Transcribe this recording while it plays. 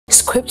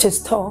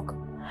Scriptures talk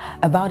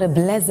about a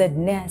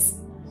blessedness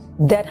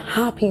that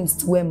happens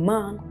to a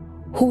man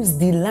whose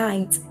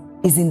delight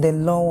is in the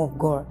law of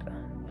God.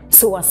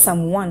 So as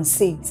Psalm 1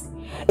 says,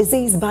 it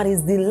says, but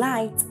his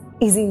delight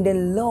is in the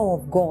law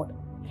of God,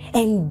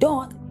 and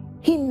doth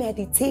he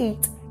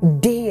meditate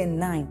day and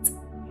night.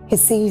 He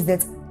says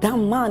that that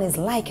man is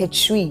like a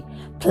tree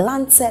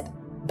planted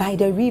by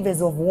the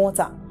rivers of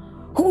water,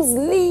 whose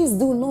leaves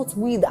do not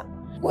wither,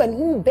 and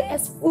who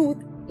bears fruit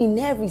in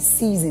every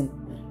season.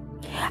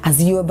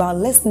 As you're about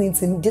listening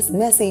to this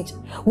message,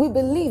 we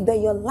believe that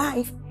your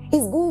life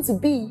is going to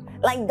be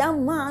like that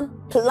man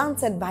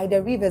planted by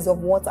the rivers of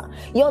water.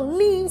 Your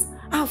leaves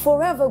are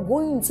forever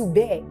going to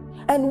bear.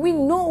 And we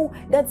know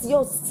that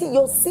your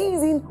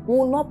season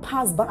will not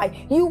pass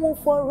by. You will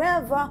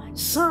forever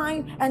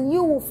shine and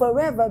you will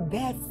forever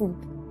bear fruit.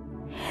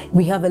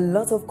 We have a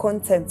lot of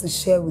content to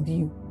share with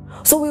you.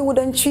 So we would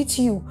entreat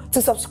you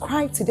to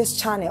subscribe to this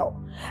channel,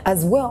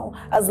 as well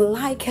as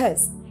like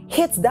us.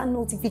 Hit that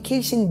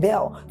notification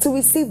bell to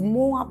receive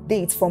more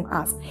updates from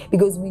us,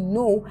 because we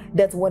know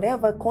that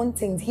whatever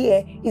content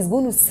here is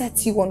going to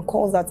set you on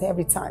course at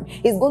every time.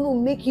 It's going to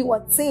make you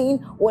attain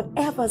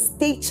whatever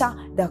stature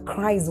that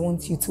Christ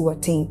wants you to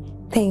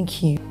attain.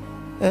 Thank you.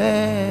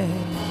 Hey.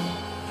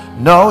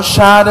 No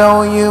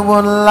shadow you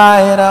won't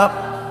light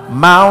up,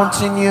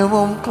 mountain you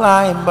won't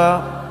climb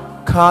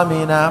up,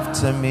 coming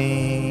after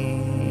me.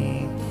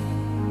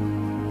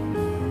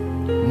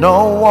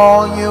 No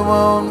wall you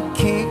won't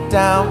kick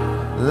down,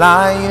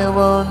 lie you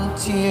won't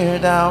tear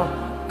down,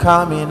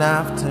 coming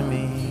after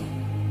me.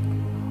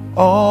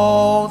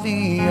 Oh,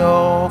 the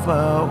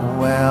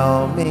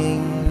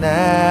overwhelming,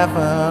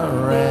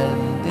 never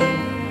ending.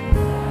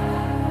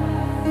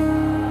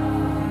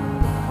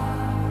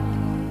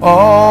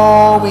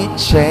 Oh, it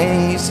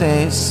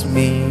chases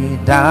me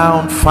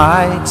down,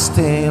 fights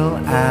till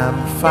I'm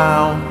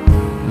found,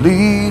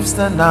 leaves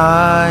the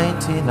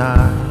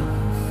 99.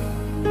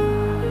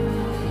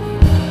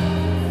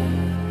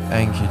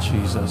 Thank you,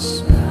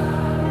 Jesus.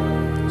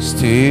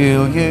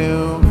 Still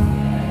you.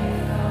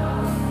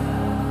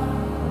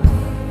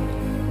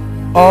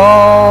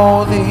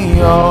 Oh,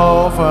 the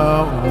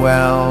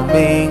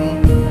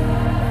overwhelming.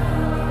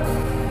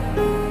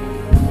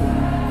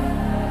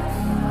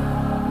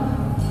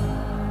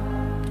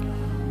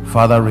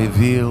 Father,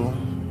 reveal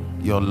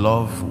your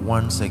love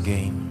once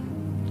again.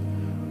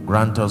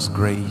 Grant us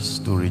grace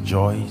to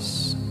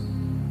rejoice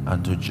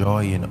and to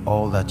joy in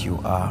all that you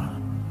are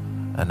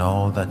and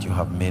all that you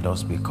have made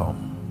us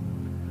become.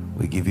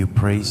 We give you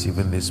praise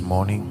even this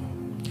morning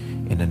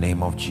in the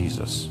name of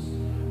Jesus.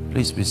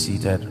 Please be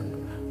seated.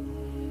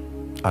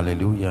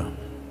 Hallelujah.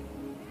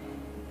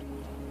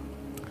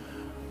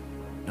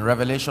 In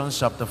Revelation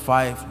chapter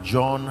 5,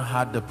 John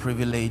had the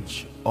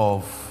privilege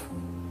of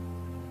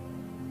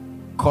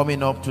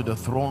coming up to the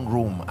throne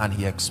room, and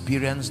he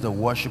experienced the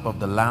worship of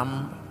the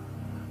Lamb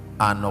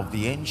and of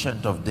the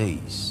Ancient of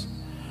Days.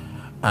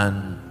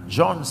 And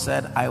John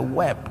said, I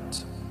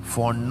wept,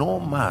 for no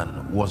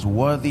man was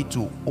worthy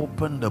to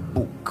open the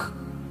book.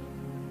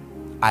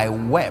 I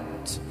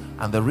wept,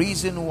 and the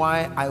reason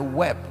why I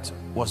wept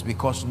was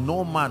because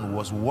no man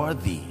was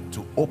worthy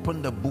to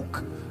open the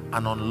book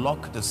and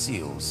unlock the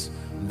seals.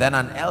 Then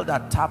an elder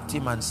tapped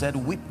him and said,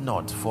 weep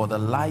not, for the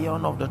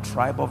Lion of the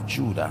tribe of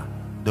Judah,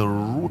 the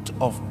Root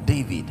of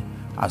David,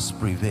 has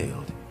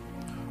prevailed.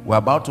 We're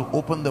about to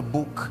open the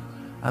book,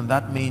 and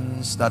that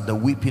means that the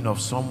weeping of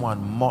someone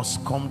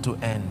must come to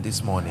end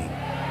this morning.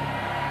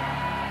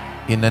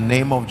 In the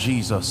name of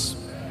Jesus,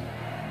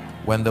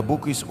 when the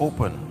book is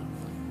open,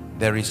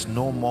 there is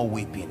no more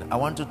weeping. I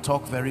want to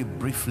talk very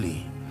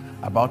briefly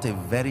about a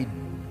very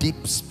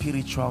deep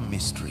spiritual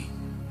mystery,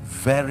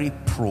 very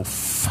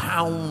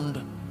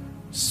profound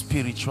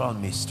spiritual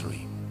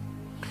mystery.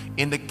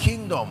 In the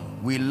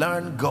kingdom, we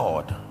learn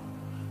God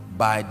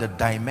by the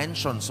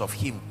dimensions of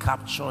him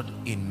captured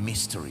in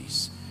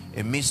mysteries.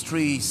 A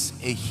mystery is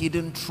a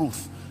hidden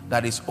truth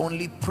that is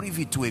only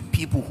privy to a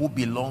people who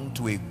belong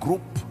to a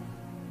group,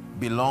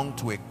 belong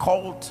to a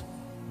cult,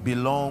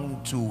 belong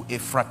to a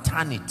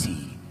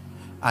fraternity.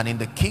 And in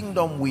the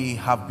kingdom, we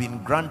have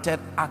been granted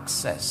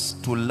access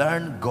to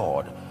learn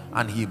God,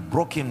 and he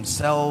broke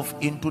himself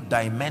into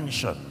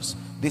dimensions.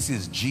 This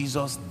is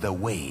Jesus the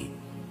way.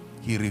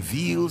 He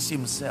reveals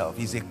himself.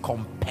 He's a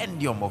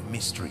compendium of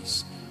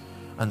mysteries,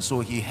 and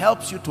so he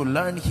helps you to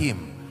learn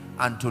him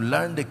and to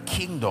learn the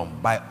kingdom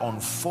by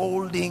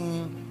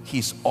unfolding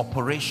his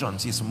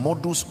operations, his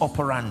modus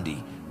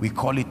operandi. We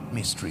call it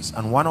mysteries,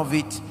 and one of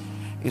it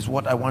is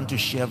what I want to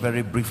share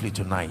very briefly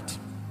tonight: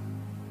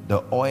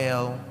 the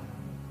oil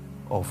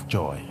of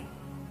joy.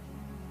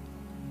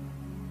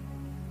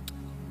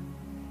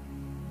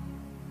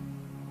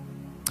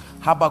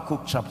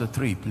 Habakkuk chapter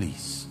 3,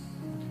 please.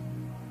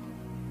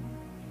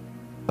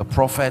 The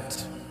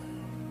prophet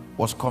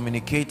was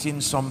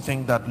communicating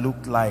something that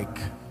looked like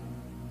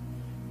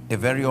a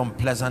very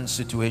unpleasant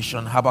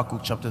situation.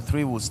 Habakkuk chapter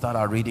 3, we'll start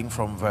our reading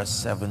from verse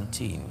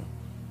 17.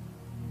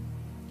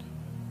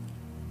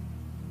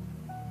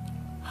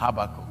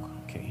 Habakkuk.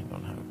 Okay, you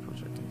don't have it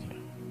projected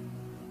here.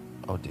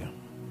 Oh dear.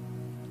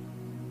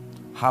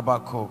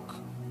 Habakkuk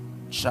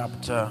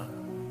chapter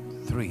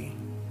 3.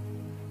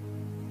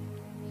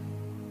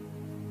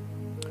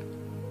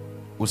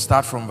 We'll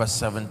start from verse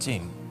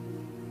 17.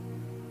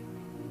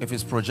 If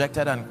it's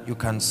projected and you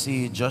can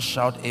see, just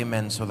shout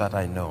amen so that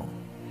I know.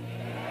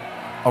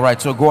 All right,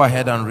 so go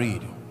ahead and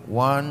read.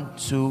 1,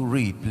 2,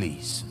 read,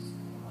 please.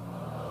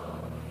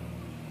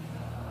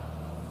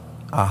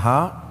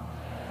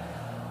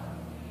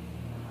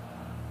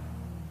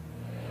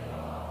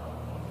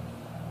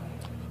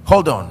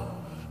 Hold on.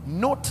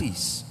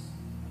 Notice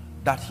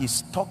that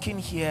he's talking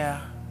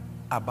here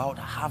about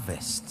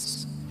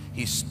harvests.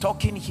 He's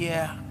talking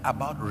here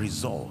about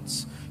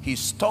results.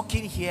 He's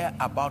talking here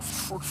about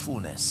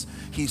fruitfulness.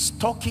 He's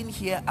talking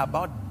here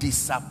about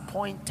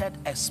disappointed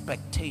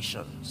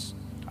expectations.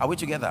 Are we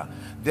together?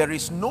 There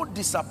is no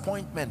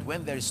disappointment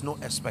when there is no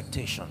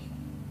expectation.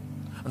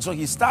 And so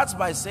he starts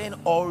by saying,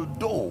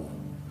 although,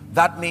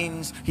 that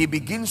means he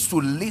begins to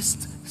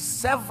list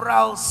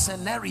several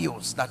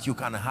scenarios that you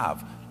can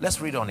have.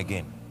 Let's read on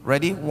again.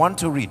 Ready? 1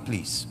 to read,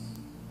 please.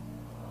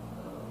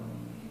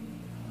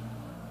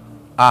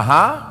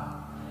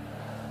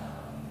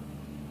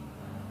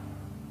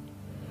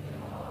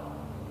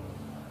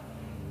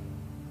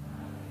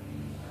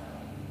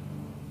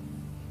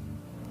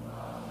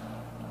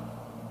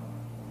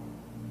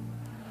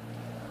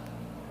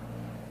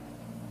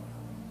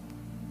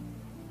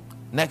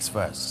 Next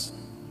verse.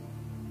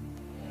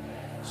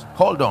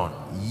 Hold on.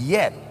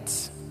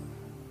 Yet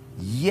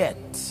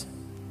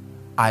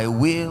I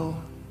will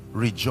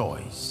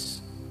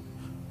rejoice.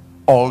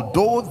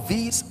 Although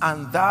this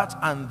and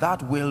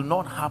that will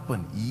not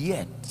happen,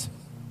 yet.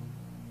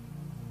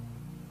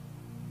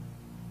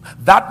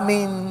 That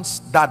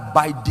means that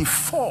by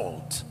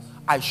default,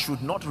 I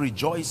should not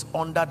rejoice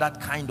under that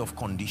kind of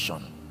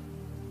condition.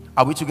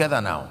 Are we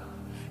together now?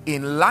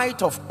 In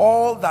light of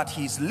all that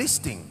he's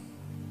listing,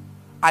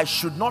 I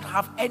should not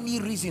have any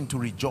reason to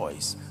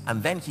rejoice.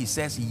 And then he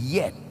says,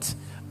 yet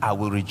I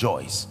will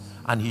rejoice.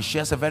 And he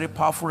shares a very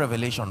powerful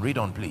revelation. Read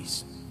on,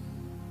 please.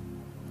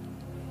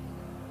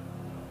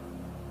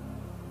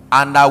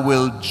 And I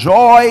will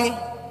joy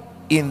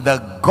in the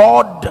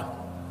God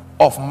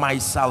of my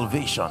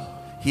salvation.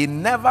 He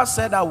never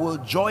said I will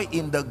joy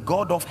in the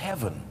God of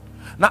heaven.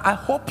 Now I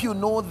hope you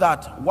know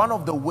that one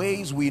of the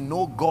ways we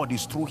know God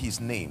is through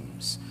his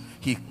names.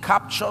 He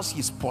captures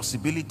his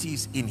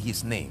possibilities in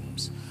his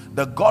names.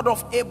 The God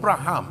of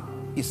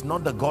Abraham is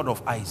not the God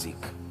of Isaac.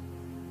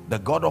 The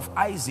God of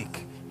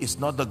Isaac is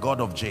not the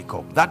God of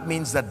Jacob. That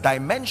means the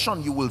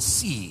dimension you will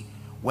see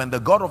when the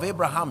God of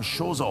Abraham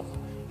shows up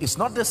is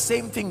not the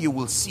same thing you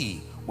will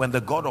see when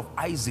the God of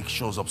Isaac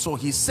shows up. So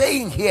he's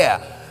saying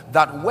here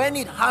that when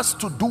it has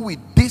to do with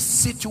these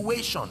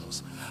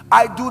situations,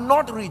 I do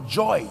not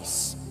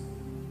rejoice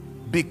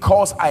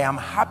because I am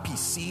happy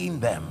seeing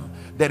them.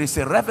 There is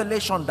a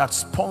revelation that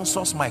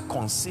sponsors my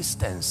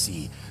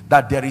consistency,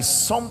 that there is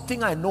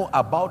something I know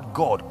about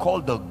God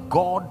called the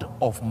God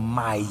of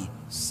my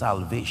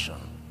salvation.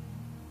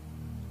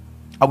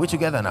 Are we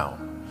together now?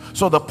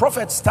 So the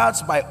prophet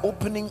starts by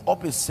opening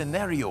up a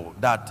scenario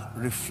that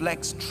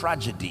reflects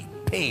tragedy,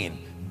 pain,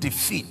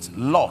 defeat,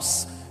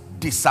 loss,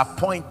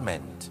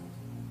 disappointment.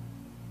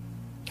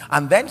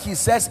 And then he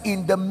says,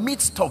 in the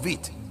midst of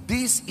it,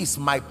 this is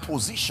my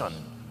position,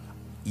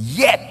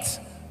 yet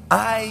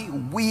I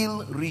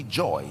will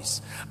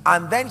rejoice.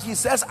 And then he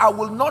says, I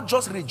will not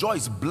just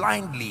rejoice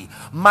blindly.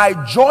 My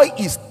joy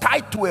is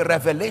tied to a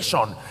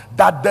revelation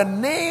that the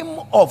name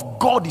of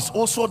God is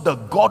also the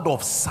God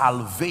of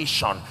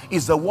salvation.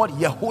 Is the word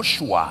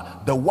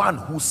Yehoshua, the one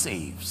who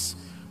saves.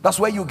 That's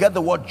where you get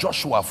the word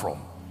Joshua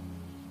from.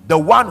 The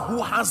one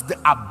who has the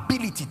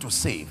ability to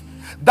save.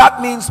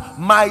 That means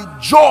my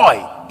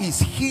joy is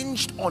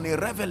hinged on a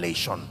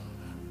revelation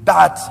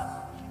that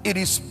it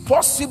is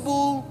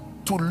possible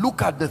to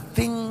look at the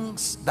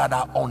things that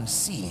are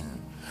unseen.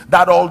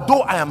 That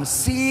although I am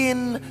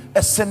seeing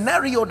a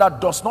scenario that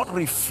does not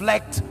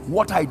reflect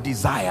what I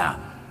desire,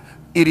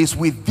 it is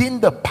within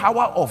the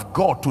power of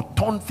God to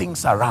turn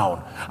things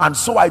around. And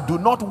so I do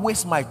not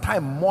waste my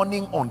time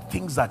mourning on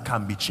things that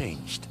can be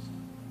changed.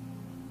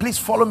 Please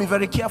follow me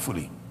very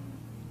carefully.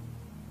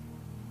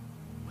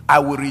 I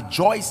will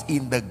rejoice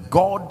in the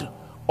God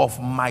of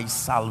my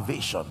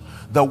salvation,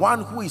 the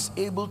one who is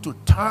able to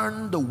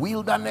turn the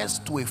wilderness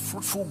to a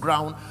fruitful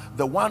ground,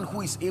 the one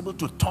who is able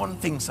to turn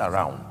things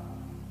around.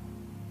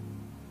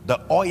 The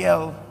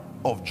oil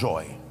of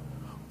joy.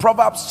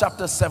 Proverbs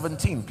chapter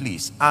 17,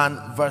 please, and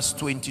verse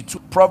 22.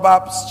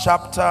 Proverbs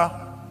chapter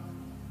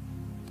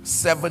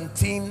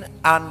 17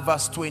 and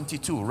verse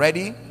 22.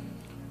 Ready?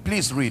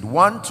 Please read.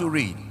 1 to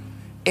read.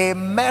 A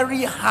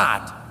merry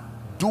heart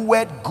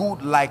doeth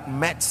good like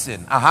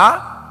medicine.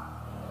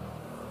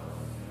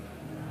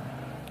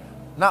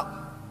 Now,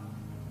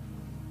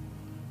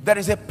 there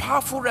is a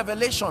powerful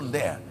revelation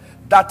there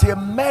that a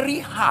merry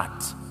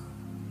heart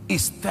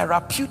is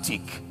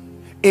therapeutic.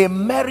 A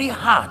merry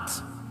heart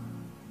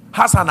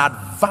has an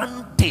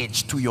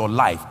advantage to your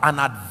life, an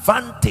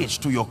advantage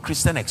to your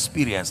Christian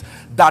experience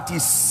that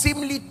is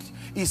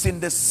is in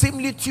the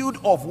similitude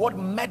of what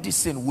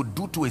medicine would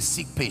do to a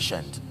sick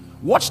patient.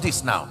 Watch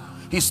this now.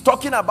 He's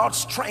talking about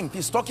strength,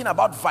 he's talking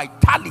about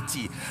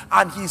vitality,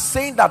 and he's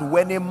saying that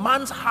when a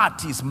man's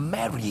heart is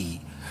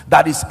merry,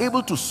 that is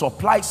able to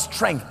supply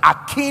strength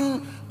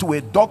akin to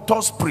a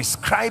doctor's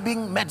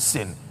prescribing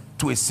medicine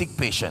to a sick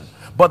patient.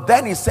 But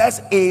then he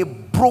says a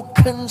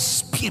broken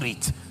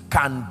spirit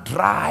can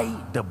dry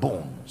the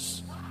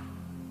bones.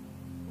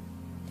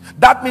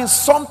 That means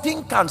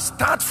something can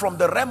start from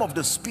the realm of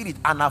the spirit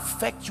and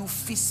affect you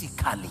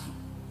physically.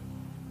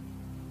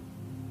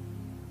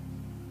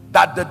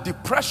 That the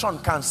depression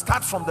can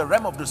start from the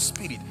realm of the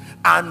spirit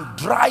and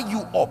dry you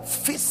up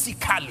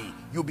physically.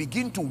 You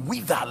begin to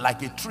wither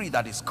like a tree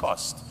that is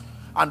cursed.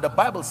 And the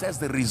Bible says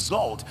the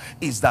result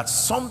is that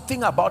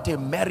something about a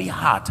merry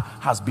heart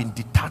has been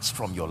detached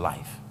from your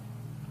life.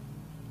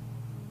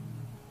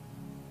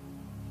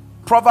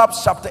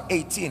 Proverbs chapter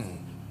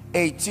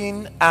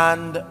 18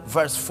 and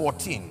verse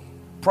 14.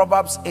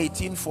 Proverbs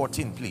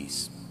 18:14,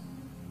 please.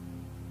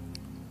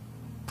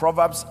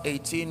 Proverbs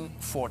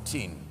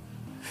 18:14.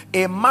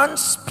 A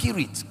man's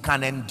spirit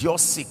can endure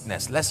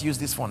sickness. Let's use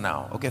this for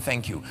now. Okay,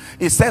 thank you.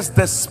 It says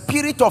the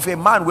spirit of a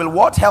man will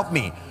what? Help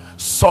me.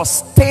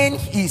 Sustain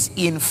his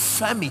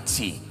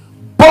infirmity.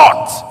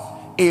 But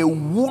a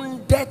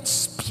wounded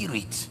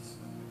spirit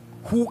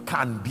who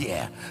can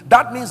bear?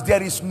 That means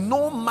there is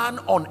no man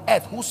on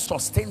earth who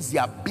sustains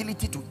the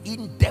ability to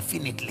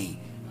indefinitely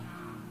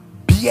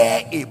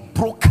bear a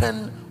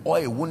broken or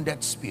a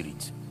wounded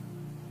spirit.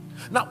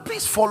 Now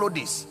please follow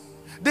this.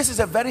 This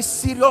is a very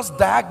serious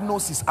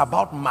diagnosis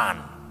about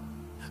man.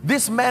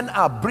 These men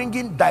are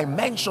bringing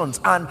dimensions,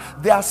 and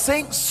they are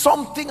saying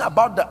something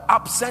about the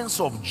absence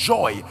of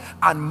joy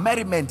and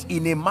merriment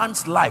in a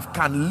man's life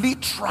can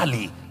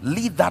literally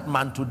lead that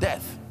man to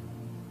death.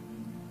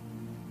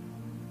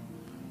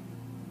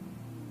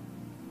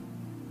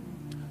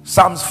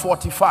 Psalms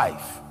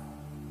 45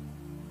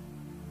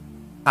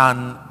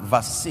 and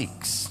verse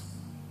 6.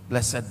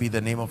 Blessed be the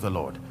name of the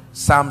Lord.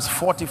 Psalms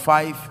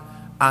 45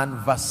 and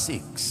verse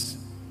 6.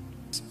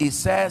 It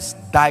says,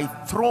 thy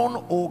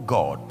throne, O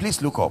God,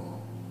 please look up,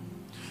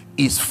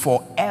 is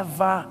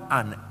forever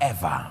and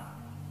ever,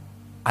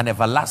 an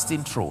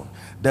everlasting throne.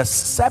 The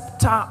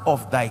scepter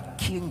of thy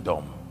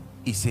kingdom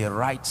is a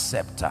right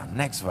scepter.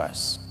 Next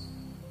verse.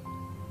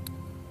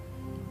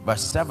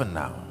 Verse 7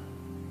 now.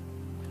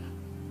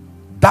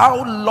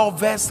 Thou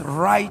lovest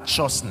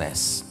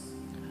righteousness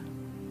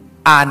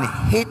and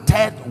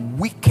hated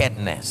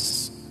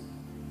wickedness.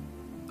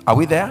 Are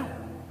we there?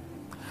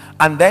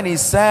 And then he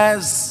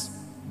says,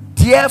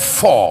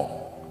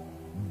 therefore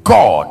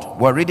God,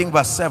 we're reading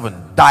verse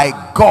 7,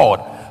 thy God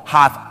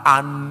hath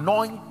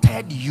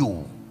anointed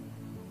you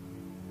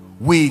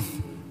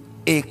with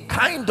a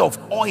kind of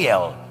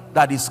oil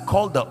that is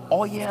called the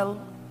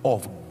oil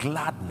of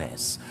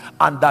gladness,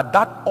 and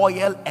that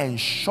oil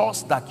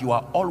ensures that you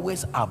are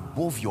always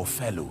above your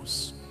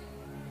fellows.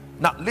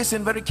 Now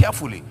listen very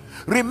carefully.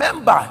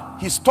 Remember,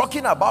 he's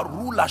talking about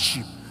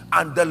rulership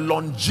and the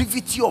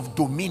longevity of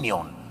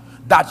dominion,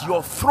 that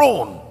your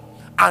throne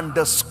and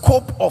the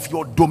scope of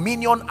your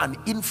dominion and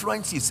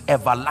influence is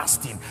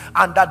everlasting,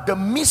 and that the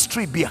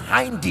mystery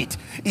behind it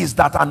is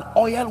that an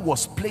oil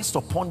was placed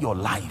upon your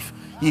life.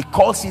 He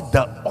calls it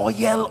the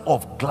oil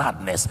of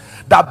gladness,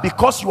 that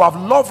because you have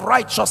loved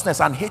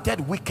righteousness and hated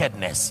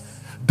wickedness,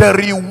 the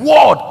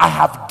reward I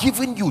have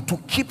given you to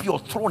keep your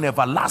throne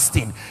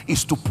everlasting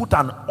is to put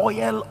an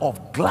oil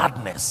of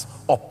gladness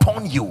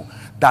upon you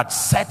that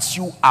sets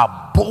you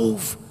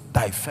above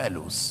thy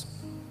fellows.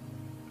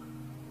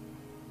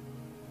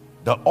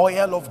 The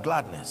oil of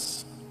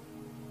gladness.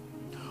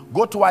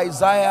 Go to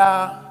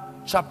Isaiah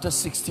chapter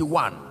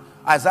 61.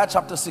 Isaiah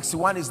chapter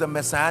 61 is the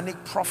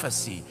messianic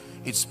prophecy.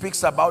 It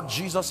speaks about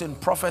Jesus in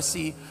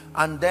prophecy,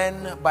 and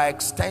then by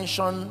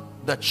extension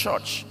the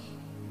church.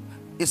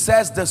 It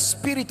says the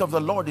Spirit of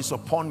the Lord is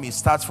upon me.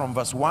 Starts from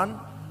verse 1.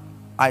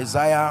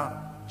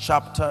 Isaiah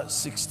chapter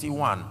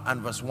 61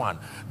 and verse 1.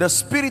 The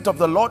Spirit of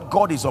the Lord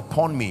God is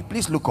upon me.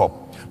 Please look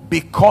up.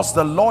 Because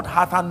the Lord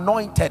hath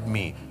anointed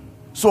me.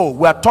 So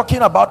we are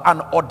talking about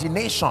an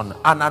ordination,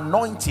 an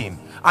anointing,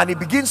 and he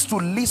begins to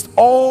list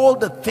all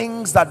the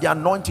things that the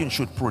anointing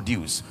should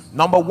produce.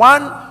 Number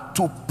one,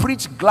 to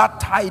preach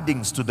glad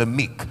tidings to the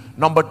meek.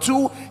 Number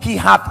two, he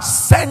hath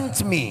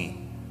sent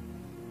me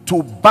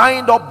to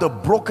bind up the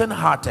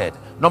brokenhearted.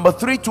 Number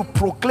three, to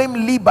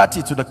proclaim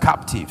liberty to the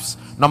captives.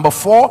 Number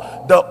four,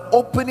 the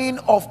opening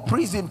of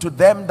prison to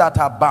them that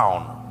are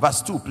bound.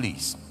 Verse 2,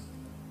 please.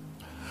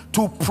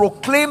 To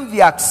proclaim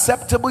the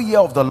acceptable year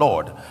of the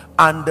Lord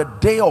and the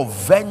day of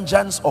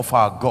vengeance of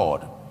our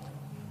God,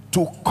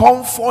 to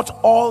comfort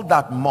all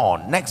that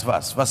mourn. Next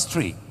verse, verse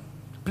 3.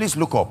 Please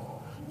look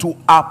up. To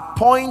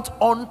appoint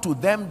unto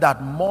them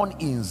that mourn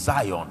in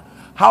Zion.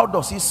 How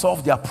does he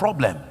solve their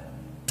problem?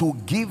 To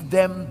give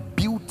them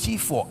beauty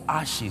for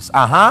ashes.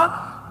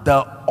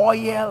 The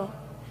oil.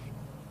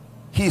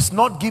 He's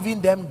not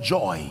giving them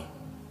joy.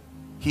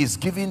 He's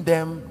giving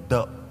them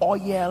the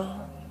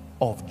oil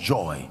of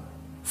joy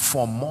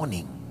for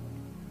mourning.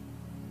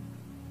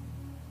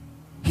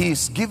 He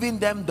is giving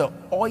them the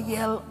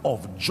oil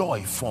of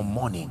joy for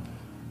mourning,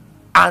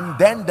 and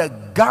then the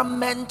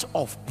garment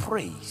of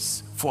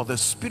praise for the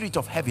spirit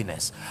of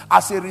heaviness.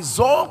 As a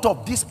result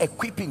of these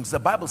equippings, the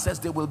Bible says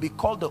they will be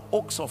called the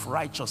oaks of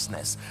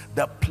righteousness,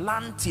 the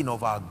planting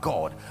of our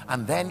God,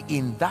 and then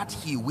in that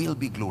he will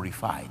be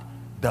glorified.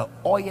 The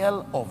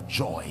oil of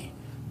joy,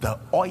 the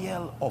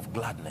oil of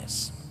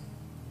gladness.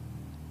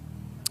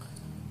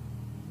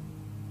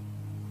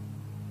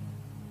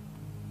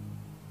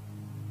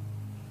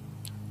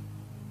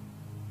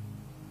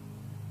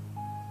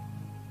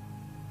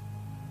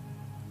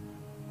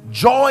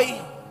 Joy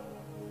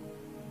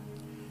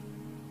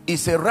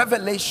is a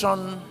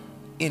revelation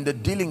in the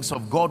dealings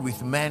of God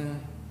with men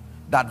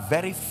that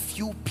very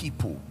few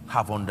people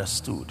have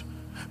understood.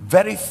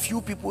 Very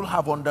few people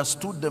have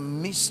understood the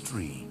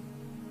mystery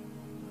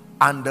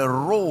and the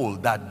role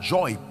that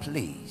joy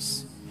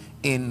plays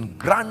in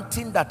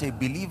granting that a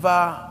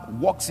believer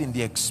walks in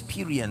the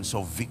experience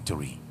of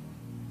victory.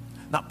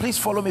 Now, please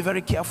follow me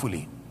very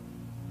carefully.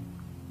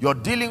 You're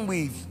dealing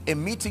with a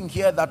meeting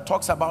here that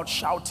talks about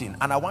shouting,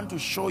 and I want to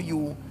show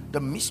you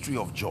the mystery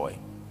of joy.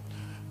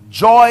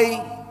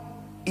 Joy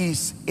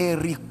is a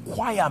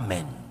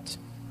requirement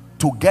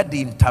to get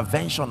the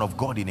intervention of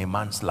God in a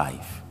man's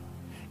life.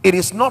 It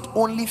is not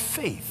only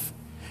faith,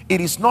 it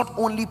is not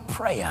only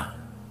prayer.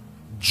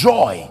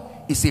 Joy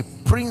is a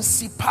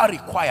principal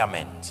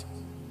requirement.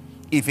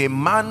 If a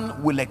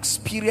man will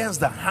experience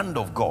the hand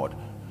of God,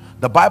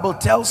 the Bible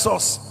tells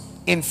us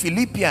in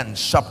Philippians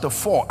chapter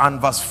 4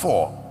 and verse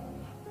 4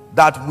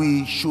 that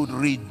we should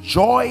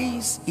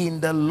rejoice in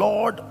the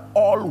Lord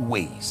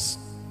always.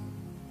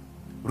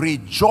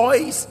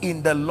 Rejoice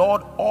in the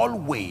Lord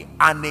always.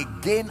 And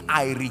again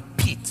I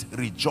repeat,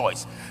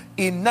 rejoice.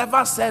 He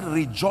never said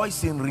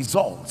rejoice in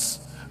results.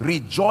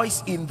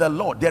 Rejoice in the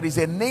Lord. There is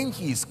a name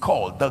he is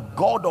called, the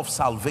God of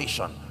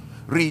salvation.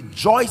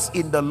 Rejoice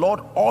in the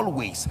Lord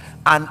always,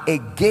 and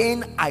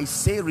again I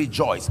say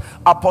rejoice.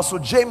 Apostle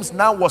James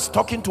now was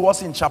talking to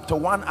us in chapter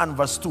 1 and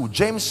verse 2.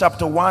 James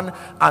chapter 1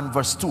 and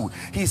verse 2.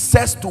 He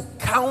says to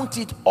count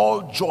it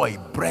all joy,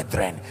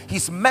 brethren.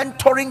 He's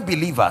mentoring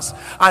believers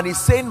and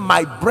he's saying,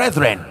 my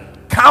brethren,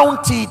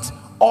 count it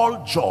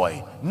all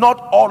joy, not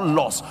all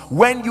loss,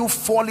 when you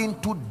fall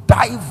into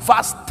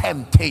diverse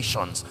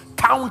temptations.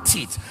 Count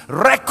it,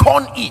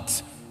 reckon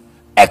it,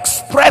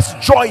 express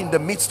joy in the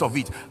midst of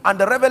it. And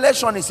the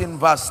revelation is in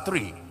verse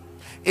 3.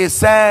 It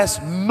says,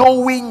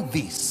 knowing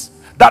this.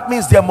 That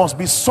means there must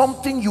be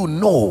something you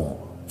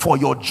know for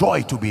your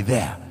joy to be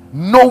there.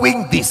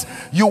 Knowing this,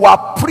 you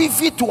are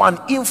privy to an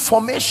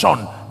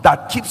information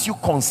that keeps you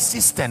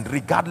consistent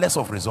regardless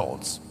of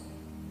results.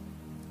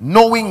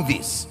 Knowing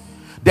this,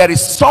 there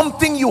is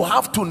something you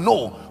have to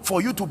know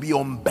for you to be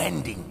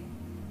unbending.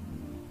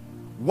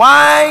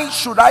 Why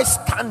should I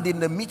stand in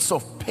the midst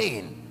of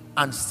pain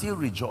and still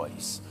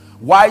rejoice?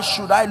 Why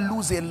should I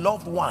lose a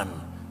loved one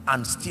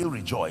and still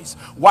rejoice?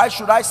 Why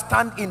should I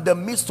stand in the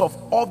midst of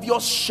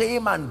obvious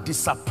shame and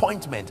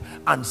disappointment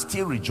and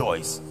still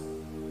rejoice?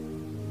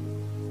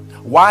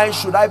 Why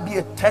should I be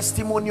a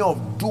testimony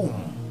of doom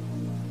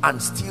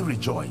and still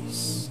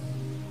rejoice?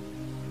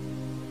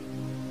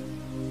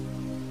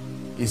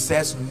 He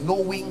says,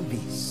 knowing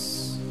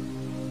this,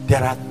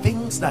 there are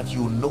things that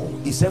you know.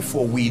 He said,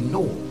 for we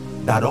know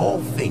that all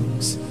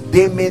things,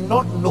 they may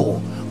not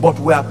know, but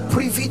we are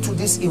privy to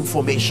this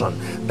information,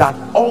 that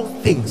all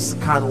things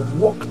can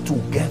work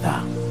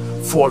together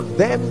for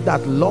them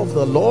that love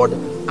the Lord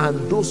and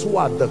those who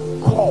are the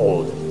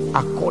called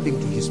according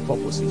to his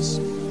purposes.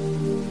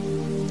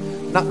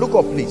 Now look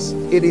up please.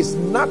 It is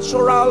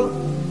natural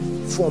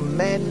for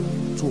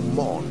men to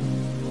mourn.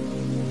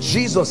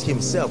 Jesus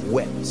himself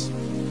wept.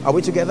 Are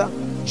we together?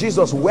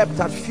 Jesus wept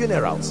at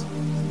funerals.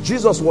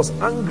 Jesus was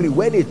angry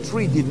when a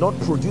tree did not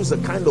produce the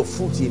kind of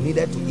fruit he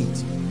needed to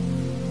eat.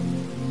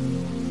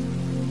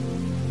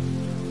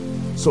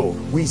 So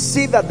we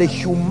see that the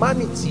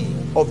humanity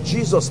of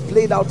Jesus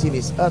played out in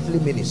his earthly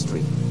ministry.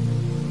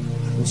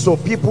 And so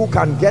people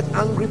can get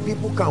angry,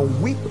 people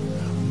can weep,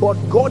 but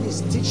God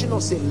is teaching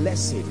us a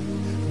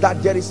lesson,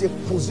 that there is a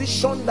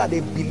position that a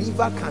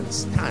believer can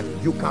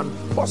stand. You can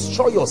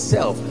posture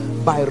yourself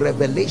by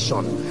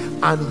revelation,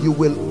 and you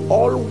will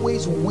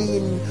always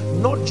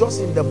win, not just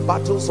in the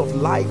battles of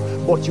life,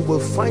 but you will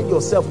find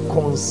yourself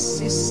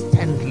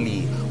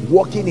consistently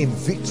walking in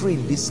victory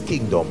in this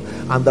kingdom.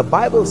 And the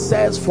Bible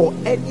says, for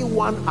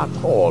anyone at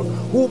all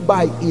who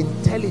by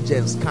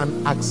intelligence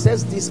can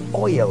access this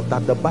oil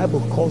that the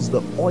Bible calls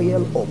the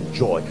oil of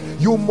joy,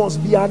 you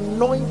must be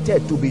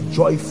anointed to be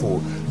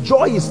joyful.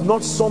 Joy is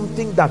not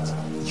something that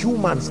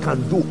humans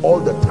can do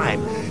all the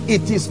time.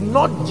 It is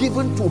not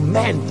given to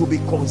men to be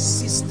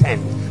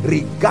consistent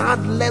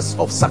regardless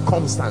of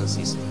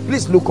circumstances.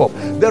 Please look up.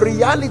 The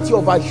reality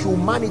of our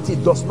humanity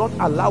does not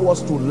allow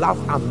us to laugh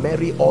and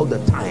merry all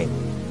the time.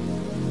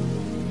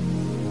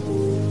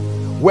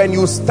 When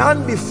you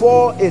stand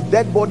before a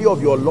dead body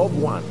of your loved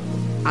one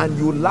and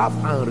you laugh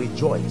and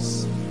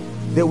rejoice,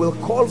 they will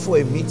call for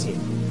a meeting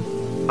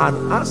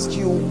and ask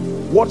you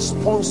what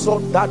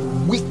sponsored that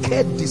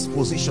wicked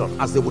disposition,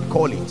 as they would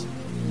call it.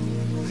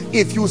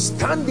 If you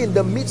stand in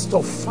the midst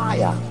of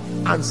fire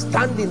and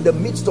stand in the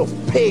midst of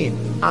pain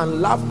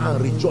and laugh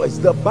and rejoice,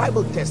 the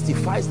Bible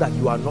testifies that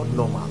you are not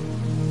normal.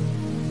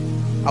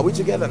 Are we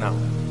together now?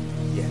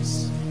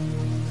 Yes.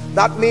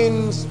 That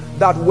means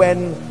that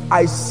when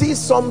I see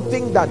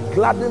something that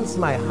gladdens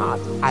my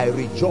heart, I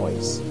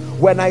rejoice.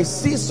 When I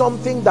see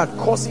something that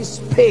causes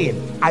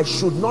pain, I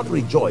should not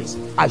rejoice.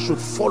 I should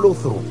follow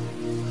through.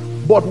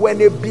 But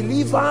when a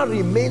believer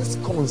remains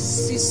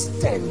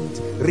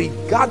consistent,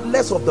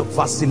 regardless of the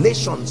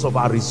vacillations of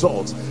our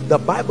results, the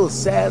Bible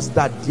says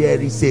that there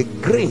is a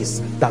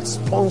grace that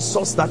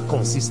sponsors that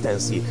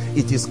consistency.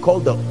 It is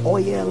called the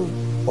oil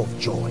of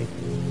joy.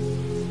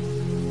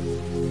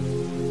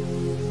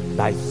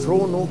 Thy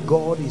throne, O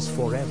God, is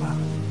forever,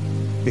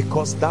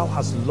 because thou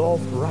hast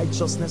loved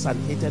righteousness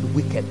and hated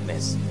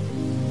wickedness.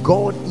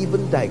 God,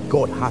 even thy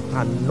God, hath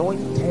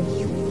anointed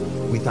you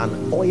with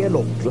an oil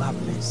of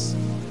gladness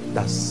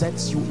that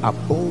sets you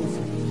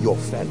above your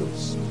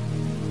fellows.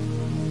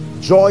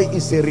 Joy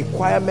is a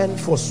requirement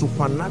for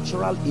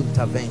supernatural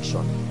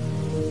intervention.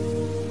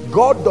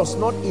 God does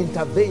not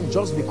intervene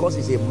just because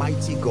he's a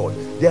mighty God.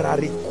 There are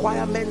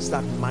requirements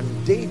that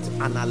mandate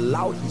and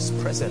allow his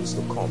presence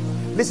to come.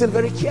 Listen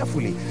very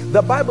carefully.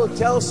 The Bible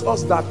tells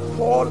us that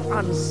Paul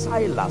and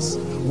Silas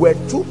were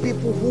two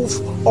people who,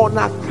 on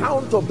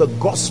account of the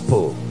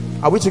gospel,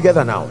 are we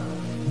together now?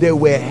 They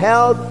were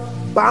held,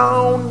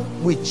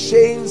 bound with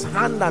chains,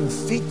 hand and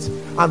feet,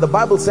 and the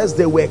Bible says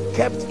they were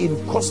kept in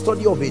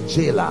custody of a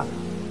jailer.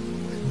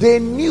 They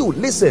knew,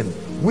 listen,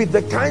 with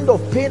the kind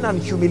of pain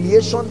and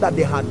humiliation that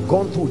they had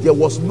gone through, there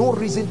was no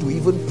reason to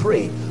even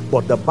pray.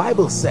 But the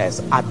Bible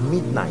says at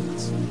midnight,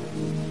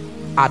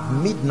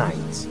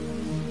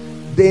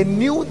 they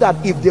knew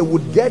that if they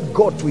would get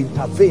God to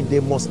intervene, they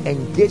must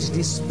engage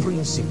this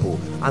principle.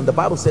 And the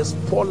Bible says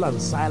Paul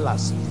and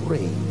Silas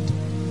prayed.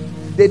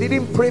 They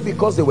didn't pray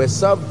because they were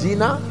served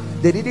dinner.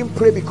 They didn't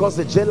pray because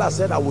the jailer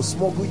said, I will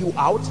smuggle you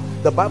out.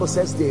 The Bible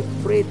says they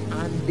prayed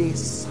and they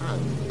sang.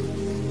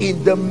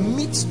 In the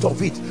midst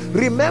of it,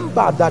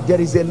 remember that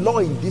there is a law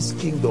in this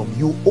kingdom.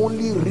 You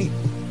only reap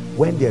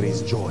when there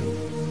is joy.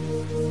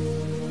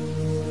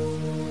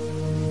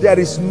 There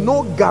is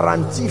no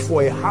guarantee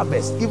for a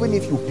harvest, even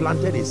if you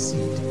planted a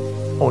seed,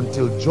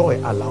 until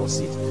joy allows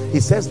it.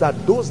 It says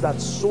that those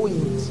that sow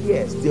in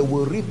tears, they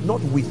will reap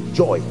not with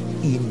joy,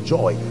 in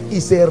joy.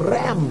 It's a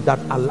realm that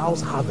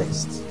allows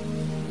harvest.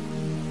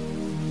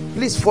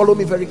 Please follow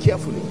me very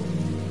carefully.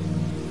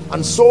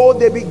 And so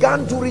they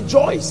began to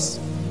rejoice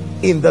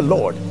in the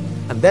Lord.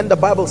 And then the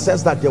Bible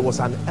says that there was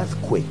an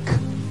earthquake,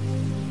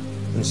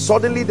 and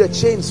suddenly the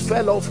chains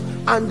fell off,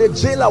 and the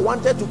jailer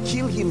wanted to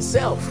kill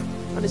himself.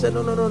 And he said,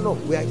 no,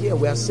 we are here,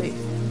 we are safe.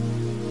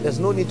 There's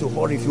no need to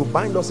hurry. If you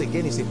bind us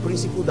again, it's a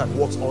principle that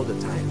works all the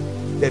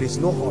time. There is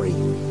no hurry.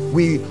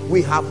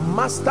 We have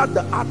mastered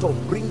the art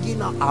of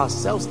bringing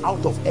ourselves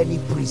out of any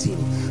prison,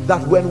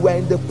 that when we're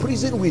in the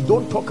prison, we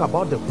don't talk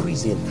about the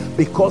prison,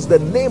 because the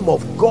name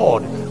of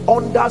God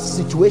under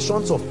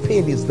situations of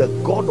pain is the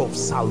God of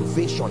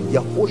salvation,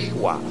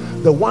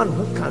 Yehoshua, the one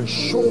who can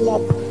show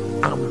up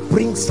and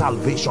bring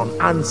salvation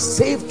and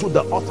save to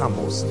the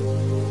uttermost.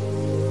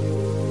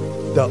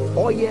 The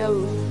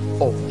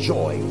oil of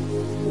joy,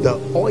 the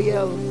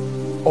oil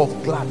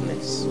of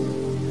gladness.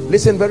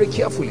 Listen very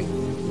carefully.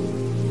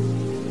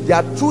 There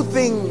are two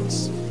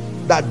things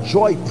that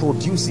joy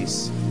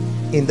produces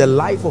in the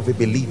life of a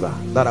believer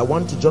that I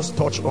want to just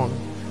touch on,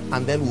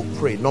 and then we'll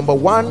pray. Number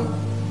one,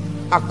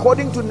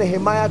 according to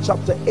Nehemiah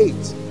chapter 8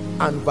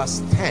 and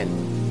verse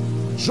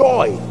 10,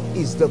 joy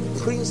is the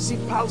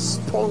principal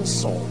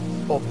sponsor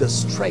of the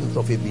strength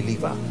of a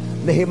believer.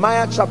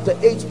 Nehemiah chapter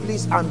 8,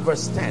 please, and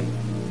verse 10.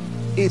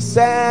 It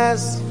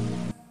says,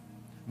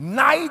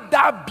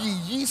 neither be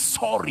ye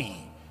sorry.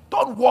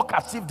 Don't walk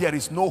as if there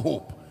is no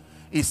hope.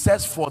 It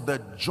says, for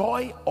the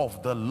joy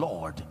of the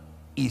Lord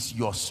is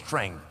your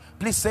strength.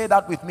 Please say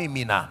that with me,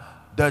 Mina.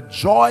 The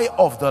joy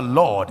of the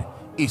Lord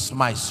is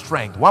my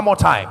strength. One more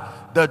time.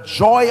 The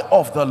joy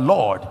of the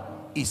Lord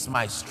is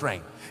my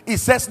strength. It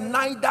says,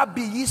 neither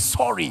be ye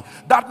sorry.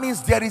 That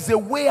means there is a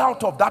way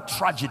out of that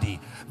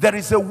tragedy. There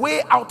is a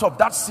way out of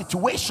that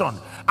situation.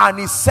 And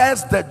it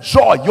says the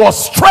joy, your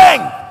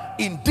strength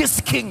in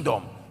this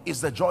kingdom is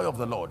the joy of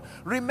the Lord.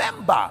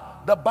 Remember,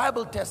 the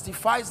Bible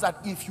testifies that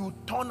if you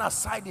turn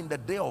aside in the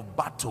day of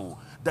battle,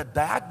 the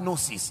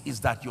diagnosis is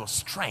that your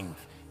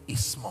strength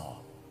is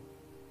small.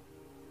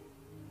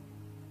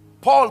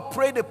 Paul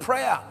prayed a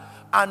prayer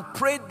and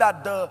prayed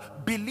that the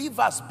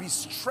believers be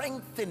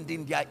strengthened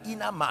in their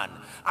inner man.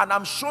 And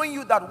I'm showing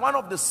you that one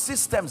of the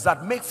systems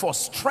that make for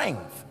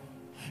strength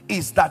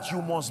is that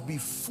you must be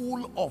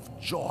full of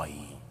joy.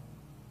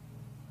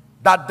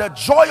 That the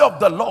joy of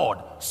the Lord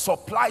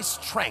supplies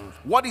strength.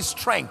 What is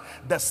strength?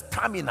 The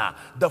stamina,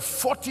 the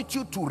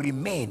fortitude to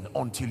remain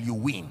until you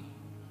win.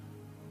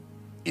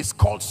 It's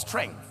called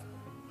strength.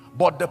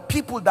 But the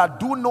people that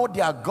do know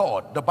their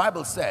God, the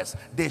Bible says,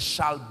 they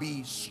shall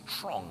be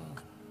strong.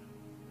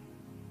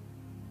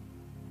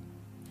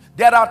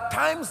 There are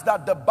times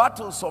that the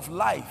battles of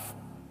life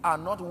are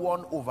not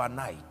won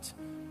overnight.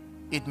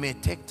 It may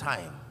take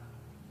time.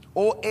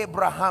 Oh,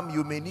 Abraham,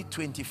 you may need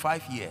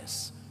 25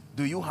 years.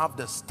 Do you have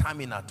the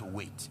stamina to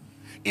wait?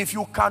 If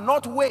you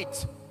cannot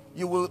wait,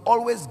 you will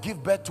always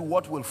give birth to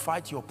what will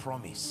fight your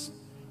promise.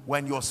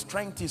 When your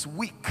strength is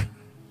weak,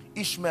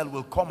 Ishmael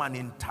will come and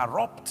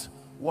interrupt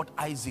what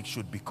Isaac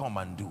should become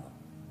and do.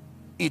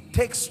 It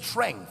takes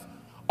strength.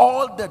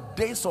 All the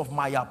days of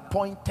my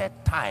appointed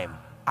time,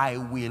 I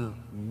will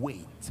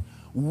wait.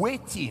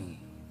 Waiting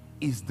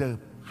is the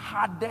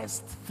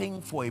hardest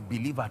thing for a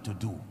believer to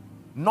do.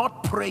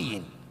 Not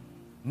praying,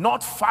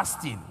 not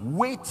fasting,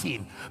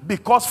 waiting.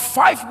 Because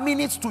 5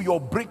 minutes to your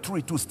breakthrough,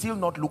 it will still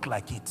not look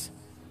like it.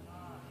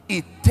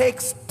 It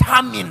takes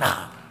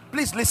stamina.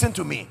 Please listen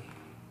to me.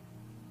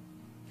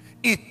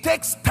 It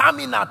takes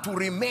stamina to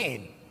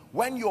remain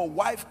when your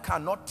wife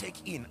cannot take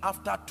in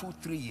after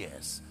 2-3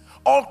 years.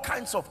 All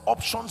kinds of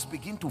options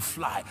begin to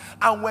fly,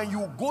 and when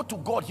you go to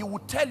God, he will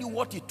tell you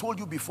what he told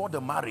you before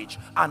the marriage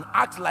and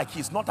act like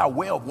he's not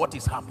aware of what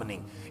is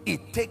happening.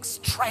 It takes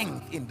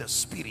strength in the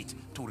spirit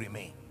to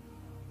remain.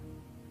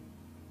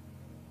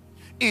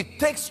 It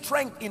takes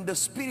strength in the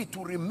spirit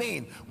to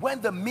remain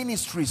when the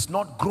ministry is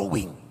not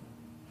growing,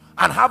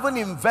 and having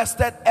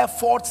invested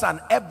efforts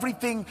and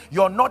everything,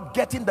 you're not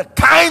getting the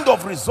kind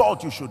of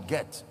result you should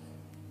get.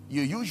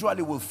 You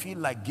usually will feel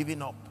like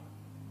giving up.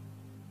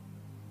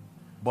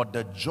 But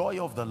the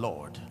joy of the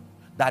Lord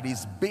that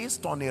is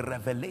based on a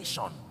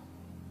revelation.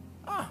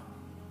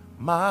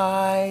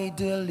 My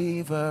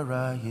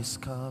deliverer is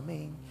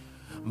coming.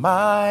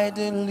 My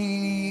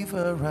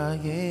deliverer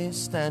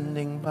is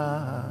standing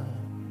by.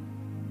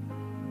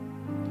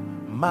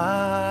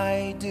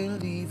 My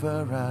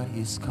deliverer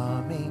is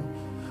coming.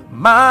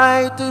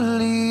 My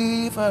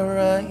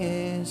deliverer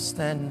is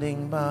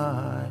standing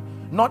by.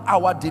 Not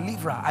our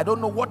deliverer. I don't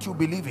know what you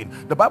believe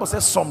in. The Bible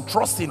says some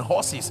trust in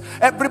horses.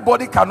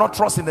 Everybody cannot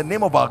trust in the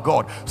name of our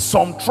God.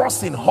 Some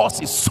trust in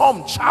horses,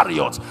 some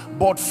chariots.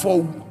 But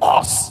for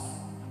us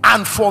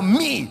and for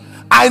me,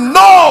 I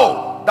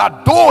know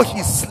that though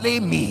he slay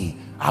me,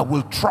 I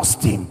will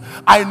trust him.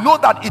 I know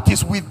that it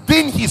is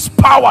within his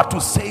power to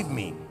save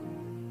me.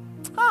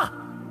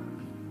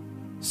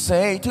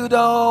 Say to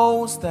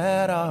those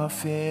that are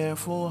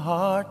fearful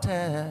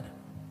hearted,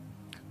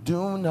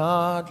 do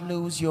not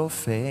lose your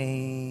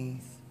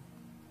faith.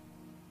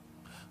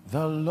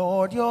 The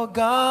Lord your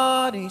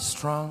God is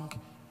strong,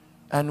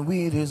 and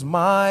with his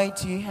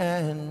mighty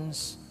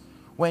hands,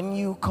 when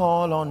you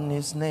call on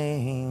his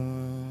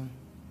name,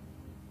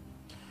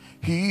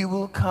 he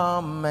will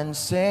come and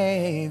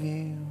save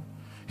you.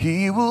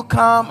 He will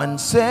come and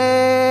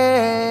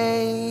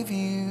save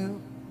you.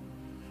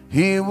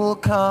 He will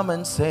come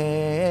and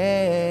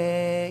save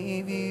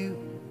you.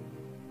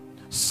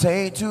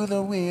 Say to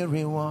the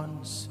weary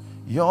ones,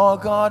 your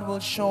God will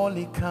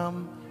surely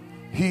come.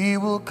 He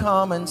will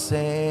come and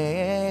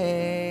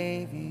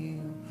save you.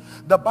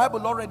 The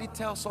Bible already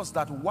tells us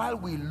that while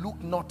we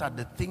look not at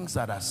the things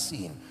that are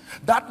seen,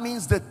 that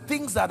means the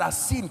things that are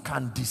seen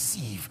can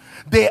deceive.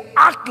 They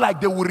act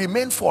like they will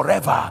remain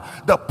forever.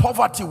 The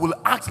poverty will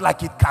act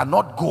like it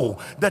cannot go.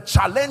 The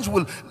challenge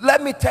will,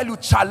 let me tell you,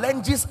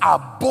 challenges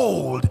are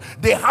bold.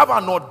 They have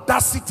an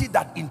audacity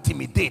that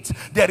intimidates.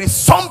 There is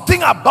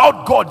something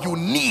about God you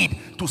need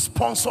to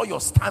sponsor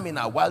your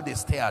stamina while they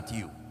stare at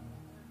you.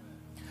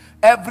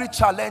 Every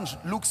challenge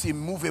looks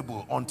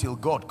immovable until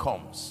God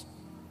comes.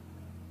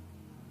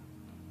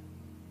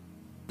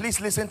 Please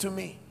listen to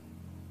me.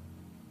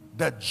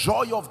 The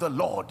joy of the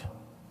Lord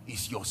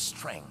is your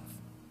strength.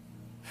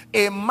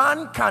 A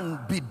man can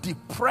be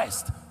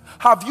depressed.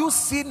 Have you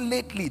seen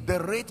lately the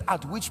rate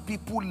at which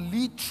people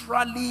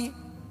literally,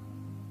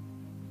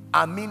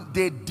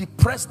 they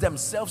depress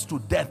themselves to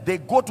death? They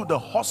go to the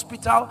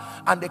hospital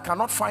and they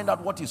cannot find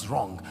out what is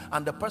wrong,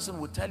 and the person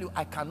will tell you,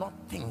 I cannot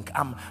think,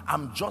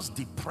 I'm just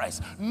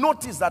depressed.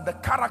 Notice that the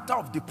character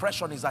of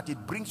depression is that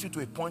it brings you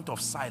to a point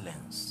of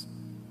silence,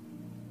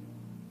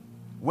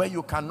 where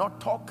you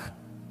cannot talk,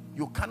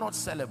 you cannot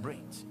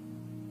celebrate.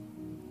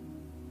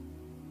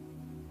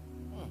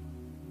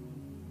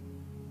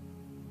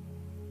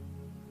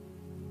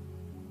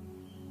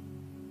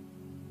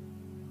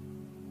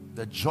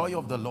 The joy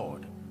of the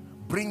Lord,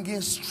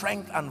 bringing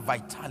strength and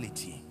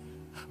vitality.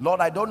 Lord,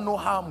 I don't know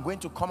how I'm going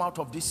to come out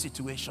of this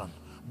situation,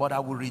 but I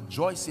will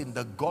rejoice in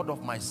the God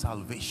of my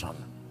salvation.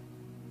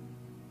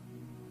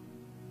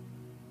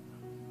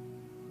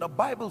 The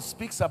Bible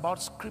speaks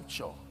about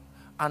scripture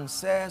and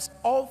says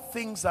all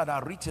things that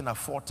are written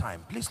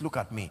aforetime. Please look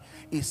at me.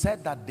 It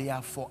said that they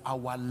are for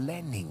our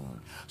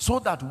learning, so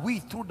that we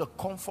through the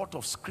comfort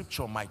of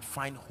scripture might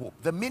find hope.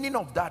 The meaning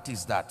of that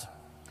is that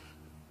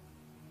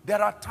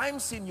there are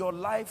times in your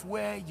life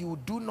where you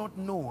do not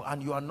know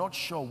and you are not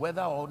sure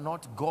whether or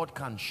not God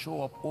can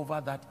show up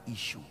over that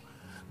issue.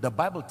 The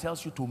Bible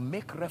tells you to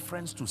make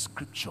reference to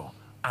scripture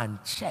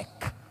and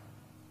check.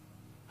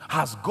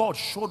 Has God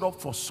showed up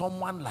for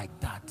someone like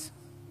that?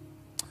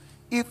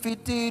 If he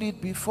did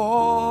it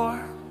before,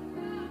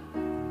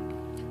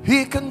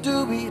 he can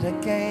do it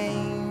again.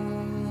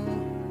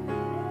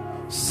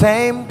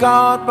 Same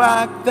God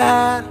back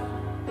then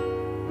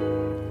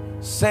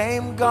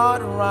Same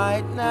God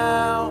right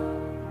now.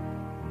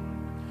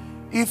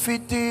 If he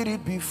did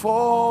it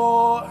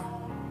before,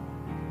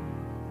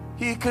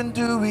 he can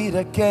do it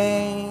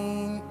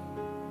again.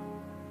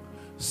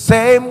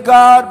 Same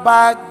God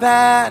back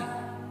then,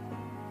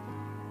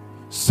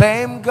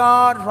 same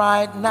God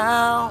right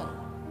now.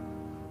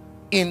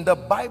 In the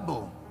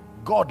Bible,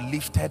 God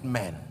lifted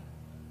men.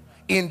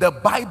 In the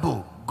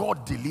Bible,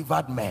 God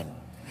delivered men.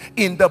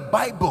 In the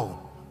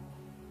Bible,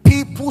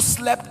 people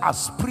slept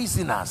as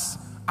prisoners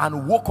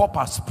and woke up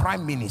as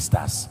prime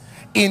ministers.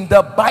 In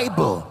the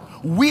Bible,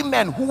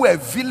 women who were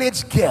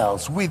village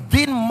girls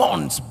within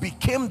months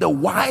became the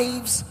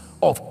wives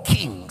of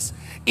kings.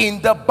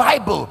 In the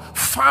Bible,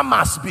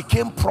 farmers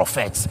became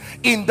prophets.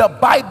 In the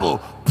Bible,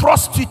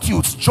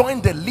 prostitutes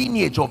joined the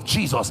lineage of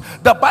Jesus.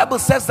 The Bible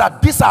says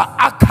that these are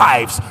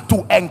archives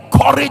to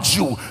encourage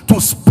you to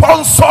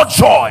sponsor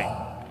joy.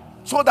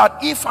 So that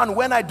if and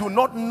when I do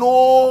not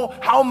know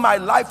how my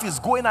life is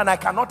going and I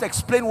cannot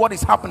explain what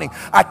is happening,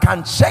 I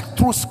can check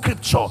through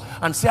scripture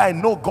and say, I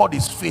know God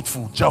is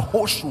faithful.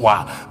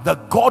 Jehoshua, the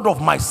God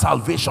of my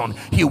salvation,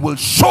 he will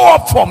show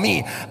up for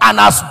me. And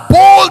as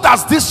bold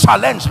as this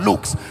challenge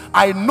looks,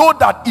 I know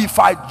that if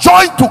I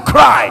join to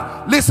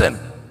cry, listen,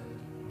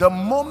 the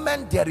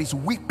moment there is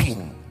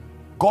weeping,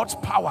 God's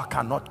power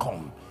cannot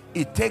come.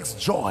 It takes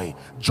joy.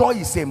 Joy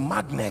is a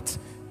magnet.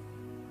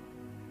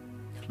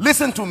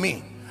 Listen to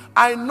me.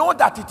 I know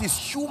that it is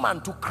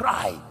human to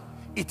cry,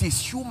 it is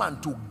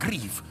human to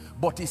grieve,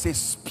 but it's a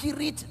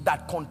spirit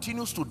that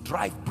continues to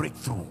drive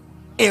breakthrough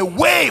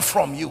away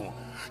from you.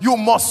 You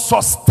must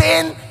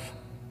sustain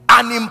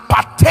an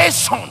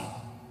impartation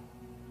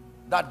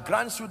that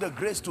grants you the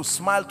grace to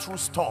smile through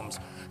storms.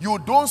 You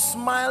don't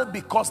smile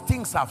because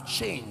things have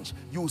changed.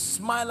 You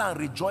smile and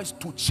rejoice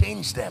to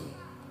change them.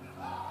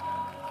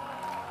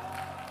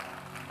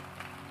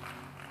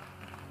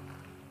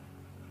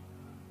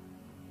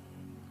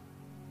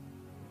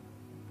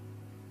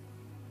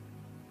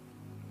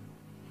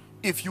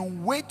 If you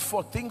wait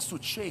for things to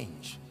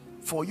change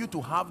for you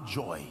to have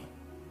joy,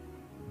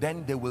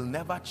 then they will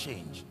never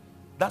change.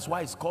 That's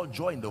why it's called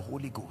joy in the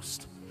Holy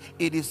Ghost.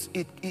 It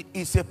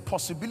is a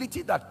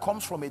possibility that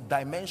comes from a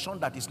dimension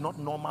that is not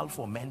normal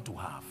for men to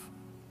have.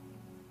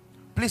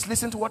 Please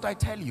listen to what I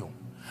tell you.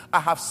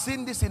 I have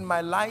seen this in my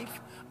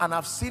life, and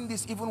I've seen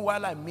this even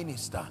while I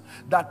minister,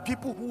 that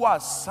people who are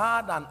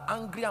sad and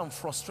angry and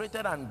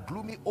frustrated and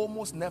gloomy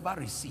almost never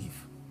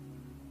receive.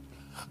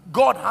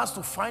 God has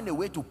to find a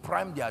way to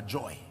prime their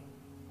joy,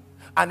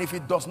 and if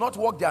it does not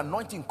work, the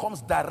anointing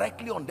comes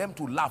directly on them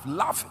to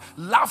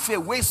laugh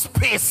away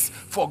space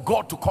for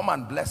God to come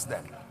and bless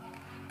them,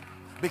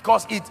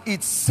 because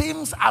it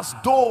seems as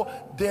though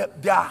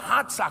their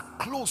hearts are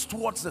closed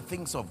towards the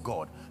things of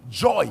God.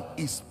 Joy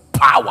is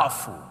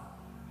powerful.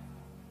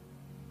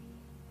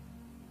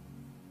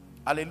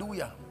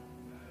 Hallelujah.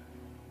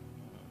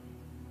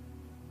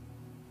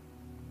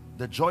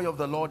 The joy of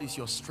the Lord is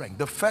your strength.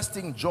 The first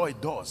thing joy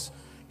does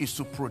is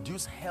to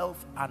produce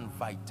health and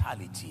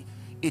vitality.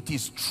 It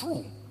is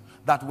true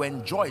that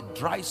when joy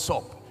dries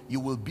up, you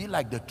will be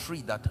like the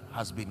tree that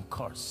has been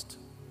cursed.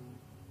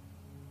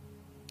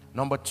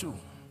 Number two,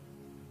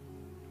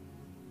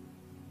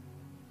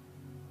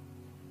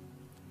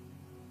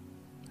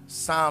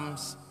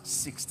 Psalms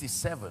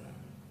 67.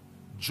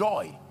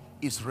 Joy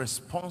is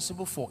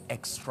responsible for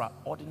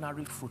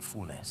extraordinary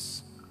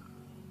fruitfulness.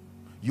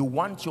 You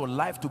want your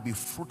life to be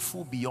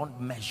fruitful beyond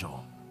measure.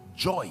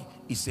 Joy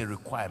is a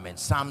requirement.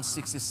 Psalm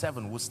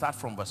 67, we'll start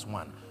from verse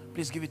 1.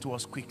 Please give it to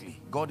us quickly.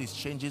 God is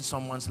changing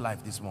someone's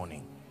life this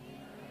morning.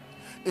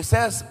 It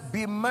says,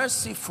 be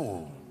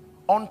merciful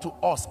unto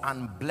us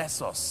and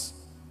bless us,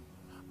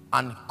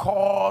 and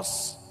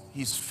cause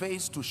his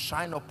face to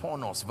shine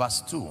upon us.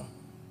 Verse 2.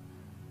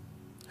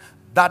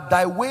 That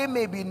thy way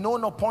may be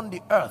known upon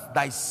the earth,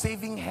 thy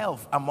saving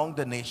health among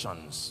the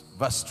nations.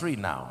 Verse 3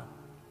 now.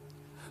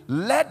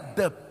 Let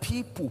the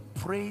people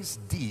praise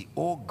thee,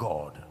 O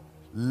God.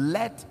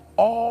 Let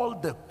all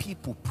the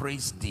people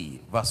praise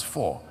thee. Verse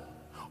 4.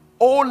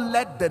 Oh,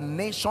 let the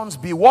nations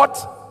be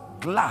what?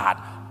 Glad,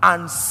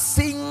 and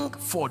sing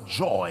for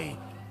joy.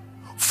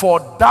 For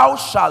thou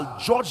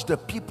shalt judge the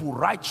people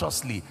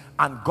righteously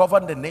and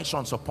govern the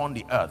nations upon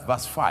the earth.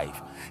 Verse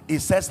 5. It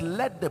says,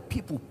 let the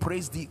people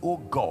praise thee, O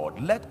God.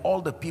 Let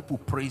all the people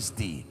praise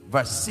thee.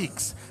 Verse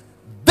 6.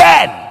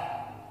 Then,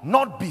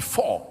 not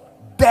before,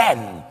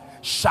 then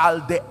shall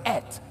the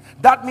earth.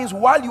 That means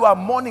while you are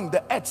mourning,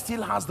 the earth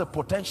still has the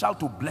potential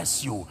to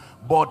bless you,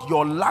 but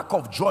your lack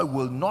of joy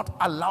will not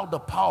allow the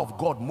power of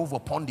God move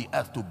upon the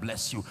earth to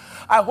bless you.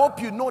 I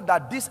hope you know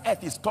that this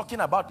earth is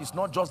talking about is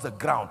not just the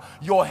ground.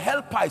 Your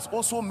helper is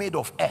also made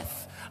of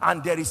earth,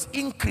 and there is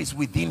increase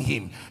within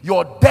him.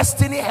 Your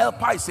destiny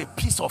helper is a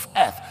piece of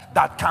earth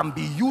that can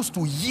be used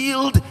to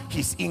yield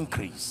his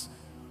increase.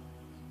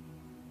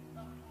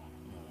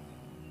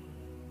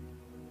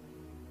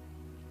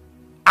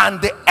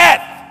 And the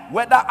earth,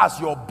 whether as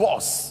your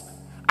boss,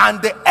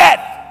 and the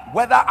earth,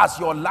 whether as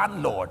your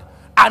landlord,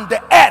 and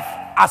the earth,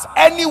 as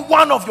any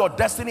one of your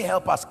destiny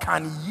helpers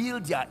can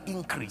yield their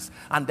increase.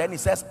 And then he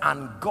says,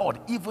 and God,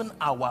 even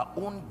our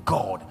own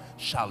God,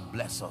 shall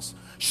bless us.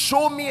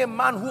 Show me a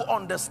man who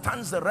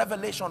understands the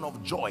revelation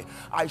of joy.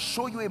 I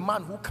show you a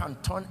man who can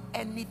turn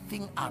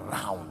anything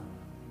around.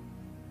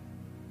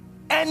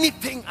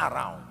 Anything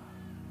around.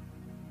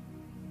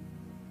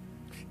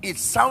 It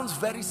sounds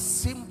very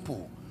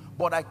simple,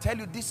 but I tell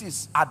you, this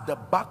is at the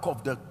back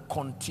of the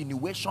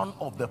continuation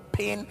of the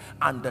pain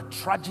and the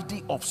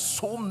tragedy of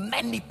so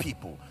many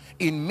people.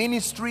 In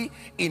ministry,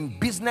 in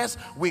business,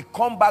 we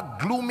come back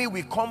gloomy,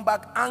 we come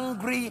back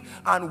angry,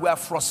 and we are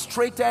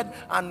frustrated.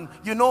 And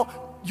you know,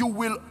 you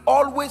will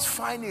always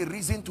find a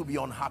reason to be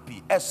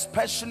unhappy,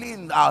 especially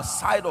in our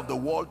side of the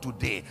world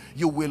today.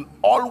 You will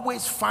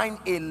always find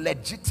a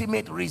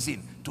legitimate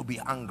reason to be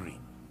angry.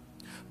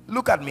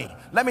 Look at me.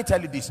 Let me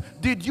tell you this.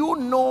 Did you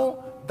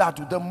know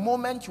that the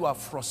moment you are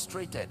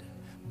frustrated,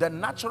 the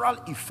natural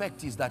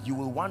effect is that you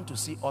will want to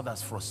see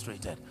others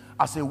frustrated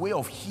as a way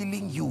of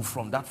healing you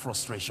from that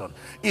frustration?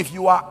 If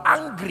you are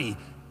angry,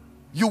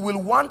 you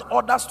will want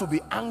others to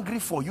be angry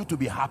for you to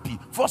be happy.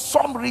 For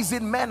some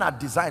reason, men are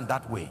designed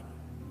that way.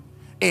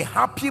 A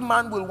happy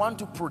man will want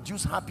to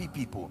produce happy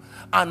people.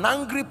 An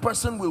angry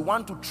person will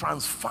want to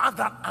transfer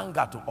that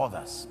anger to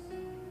others.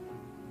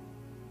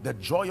 The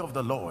joy of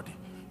the Lord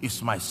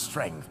is my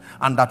strength,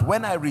 and that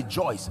when I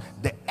rejoice,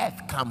 the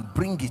earth can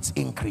bring its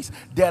increase.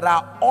 There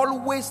are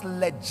always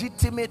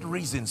legitimate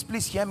reasons.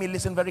 Please hear me,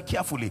 listen very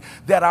carefully.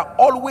 There are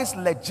always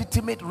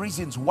legitimate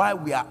reasons why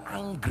we are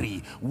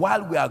angry,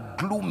 while we are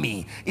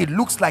gloomy. It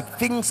looks like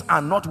things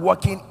are not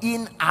working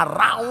in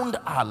around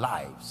our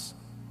lives.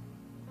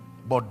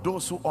 But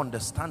those who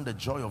understand the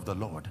joy of the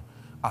Lord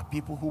are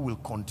people who will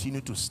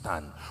continue to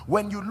stand.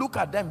 When you look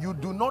at them, you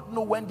do not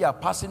know when they are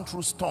passing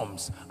through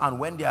storms and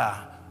when they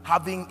are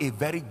having a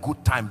very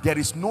good time. There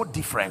is no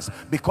difference,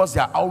 because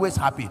they are always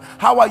happy.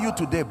 How are you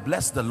today?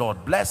 Bless the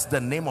Lord. Bless the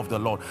name of the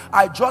Lord.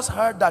 I just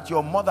heard that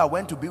your mother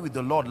went to be with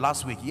the Lord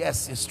last week.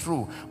 Yes, it's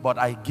true, but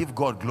I give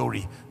God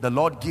glory. The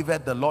Lord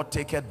giveth, the Lord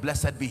taketh,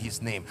 blessed be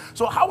his name.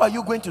 So how are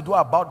you going to do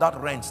about that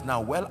rent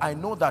now? Well, I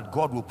know that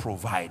God will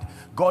provide.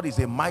 God is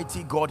a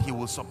mighty God. He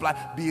will supply.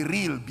 Be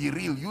real, be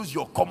real. Use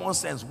your common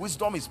sense.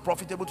 Wisdom is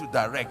profitable to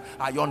direct.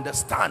 I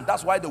understand.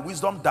 That's why the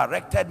wisdom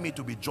directed me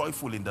to be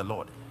joyful in the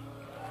Lord.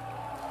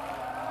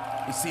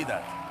 You see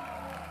that?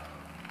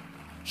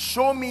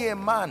 Show me a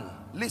man.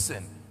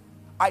 Listen,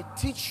 I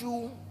teach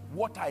you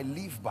what I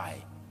live by.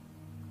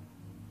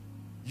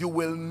 You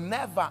will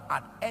never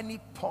at any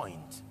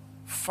point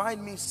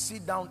find me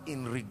sit down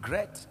in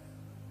regret,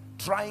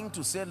 trying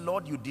to say,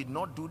 Lord, you did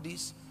not do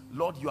this.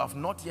 Lord, you have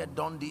not yet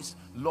done this.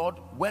 Lord,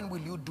 when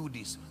will you do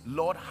this?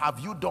 Lord, have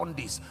you done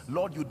this?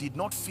 Lord, you did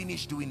not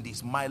finish doing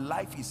this. My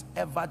life is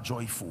ever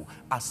joyful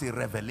as a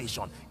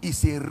revelation.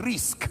 It's a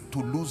risk to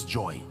lose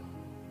joy.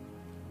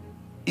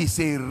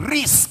 It's a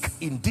risk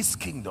in this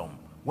kingdom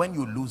when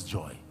you lose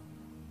joy.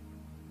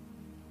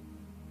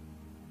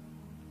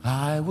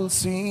 I will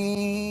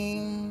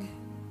sing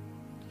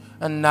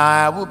and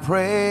I will praise,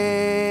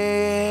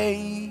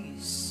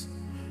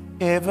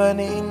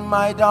 even in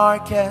my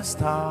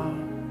darkest hour,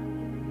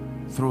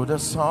 through the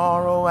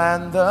sorrow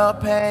and the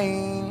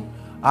pain.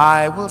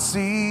 I will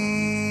sing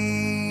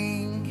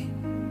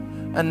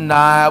and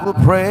I will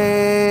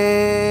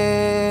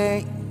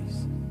praise.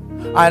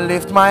 I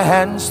lift my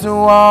hands to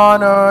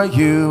honor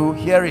you.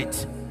 Hear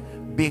it.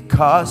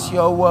 Because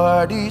your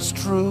word is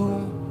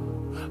true.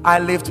 I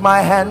lift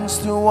my hands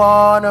to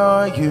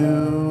honor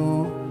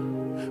you.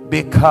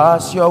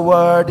 Because your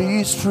word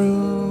is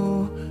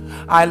true.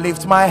 I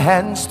lift my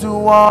hands to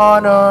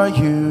honor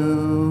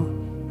you.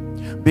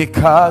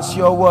 Because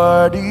your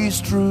word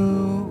is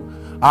true.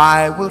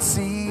 I will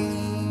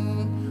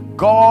sing.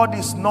 God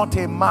is not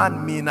a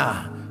man,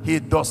 Mina. He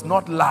does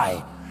not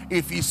lie.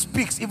 If he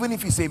speaks, even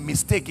if it's a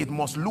mistake, it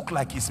must look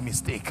like his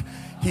mistake.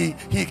 He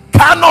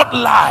cannot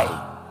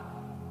lie.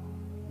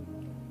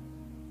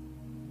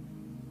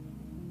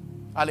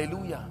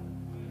 Hallelujah.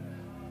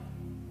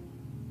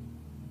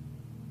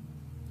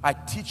 I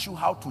teach you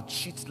how to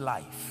cheat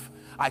life.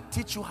 I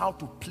teach you how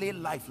to play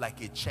life like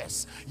a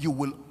chess. You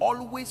will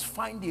always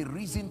find a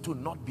reason to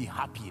not be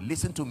happy.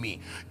 Listen to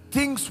me.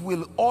 Things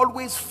will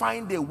always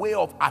find a way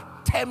of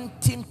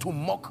attempting to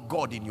mock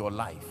God in your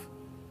life.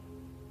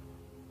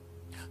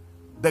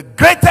 The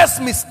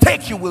greatest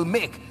mistake you will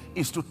make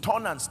is to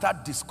turn and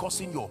start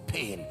discussing your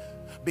pain,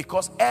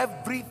 because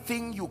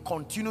everything you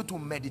continue to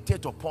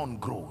meditate upon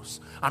grows,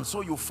 and so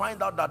you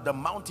find out that the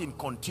mountain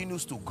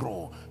continues to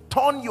grow.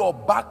 Turn your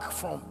back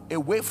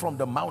away from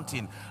the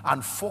mountain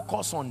and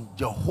focus on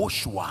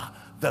Jehoshua,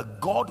 the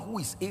God who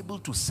is able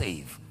to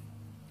save.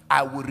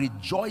 I will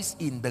rejoice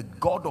in the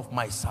God of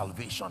my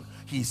salvation.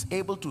 He is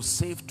able to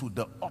save to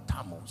the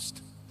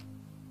uttermost.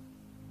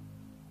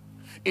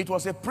 It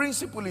was a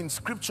principle in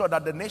scripture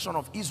that the nation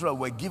of Israel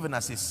were given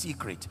as a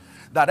secret,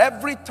 that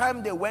every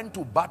time they went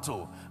to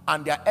battle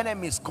and their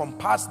enemies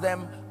compassed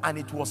them and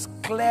it was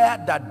clear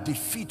that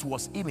defeat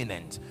was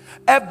imminent,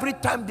 every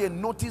time they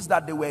noticed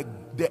that they were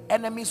the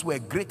enemies were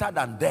greater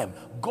than them,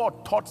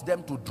 God taught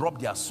them to drop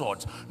their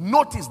swords.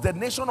 Notice the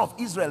nation of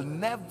Israel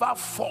never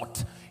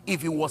fought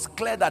if it was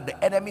clear that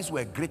the enemies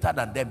were greater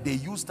than them. They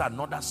used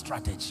another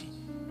strategy.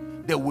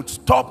 They would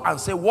stop and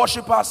say,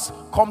 worshippers,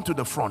 come to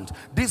the front.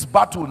 This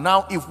battle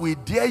now, if we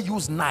dare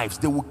use knives,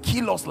 they will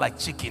kill us like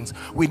chickens.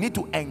 We need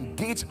to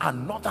engage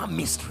another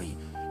mystery.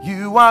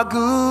 You are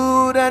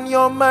good and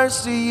your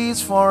mercy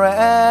is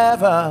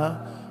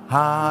forever.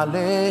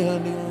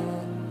 Hallelujah.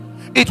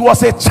 It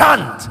was a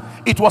chant.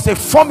 It was a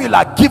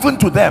formula given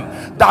to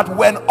them that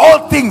when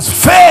all things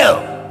fail,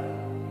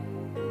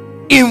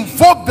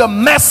 invoke the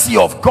mercy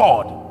of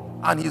God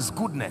and his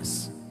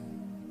goodness,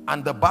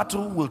 and the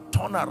battle will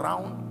turn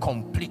around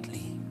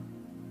completely.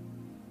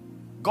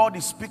 God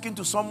is speaking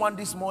to someone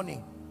this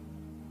morning.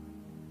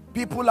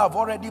 People have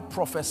already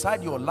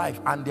prophesied your life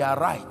and they are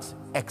right,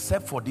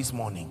 except for this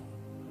morning.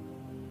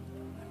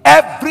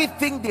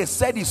 Everything they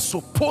said is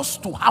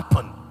supposed to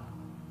happen.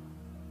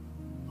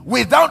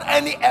 Without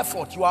any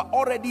effort, you are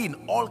already in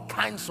all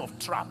kinds of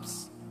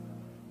traps.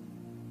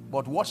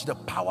 But watch the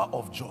power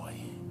of joy.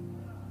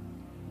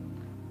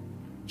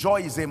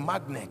 Joy is a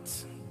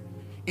magnet.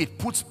 It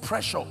puts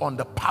pressure on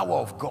the power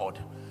of God.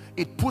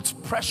 It puts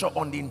pressure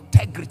on the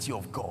integrity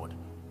of God.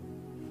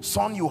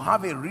 Son, you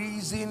have a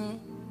reason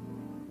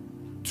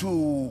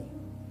to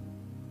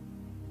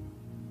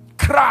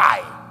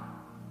cry,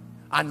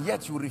 and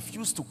yet you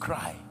refuse to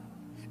cry.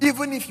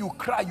 Even if you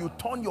cry, you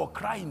turn your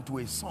cry into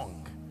a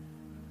song,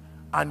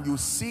 and you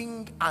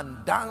sing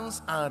and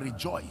dance and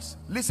rejoice.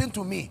 Listen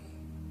to me.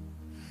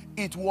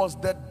 It was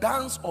the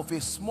dance of a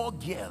small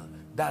girl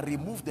that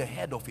removed the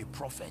head of a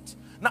prophet.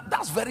 Now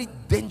that's very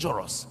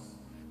dangerous.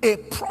 A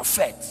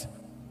prophet,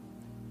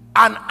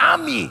 an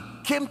army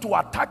came to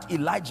attack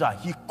Elijah.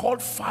 He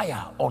called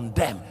fire on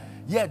them.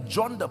 Yet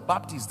John the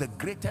Baptist, the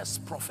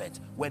greatest prophet,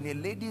 when a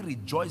lady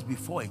rejoiced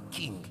before a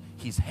king,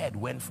 his head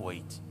went for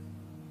it.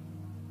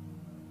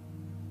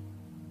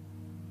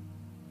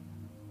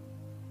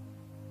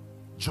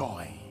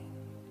 Joy.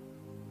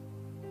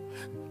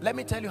 Let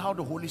me tell you how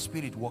the Holy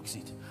Spirit works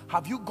it.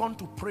 Have you gone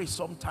to pray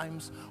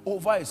sometimes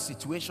over a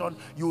situation?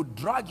 You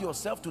drag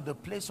yourself to the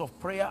place of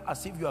prayer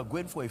as if you are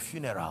going for a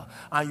funeral,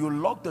 and you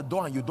lock the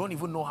door and you don't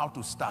even know how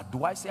to start.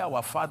 Do I say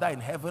our Father in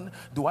heaven?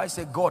 Do I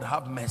say God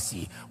have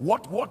mercy?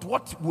 What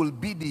will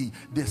be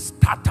the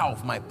starter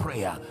of my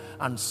prayer?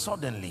 And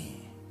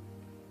suddenly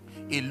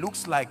it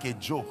looks like a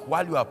joke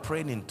while you are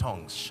praying in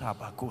tongues.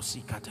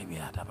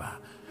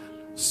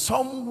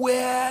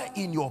 Somewhere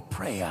in your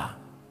prayer,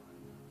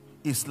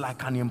 it's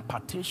like an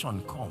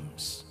impartation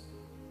comes.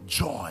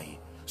 Joy.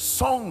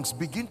 Songs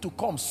begin to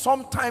come.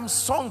 Sometimes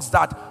songs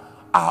that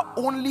are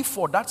only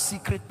for that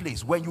secret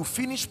place. When you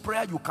finish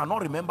prayer, you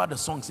cannot remember the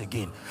songs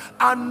again.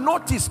 And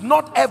notice,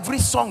 not every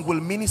song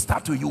will minister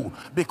to you,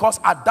 because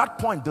at that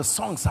point the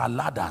songs are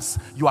ladders.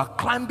 You are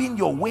climbing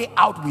your way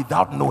out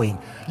without knowing.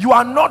 You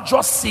are not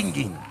just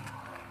singing.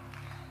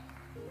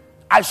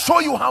 I show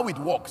you how it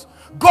works.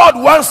 God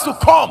wants to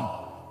come,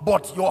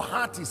 but your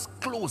heart is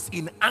closed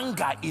in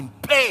anger, in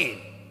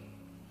pain.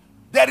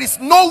 There is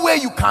no way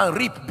you can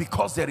reap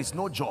because there is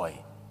no joy.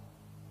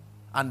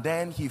 And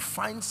then he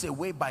finds a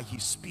way by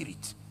his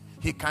spirit.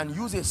 He can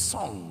use a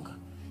song.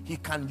 He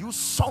can use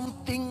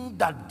something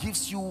that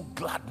gives you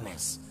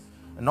gladness.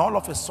 And all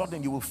of a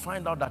sudden you will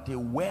find out that a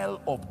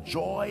well of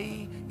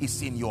joy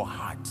is in your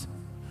heart.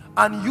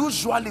 And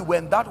usually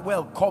when that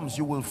well comes,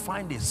 you will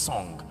find a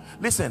song.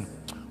 Listen,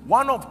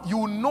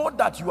 you know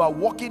that you are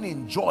walking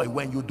in joy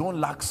when you don't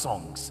lack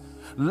songs.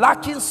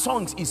 Lacking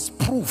songs is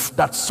proof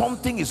that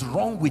something is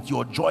wrong with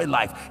your joy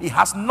life. It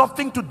has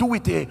nothing to do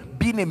with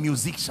being a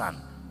musician.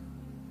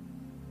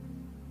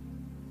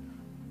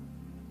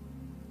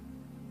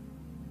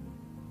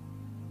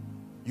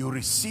 You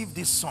receive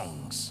these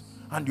songs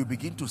and you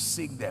begin to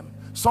sing them.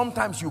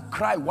 Sometimes you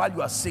cry while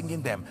you are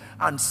singing them,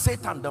 and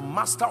Satan, the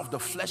master of the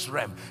flesh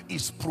realm,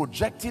 is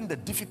projecting the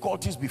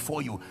difficulties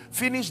before you.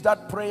 Finish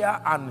that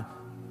prayer and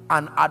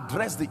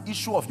address the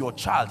issue of your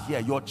child here.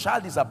 Your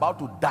child is about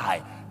to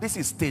die. This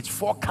is stage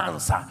 4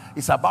 cancer.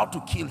 It's about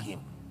to kill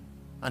him.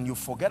 And you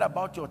forget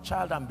about your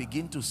child and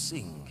begin to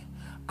sing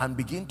and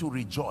begin to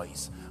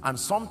rejoice. And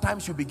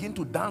sometimes you begin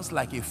to dance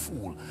like a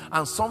fool.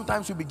 And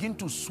sometimes you begin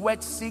to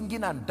sweat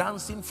singing and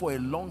dancing for a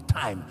long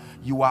time.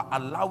 You are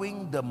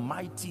allowing the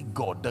mighty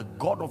God, the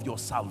God of your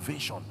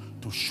salvation,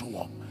 to show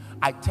up.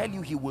 I tell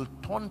you, he will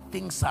turn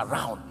things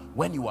around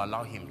when you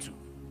allow him to.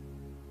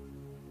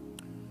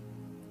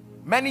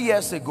 Many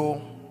years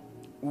ago,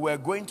 we were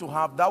going to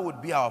have, that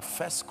would be our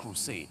first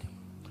crusade.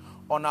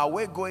 On our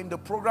way going, the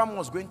program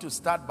was going to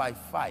start by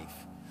 5.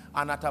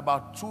 And at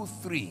about 2,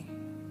 3,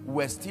 we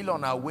were still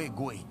on our way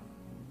going.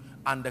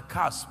 And the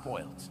car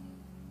spoiled.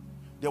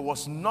 There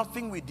was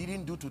nothing we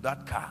didn't do to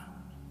that car.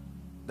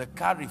 The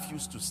car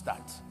refused to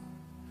start.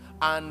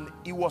 And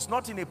it was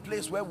not in a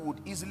place where we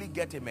would easily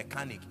get a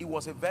mechanic. It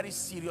was a very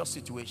serious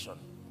situation.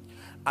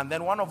 And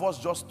then one of us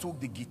just took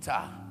the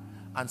guitar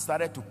and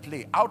started to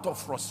play out of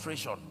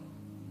frustration.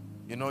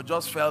 You know,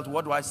 just felt,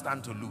 what do I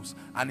stand to lose?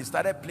 And he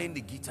started playing the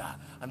guitar.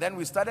 And then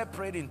we started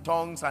praying in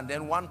tongues, and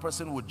then one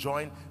person would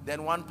join,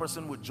 then one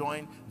person would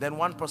join, then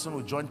one person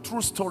would join.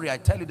 True story, I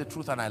tell you the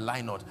truth and I lie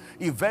not.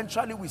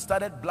 Eventually we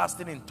started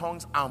blasting in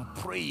tongues and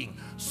praying.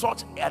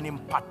 Such an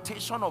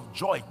impartation of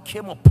joy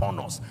came upon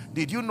us.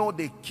 Did you know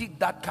they kicked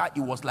that car?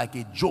 It was like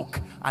a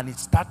joke, and it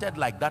started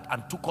like that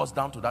and took us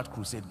down to that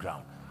crusade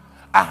ground.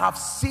 I have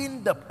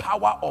seen the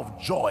power of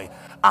joy.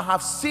 I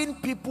have seen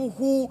people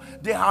who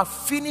they have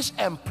finished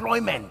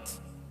employment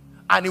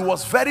and it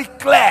was very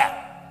clear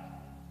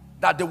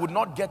that they would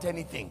not get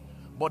anything,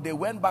 but they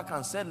went back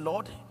and said,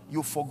 Lord,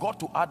 you forgot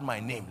to add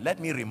my name. Let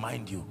me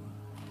remind you.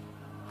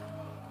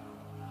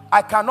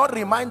 I cannot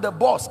remind the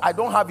boss. I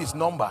don't have his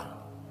number.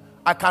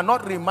 I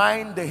cannot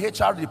remind the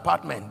HR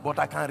department, but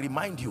I can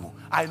remind you.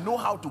 I know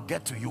how to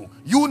get to you.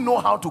 You know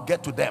how to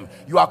get to them.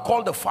 You are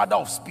called the father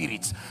of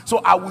spirits. So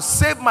I will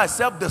save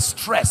myself the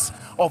stress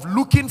of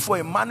looking for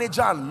a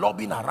manager and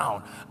lobbying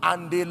around.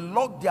 And they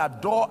lock their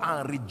door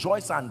and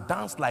rejoice and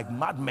dance like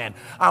madmen.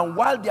 And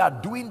while they are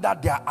doing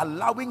that, they are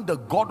allowing the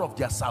God of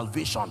their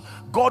salvation.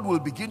 God will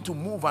begin to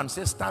move and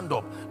say, stand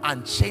up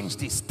and change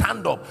this.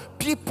 Stand up.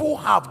 People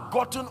have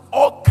gotten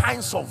all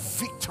kinds of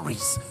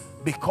victories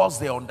because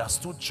they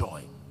understood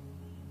joy.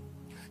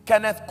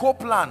 Kenneth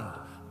Copeland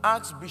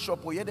asked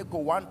Bishop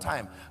Oyedepo one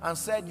time and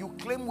said, you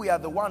claim we are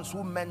the ones who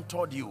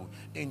mentored you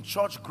in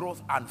church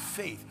growth and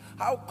faith.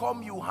 How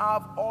come you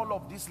have all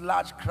of this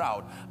large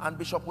crowd? And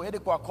Bishop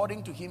Oyedepo,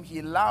 according to him,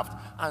 he laughed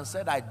and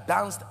said, I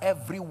danced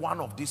every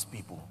one of these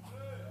people.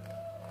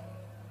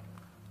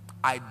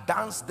 I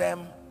danced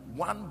them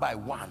one by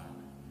one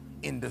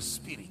in the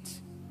spirit.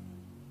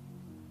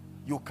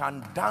 You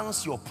can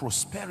dance your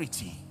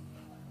prosperity.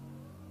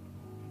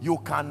 You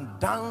can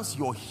dance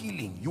your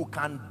healing. You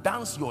can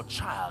dance your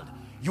child.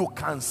 You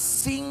can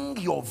sing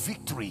your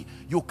victory.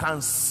 You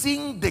can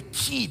sing the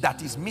key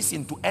that is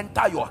missing to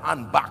enter your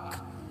hand back.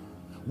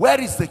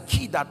 Where is the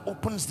key that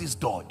opens this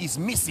door? Is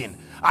missing.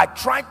 I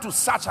tried to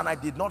search and I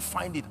did not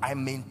find it. I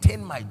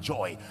maintain my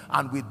joy,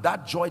 and with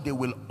that joy there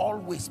will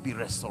always be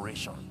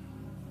restoration.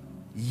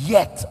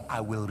 Yet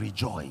I will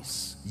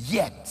rejoice.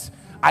 Yet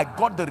I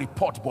got the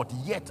report, but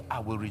yet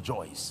I will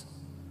rejoice.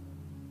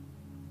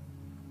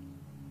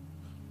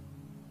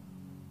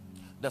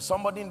 There's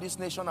somebody in this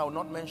nation, I will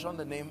not mention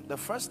the name. The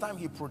first time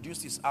he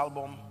produced his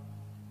album,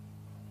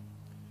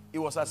 it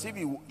was as if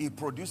he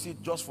produced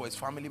it just for his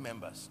family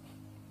members.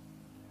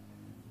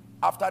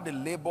 After the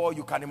labor,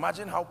 you can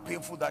imagine how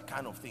painful that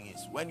kind of thing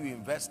is when you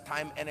invest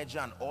time, energy,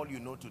 and all you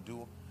know to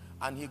do.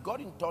 And he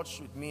got in touch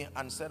with me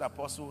and said,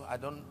 Apostle, I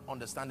don't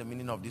understand the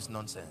meaning of this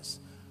nonsense.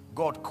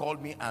 God called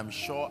me. I'm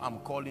sure I'm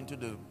called into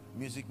the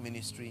music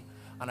ministry.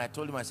 And I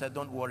told him, I said,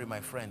 don't worry,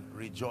 my friend,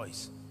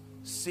 rejoice.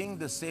 Sing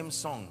the same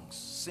songs.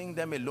 Sing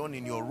them alone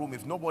in your room.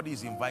 If nobody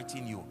is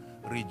inviting you,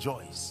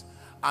 rejoice.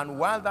 And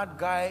while that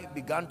guy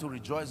began to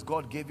rejoice,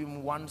 God gave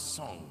him one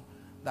song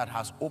that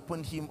has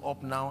opened him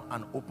up now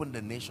and opened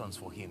the nations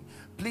for him.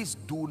 Please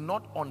do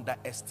not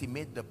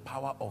underestimate the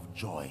power of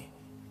joy.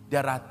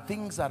 There are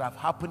things that have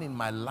happened in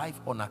my life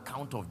on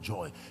account of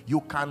joy. You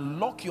can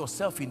lock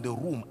yourself in the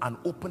room and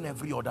open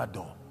every other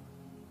door.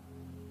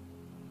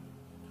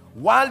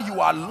 While you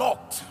are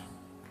locked,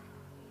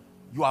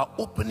 you are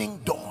opening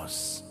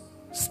doors,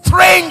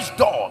 strange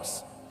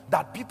doors,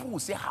 that people will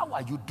say, how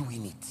are you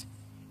doing it?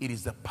 It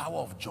is the power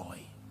of joy,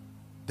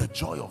 the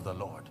joy of the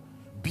Lord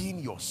being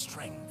your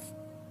strength.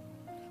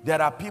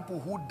 There are people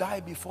who die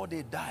before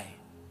they die.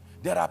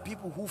 There are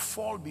people who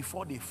fall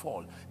before they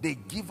fall. They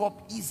give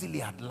up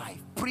easily at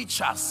life.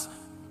 Preachers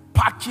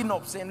packing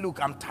up, saying,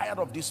 look, I'm tired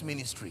of this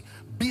ministry.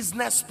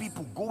 Business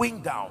people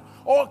going down.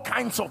 All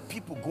kinds of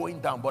people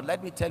going down. But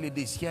let me tell you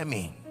this, hear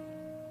me.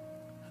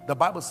 The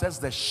Bible says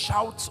the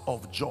shouts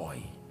of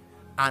joy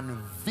and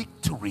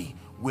victory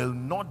will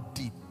not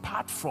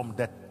depart from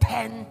the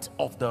tent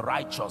of the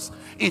righteous.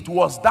 It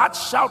was that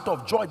shout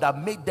of joy that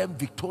made them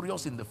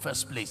victorious in the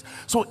first place.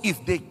 So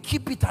if they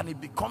keep it and it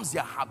becomes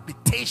their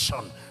habitation,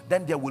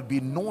 then there will be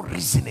no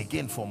reason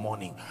again for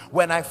mourning.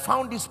 When I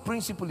found this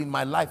principle in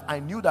my life, I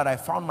knew that I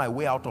found my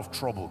way out of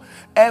trouble.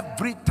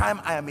 Every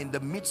time I am in the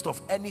midst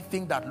of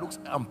anything that looks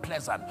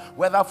unpleasant,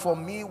 whether for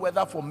me,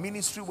 whether for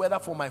ministry, whether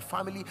for my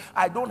family,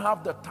 I don't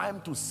have the time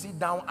to sit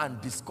down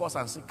and discuss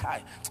and say,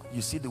 Kai,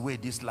 you see the way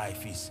this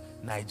life is.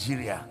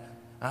 Nigeria,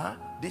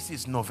 this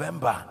is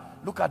November,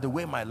 look at the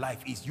way my life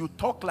is. You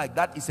talk like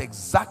that, is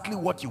exactly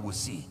what you will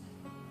see.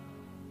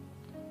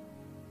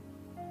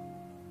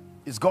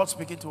 Is God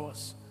speaking to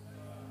us?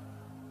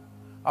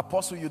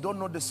 Apostle, you don't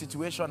know the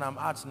situation I'm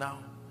at now.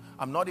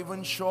 I'm not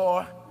even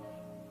sure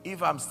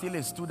if I'm still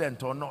a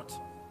student or not.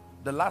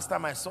 The last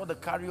time I saw the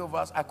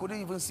carryovers, I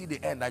couldn't even see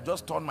the end. I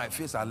just turned my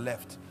face and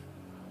left.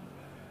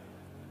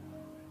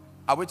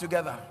 Are we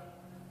together?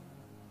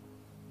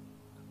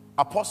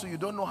 Apostle, you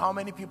don't know how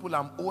many people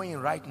I'm owing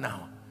right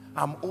now.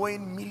 I'm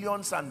owing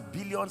millions and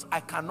billions.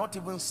 I cannot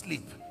even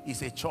sleep.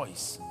 It's a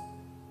choice.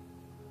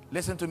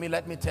 Listen to me,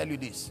 let me tell you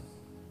this.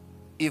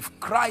 If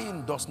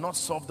crying does not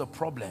solve the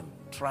problem,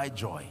 try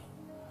joy.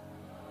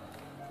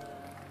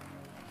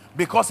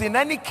 Because in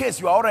any case,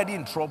 you are already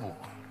in trouble.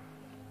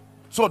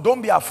 So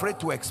don't be afraid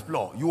to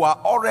explore. You are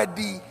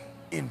already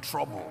in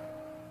trouble.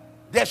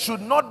 There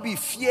should not be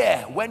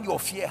fear when your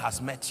fear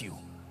has met you.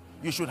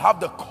 You should have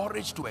the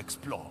courage to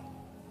explore.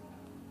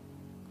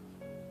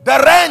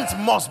 The rent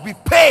must be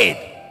paid.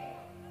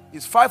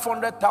 It's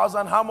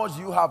 500,000. How much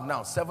do you have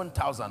now?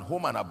 7,000,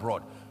 home and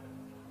abroad.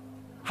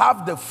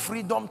 Have the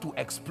freedom to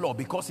explore,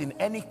 because in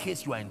any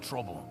case you are in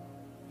trouble.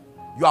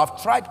 You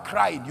have tried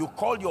crying. You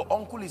called your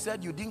uncle. He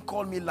said, you didn't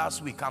call me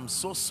last week. I'm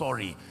so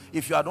sorry.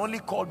 If you had only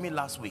called me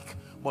last week.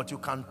 But you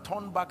can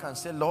turn back and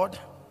say, Lord,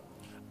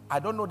 I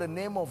don't know the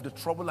name of the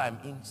trouble I'm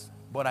in,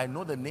 but I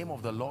know the name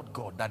of the Lord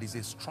God that is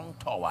a strong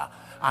tower,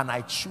 and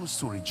I choose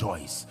to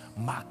rejoice.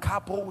 And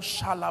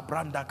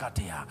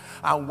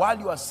while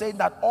you are saying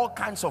that, all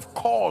kinds of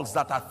calls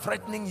that are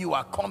threatening you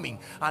are coming,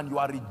 and you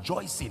are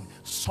rejoicing.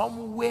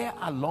 Somewhere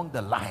along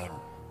the line,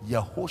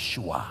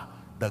 Yehoshua,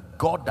 the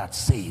God that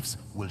saves,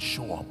 will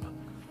show up.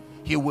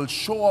 He will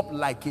show up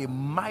like a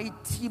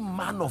mighty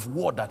man of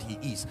war that he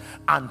is,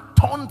 and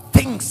turn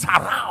things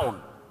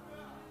around.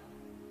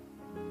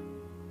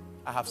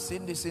 I have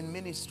seen this in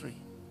ministry.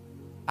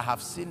 I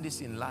have seen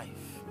this in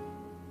life.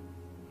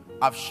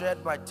 I've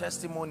shared my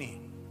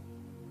testimony.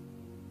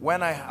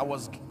 When I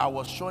was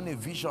shown a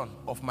vision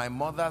of my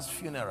mother's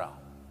funeral.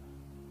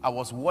 I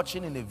was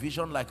watching in a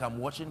vision like I'm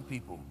watching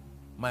people.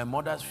 My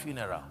mother's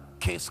funeral,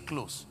 case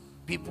closed.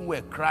 People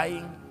were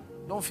crying.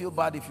 Don't feel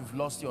bad if you've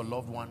lost your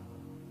loved one.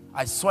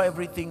 I saw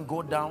everything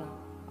go down,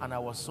 and I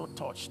was so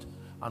touched.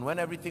 And when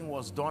everything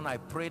was done, I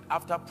prayed.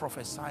 After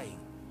prophesying,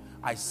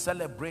 I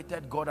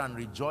celebrated God and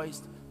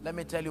rejoiced. Let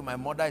me tell you, my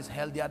mother is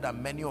healthier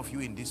than many of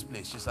you in this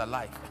place. She's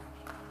alive.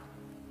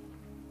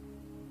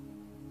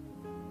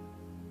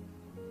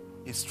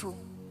 It's true.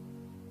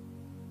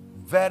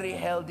 Very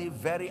healthy,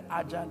 very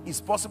agile.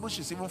 It's possible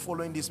she's even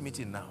following this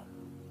meeting now.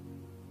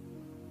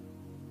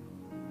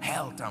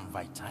 Health and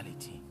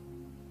vitality.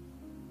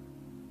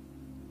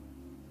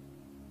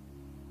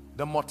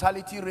 The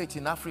mortality rate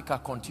in Africa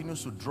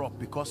continues to drop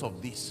because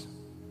of this.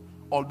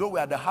 Although we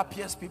are the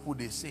happiest people,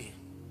 they say,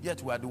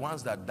 yet we are the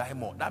ones that die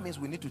more. That means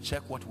we need to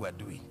check what we are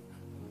doing.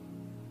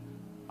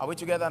 Are we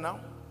together now?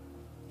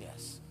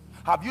 Yes.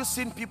 Have you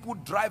seen people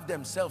drive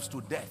themselves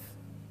to death?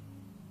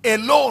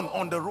 Alone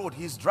on the road,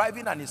 he's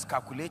driving and he's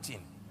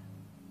calculating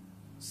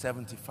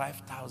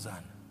 75,000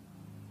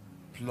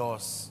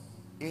 plus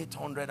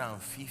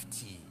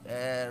 850,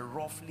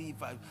 roughly,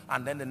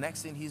 and then the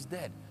next thing he's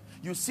dead.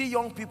 You see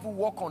young people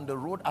walk on the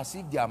road as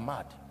if they are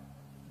mad.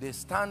 They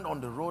stand on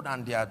the road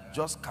and they are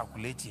just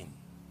calculating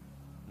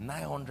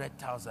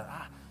 900,000.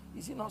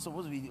 Is it not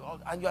supposed to be?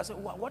 And you are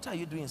saying, what are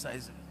you doing?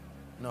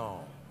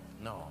 No.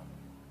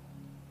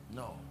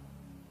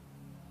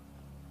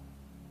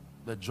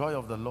 The joy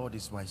of the Lord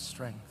is my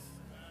strength.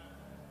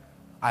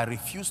 I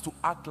refuse to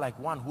act like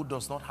one who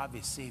does not have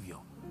a Savior.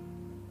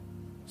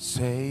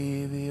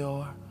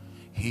 Savior,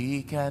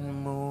 He can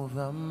move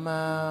the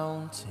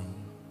mountain.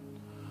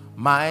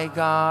 My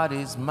God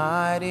is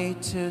mighty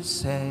to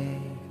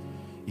save.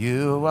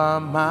 You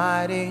are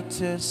mighty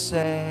to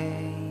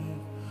save.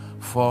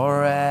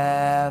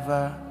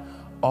 Forever,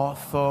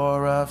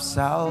 author of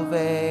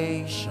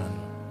salvation.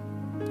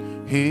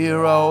 He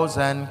rose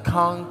and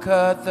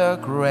conquered the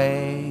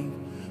grave.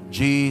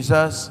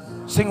 Jesus,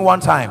 sing one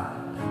time.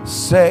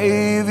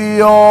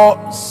 Savior,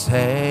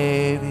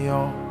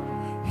 Savior,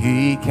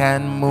 He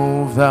can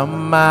move the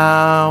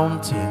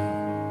mountain.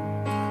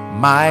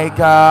 My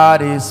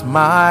God is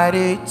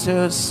mighty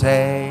to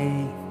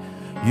save.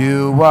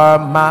 You are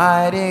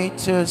mighty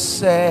to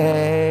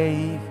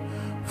save.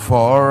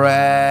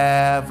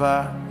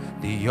 Forever,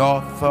 the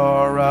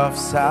author of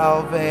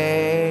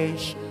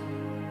salvation.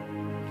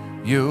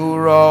 You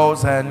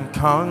rose and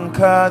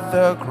conquered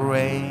the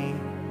grave.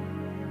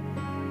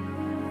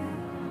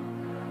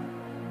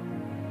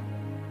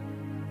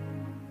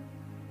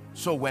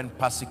 So when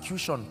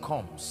persecution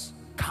comes,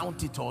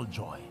 count it all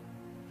joy.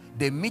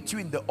 They meet you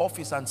in the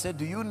office and say,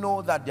 do you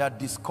know that they are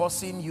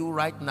discussing you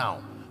right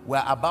now?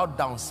 We're about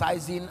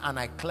downsizing, and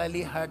I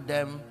clearly heard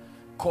them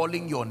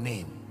calling your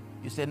name.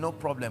 You say, no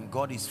problem,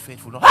 God is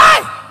faithful. No.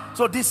 Hey!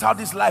 So this is how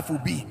this life will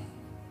be.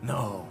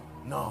 No.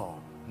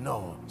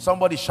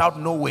 Somebody shout,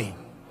 no way.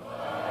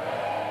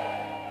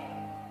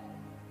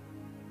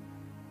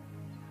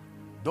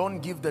 Don't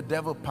give the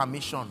devil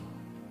permission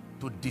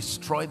to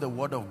destroy the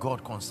word of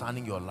God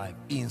concerning your life.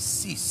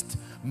 Insist.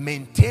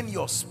 Maintain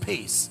your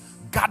space.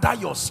 Gather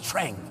your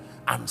strength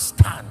and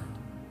stand.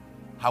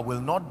 I will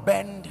not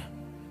bend.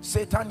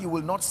 Satan, you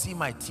will not see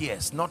my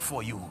tears. Not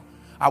for you.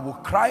 I will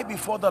cry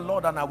before the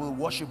Lord and I will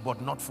worship,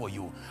 but not for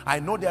you. I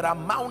know there are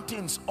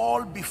mountains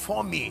all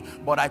before me,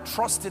 but I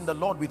trust in the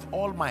Lord with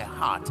all my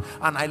heart,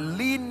 and I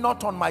lean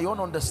not on my own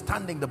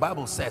understanding. The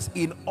Bible says,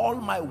 in all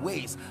my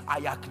ways I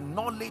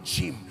acknowledge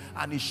Him,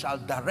 and He shall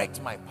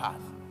direct my path.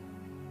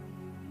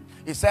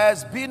 It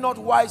says, be not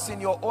wise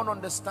in your own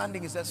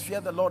understanding. It says,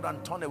 fear the Lord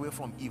and turn away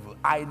from evil.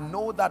 I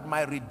know that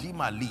my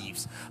Redeemer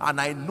lives,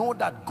 and I know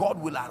that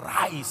God will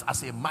arise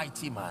as a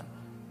mighty man.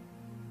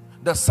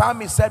 The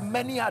psalmist said,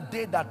 many are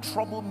they that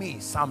trouble me.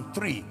 Psalm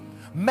 3.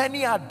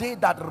 Many are they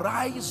that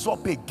rise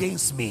up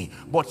against me.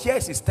 But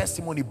here's his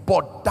testimony.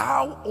 But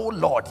thou, O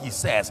Lord, he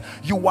says,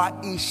 you are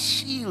a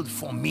shield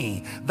for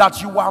me,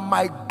 that you are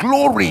my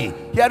glory.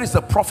 Here is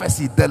the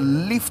prophecy, the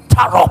lifter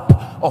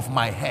up of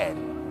my head.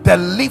 The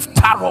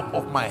lifter up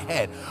of my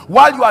head.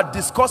 While you are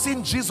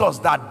discussing Jesus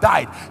that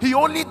died, he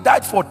only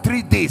died for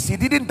 3 days. He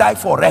didn't die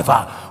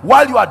forever.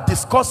 While you are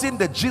discussing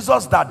the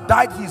Jesus that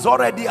died,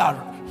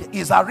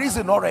 he's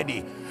arisen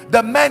already.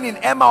 The men in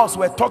Emmaus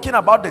were talking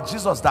about the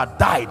Jesus that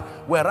died,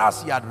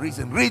 whereas he had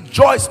risen.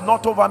 Rejoice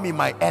not over me,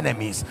 my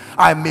enemies.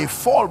 I may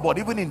fall, but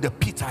even in the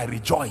pit I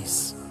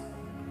rejoice.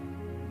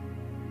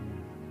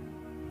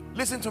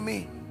 Listen to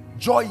me.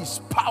 Joy is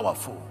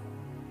powerful.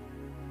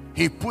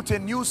 He put a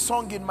new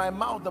song in my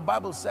mouth. The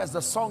Bible says,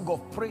 the song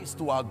of praise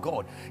to our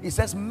God. It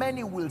says,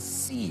 many will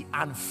see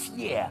and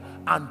fear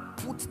and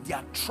put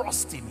their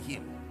trust in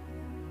him.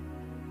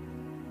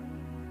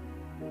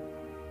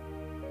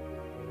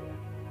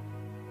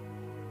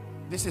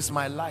 This is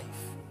my life.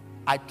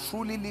 I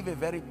truly live a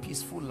very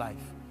peaceful life,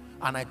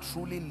 and I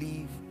truly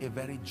live a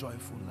very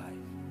joyful life.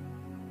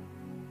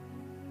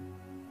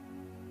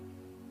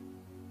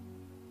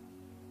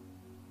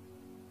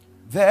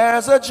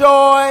 There's a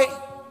joy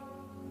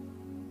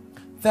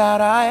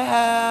that I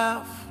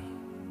have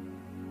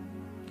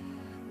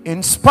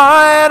in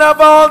spite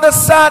of all the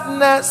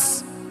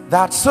sadness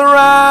that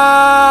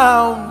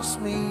surrounds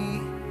me,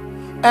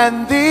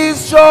 and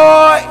this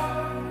joy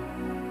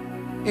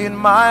in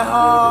my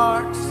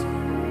heart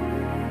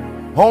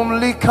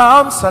only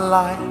comes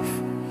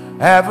alive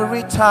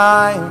every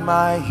time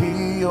I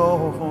hear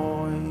your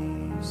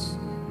voice.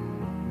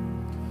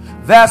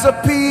 There's a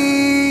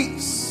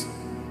peace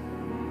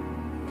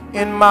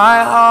in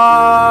my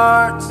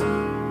heart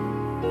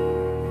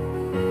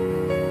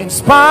in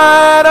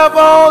spite of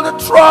all the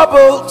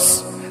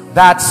troubles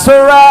that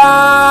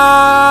surrounds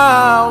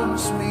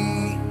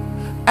me,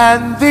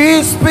 and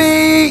this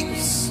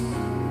peace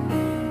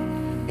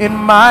in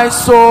my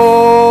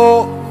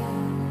soul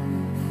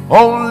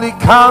only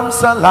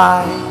comes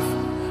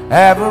alive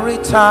every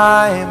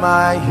time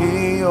I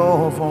hear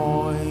your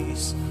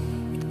voice.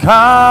 It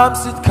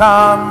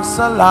comes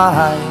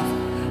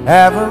alive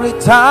every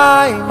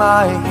time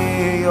I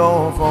hear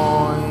your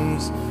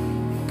voice.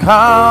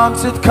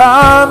 It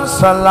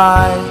comes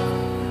alive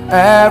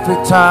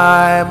every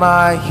time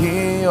I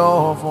hear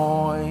your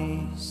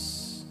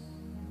voice.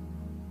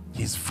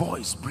 His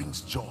voice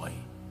brings joy.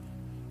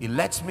 It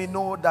lets me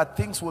know that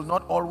things will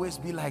not always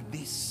be like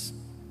this.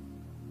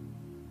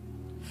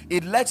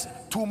 It lets,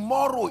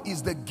 tomorrow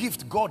is the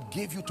gift God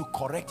gave you to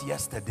correct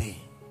yesterday.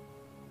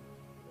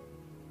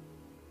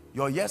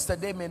 Your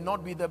yesterday may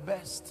not be the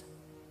best,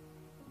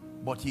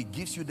 but he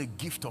gives you the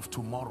gift of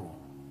tomorrow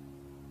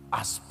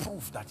as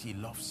proof that he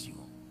loves you.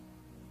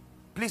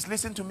 Please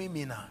listen to me,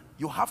 Mina.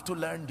 You have to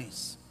learn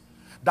this,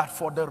 that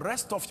for the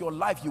rest of your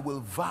life you will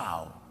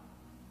vow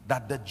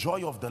that the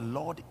joy of the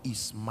Lord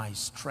is my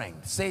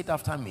strength. Say it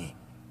after me.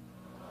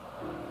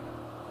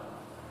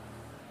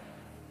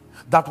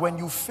 That when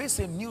you face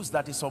a news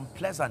that is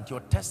unpleasant, your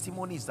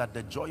testimony is that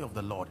the joy of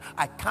the Lord.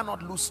 I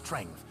cannot lose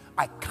strength.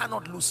 I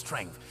cannot lose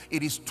strength.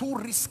 It is too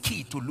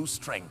risky to lose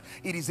strength.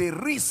 It is a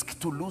risk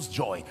to lose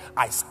joy.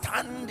 I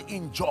stand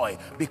in joy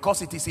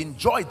because it is in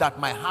joy that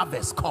my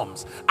harvest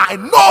comes. I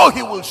know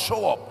he will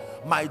show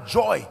up. My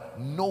joy,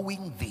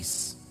 knowing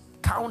this.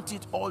 Count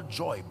it all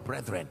joy,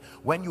 brethren,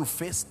 when you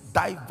face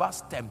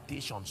diverse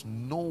temptations,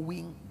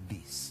 knowing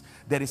this.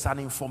 There is an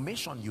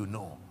information you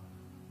know,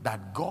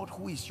 that God,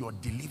 who is your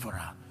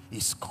deliverer,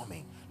 is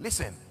coming.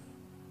 Listen,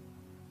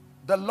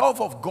 the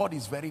love of God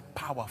is very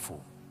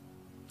powerful.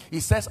 He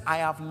says, I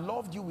have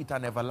loved you with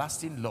an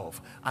everlasting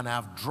love, and I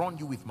have drawn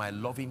you with my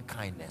loving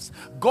kindness.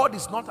 God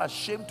is not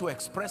ashamed to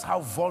express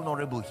how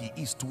vulnerable he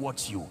is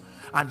towards you.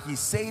 And he's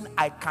saying,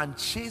 I can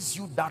chase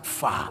you that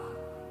far.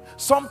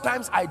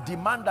 Sometimes I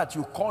demand that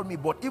you call me,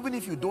 but even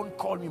if you don't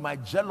call me, my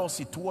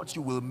jealousy towards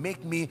you will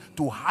make me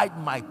to hide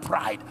my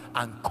pride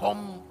and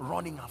come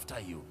running after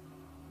you.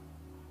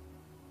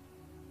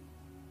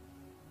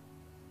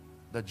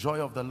 The joy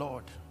of the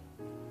Lord.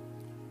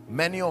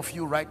 Many of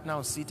you right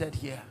now seated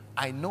here,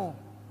 I know,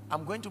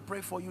 I'm going to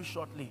pray for you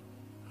shortly,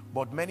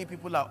 but many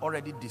people are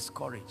already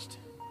discouraged.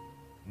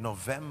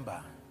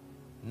 November,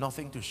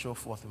 nothing to show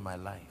forth in my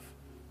life.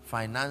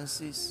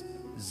 Finances,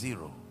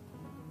 zero.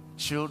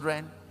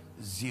 Children,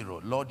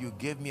 zero. Lord, you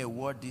gave me a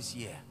word this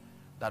year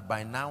that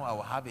by now I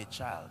will have a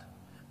child,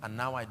 and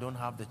now I don't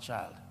have the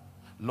child.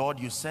 Lord,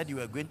 you said you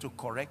were going to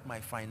correct my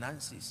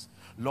finances.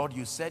 Lord,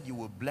 you said you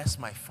will bless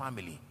my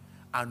family.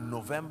 And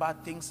November,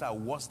 things are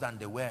worse than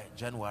they were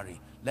January.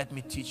 Let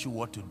me teach you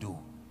what to do.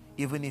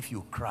 Even if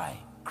you cry,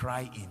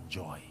 cry in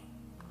joy.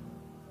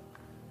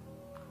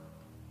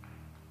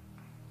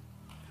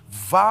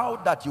 Vow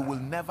that you will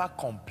never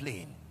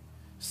complain.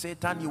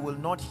 Satan, you will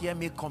not hear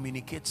me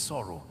communicate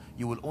sorrow.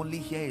 You will only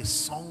hear a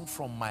song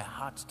from my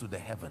heart to the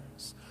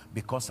heavens,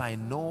 because I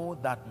know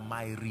that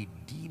my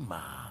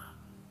Redeemer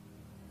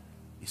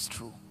is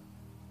true.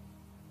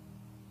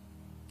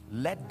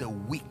 let the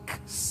weak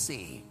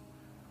say.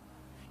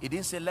 He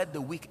didn't say let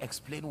the weak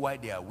explain why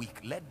they are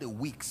weak. Let the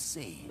weak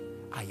say,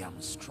 I am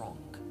strong.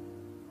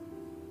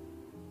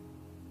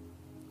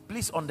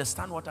 Please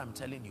understand what I'm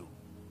telling you.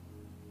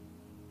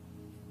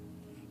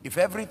 If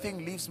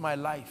everything leaves my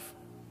life,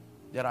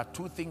 there are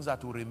two things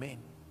that will remain: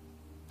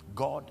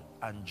 God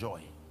and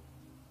joy.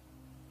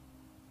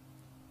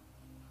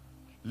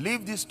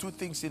 Leave these two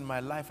things in my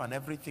life and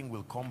everything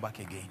will come back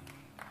again.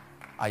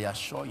 I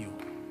assure you.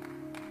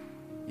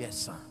 Yes,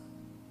 sir.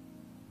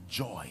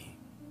 Joy.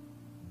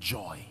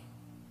 Joy.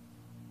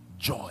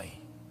 Joy.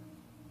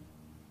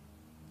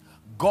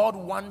 God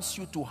wants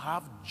you to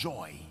have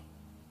joy.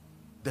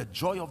 The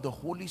joy of the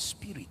Holy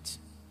Spirit.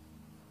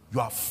 You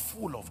are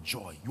full of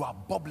joy. You are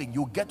bubbling.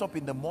 You get up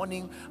in the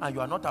morning and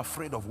you are not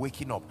afraid of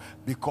waking up,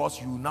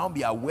 because you now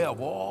be aware of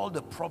all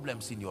the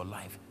problems in your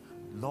life.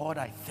 Lord,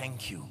 I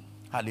thank you.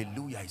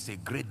 Hallelujah. It's a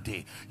great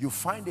day. You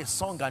find a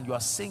song and you are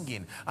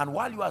singing, and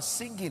while you are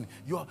singing,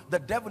 the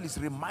devil is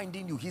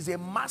reminding you he's a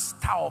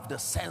master of the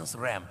sense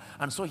realm,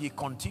 and so he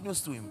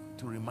continues to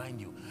remind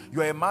you.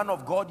 You're a man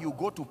of God, you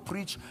go to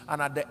preach,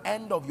 and at the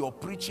end of your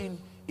preaching,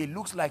 it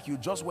looks like you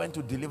just went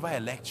to deliver a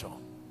lecture.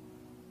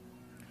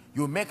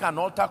 You make an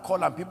altar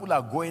call and people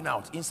are going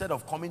out instead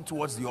of coming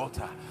towards the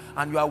altar,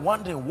 and you are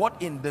wondering,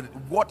 what in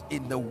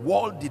the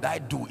world did I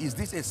do? Is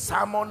this a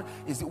sermon?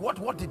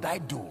 What did I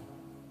do?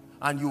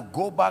 And you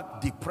go back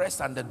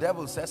depressed, and the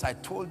devil says, I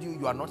told you,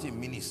 you are not in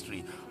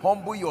ministry.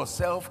 Humble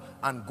yourself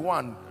and go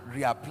and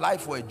reapply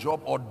for a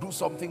job or do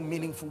something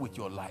meaningful with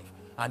your life.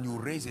 And you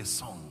raise a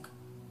song.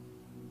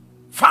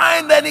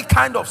 Find any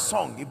kind of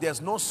song. If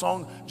there's no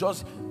song,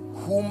 just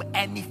hum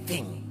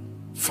anything.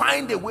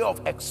 Find a way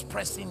of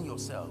expressing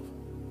yourself.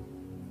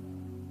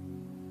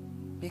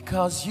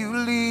 Because you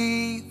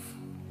live,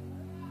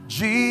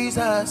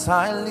 Jesus,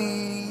 I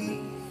live.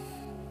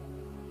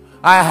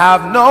 I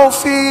have no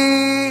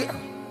fear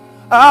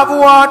of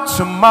what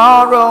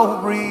tomorrow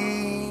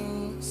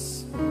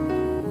brings.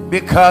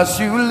 Because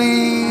you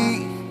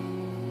live,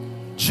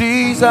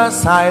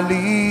 Jesus, I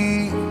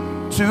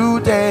live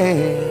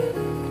today.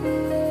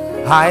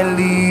 I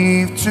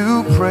live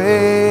to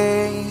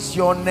praise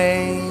your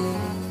name.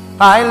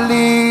 I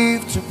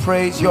live to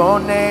praise your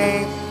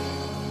name.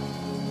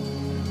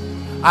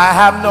 I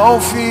have no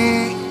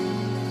fear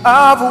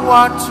of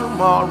what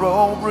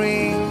tomorrow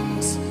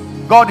brings.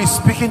 God is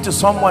speaking to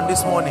someone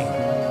this morning.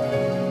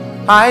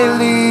 I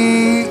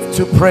live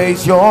to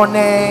praise your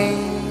name,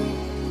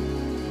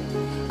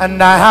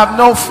 and I have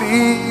no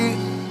fear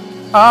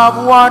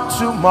of what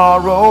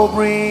tomorrow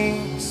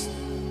brings.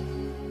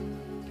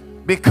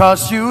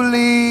 Because you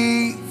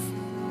live,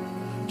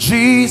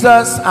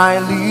 Jesus, I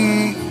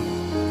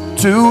live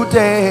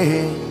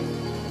today.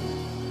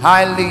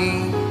 I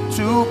live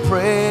to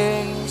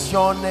praise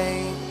your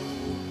name.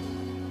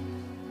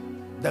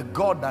 The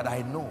God that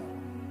I know,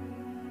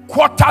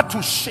 quarter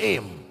to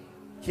shame,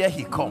 here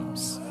he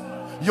comes.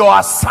 Your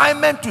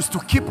assignment is to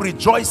keep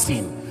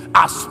rejoicing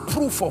as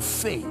proof of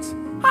faith.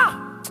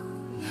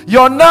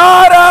 You're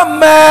not a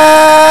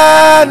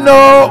man,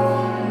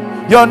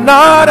 no. You're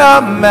not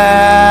a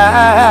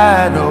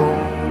man, no.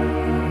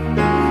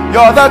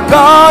 You're the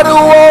God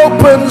who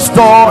opens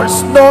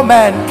doors no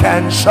man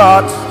can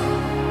shut.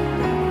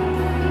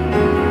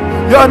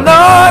 You're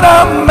not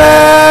a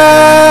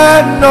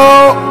man,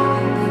 no.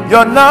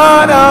 You're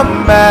not a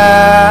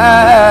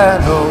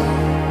man, no.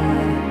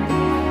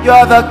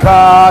 You're the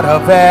God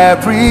of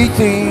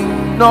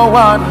everything. No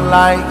one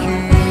like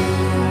you.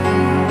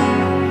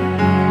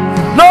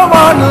 No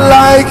one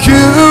like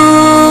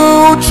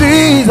you,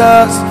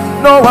 Jesus.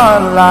 No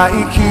one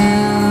like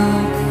you.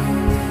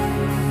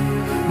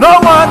 No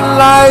one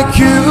like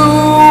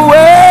you.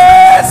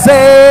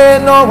 Say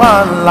no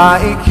one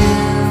like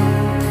you.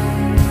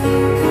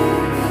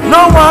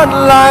 No one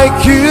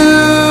like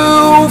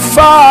you,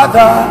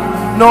 Father.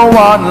 No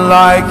one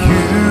like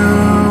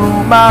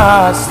you,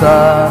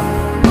 Master.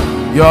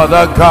 You're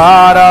the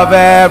God of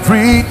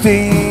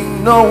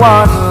everything. No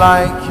one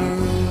like you.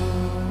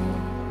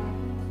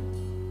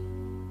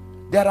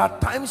 There are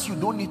times you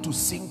don't need to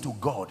sing to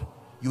God.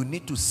 You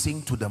need to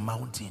sing to the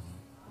mountain.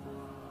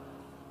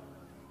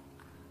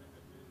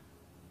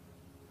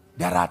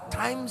 There are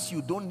times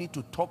you don't need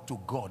to talk to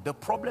God. The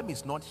problem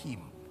is not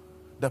him.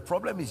 The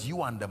problem is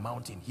you and the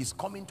mountain. He's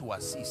coming to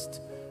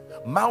assist.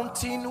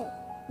 Mountain,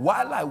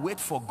 while I wait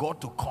for God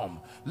to come,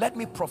 let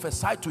me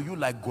prophesy to you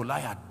like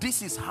Goliath.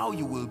 This is how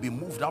you will be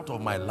moved out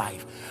of my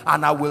life.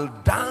 And I will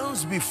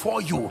dance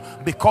before you,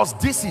 because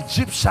these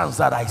Egyptians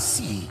that I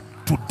see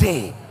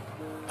today,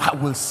 I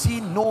will see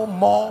no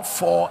more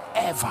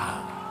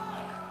forever.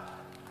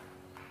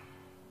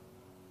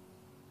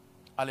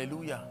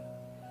 Hallelujah.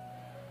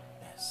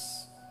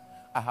 Yes.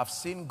 I have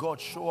seen God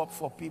show up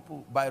for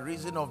people by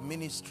reason of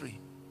ministry.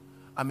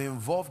 I'm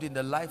involved in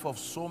the life of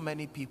so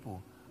many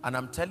people, and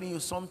I'm telling you,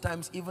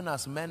 sometimes even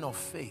as men of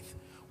faith,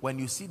 when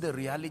you see the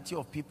reality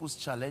of people's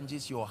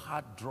challenges, your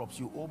heart drops.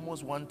 You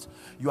almost want,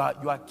 you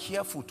are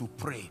careful to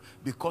pray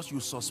because you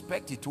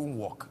suspect it won't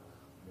work.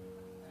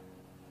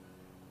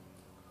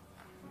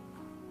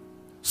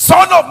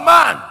 Son of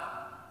man,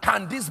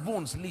 can these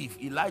bones live?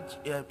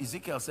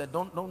 Ezekiel said,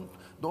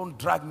 don't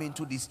drag me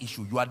into this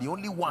issue. You are the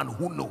only one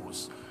who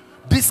knows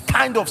this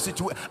kind of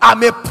situation.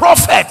 I'm a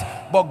prophet,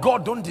 but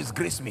God, don't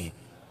disgrace me.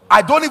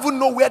 I don't even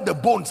know where the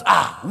bones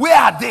are. Where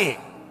are they?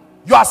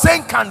 You are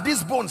saying, can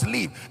these bones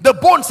live? The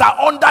bones are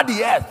under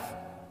the earth.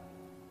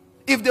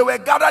 If they were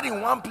gathered in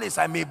one place,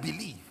 I may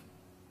believe.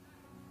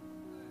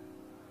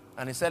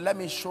 And he said, let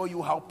me show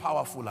you how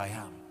powerful I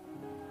am.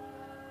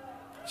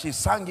 She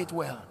sang it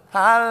well.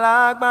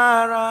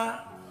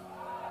 Alagbara,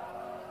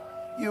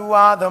 you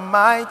are the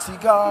mighty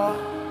God.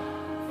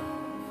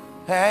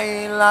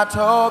 Hey,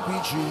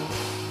 Latobiju,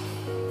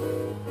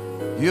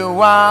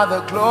 you are the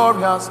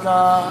glorious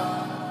God.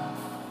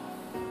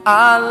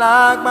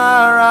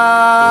 Alagbara,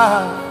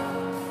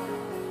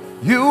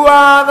 you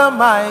are the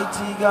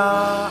mighty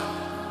God.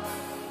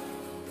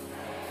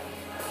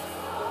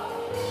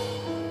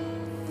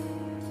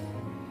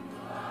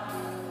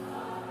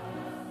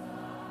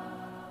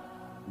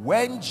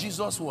 When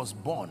Jesus was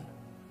born,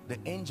 the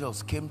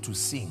angels came to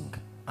sing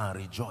and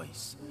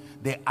rejoice.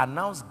 They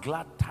announced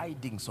glad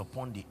tidings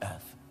upon the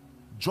earth.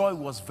 Joy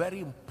was very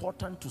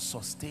important to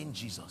sustain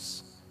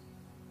Jesus.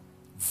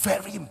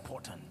 Very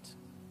important.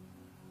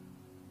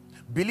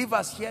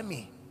 Believers, hear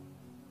me.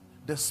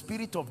 The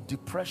spirit of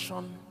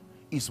depression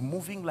is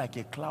moving like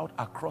a cloud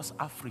across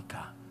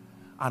Africa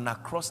and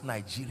across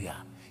Nigeria.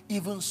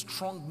 Even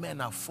strong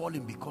men are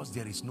falling because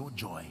there is no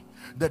joy.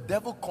 The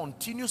devil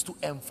continues to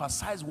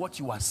emphasize what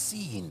you are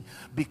seeing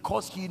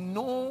because he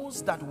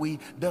knows that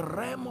the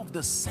realm of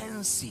the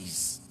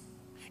senses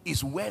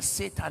is where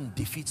Satan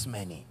defeats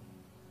many.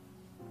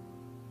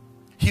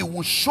 He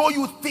will show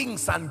you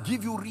things and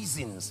give you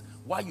reasons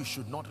why you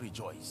should not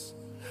rejoice.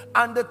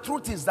 And the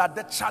truth is that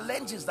the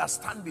challenges that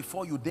stand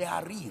before you, they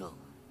are real.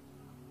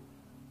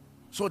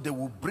 So they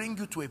will bring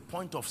you to a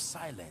point of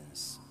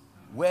silence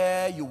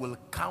where you will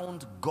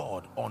count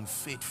God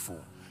unfaithful.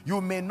 You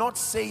may not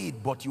say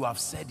it, but you have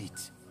said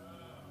it.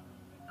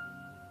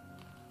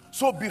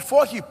 So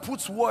before he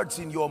puts words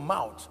in your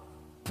mouth,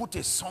 put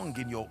a song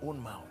in your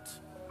own mouth.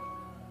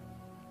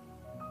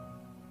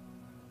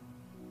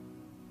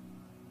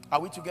 Are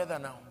we together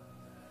now?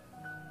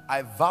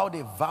 I vowed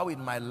a vow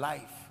in my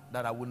life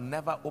that I will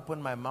never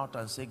open my mouth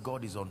and say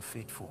God is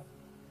unfaithful.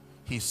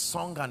 His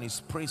song and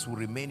his praise will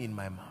remain in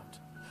my mouth.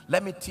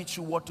 Let me teach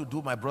you what to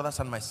do, my brothers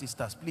and my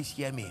sisters. Please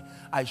hear me.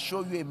 I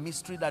show you a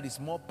mystery that is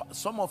more.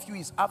 Some of you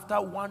is after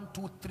 1,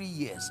 2, 3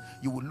 years,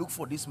 you will look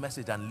for this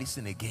message and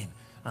listen again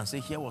and say,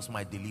 here was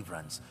my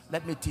deliverance.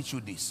 Let me teach you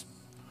this.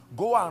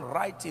 Go and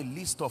write a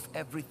list of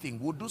everything.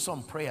 We'll do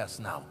some prayers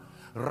now.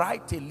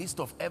 Write a list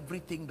of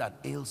everything that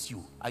ails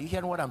you. Are you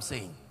hearing what I'm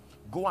saying?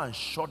 Go and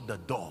shut the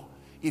door.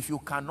 If you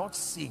cannot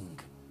sing,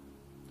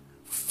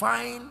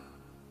 some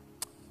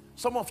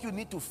of you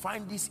need to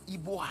find this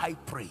Igbo high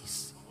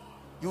praise.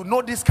 You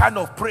know this kind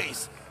of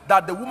praise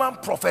that the woman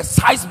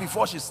prophesies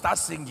before she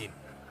starts singing.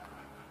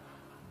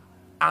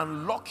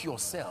 And lock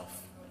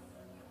yourself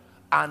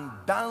and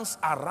dance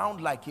around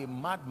like a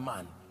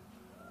madman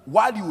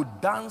while you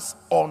dance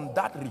on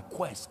that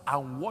request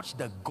and watch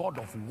the God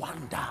of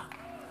wonder.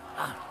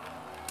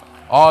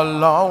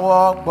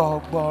 Allah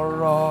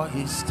Akbar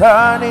is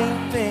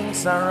turning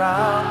things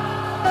around.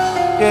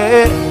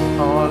 Yeah.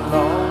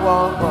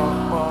 Allah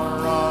Akbar.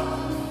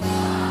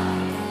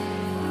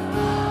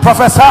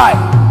 Prophesy.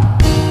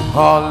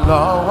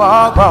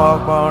 Allah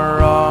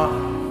Akbar.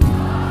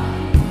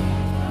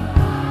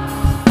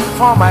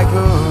 For my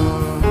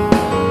good.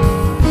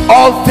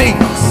 All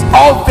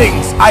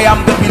things, I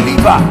am the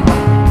believer.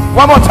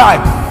 One more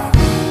time.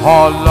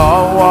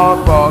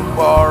 Allah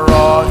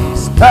Akbar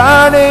is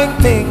turning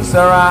things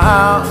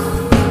around.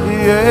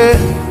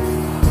 Yeah.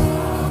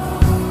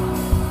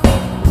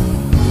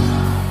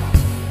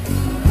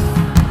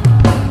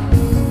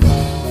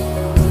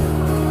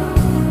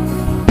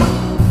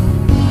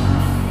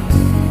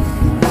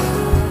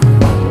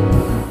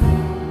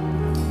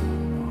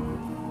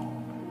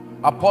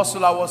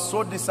 Apostle, I was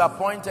so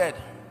disappointed.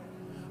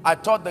 I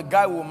thought the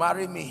guy would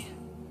marry me.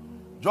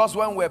 Just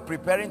when we're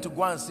preparing to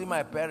go and see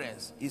my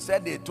parents, he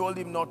said they told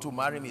him not to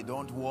marry me.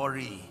 Don't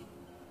worry.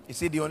 Is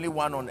he the only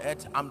one on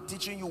earth? I'm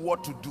teaching you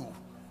what to do.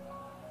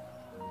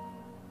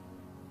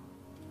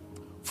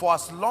 For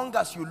as long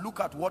as you look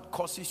at what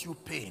causes you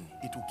pain,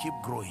 it will keep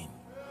growing.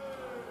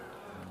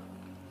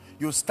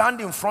 You stand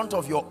in front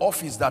of your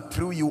office that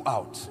threw you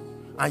out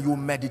and you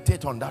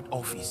meditate on that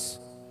office,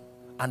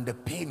 and the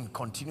pain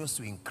continues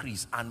to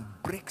increase and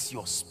breaks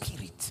your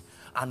spirit.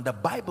 And the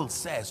Bible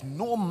says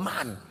no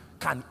man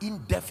can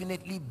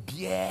indefinitely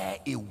bear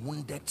a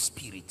wounded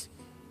spirit.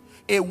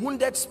 A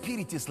wounded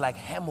spirit is like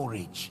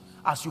hemorrhage.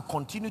 As you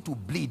continue to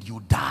bleed,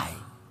 you die.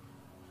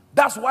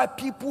 That's why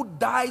people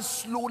die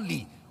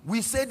slowly.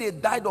 We say they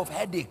died of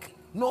headache.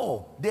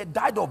 No, they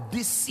died of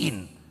this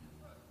sin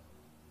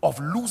of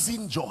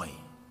losing joy.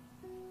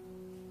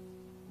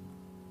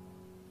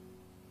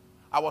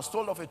 I was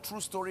told of a true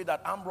story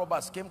that armed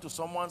robbers came to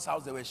someone's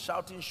house. They were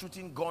shouting,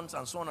 shooting guns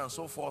and so on and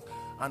so forth.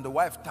 And the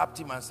wife tapped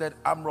him and said,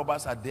 armed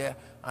robbers are there.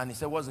 And he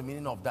said, what's the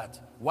meaning of that?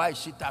 Why is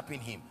she tapping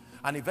him?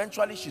 And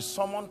eventually she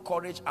summoned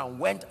courage and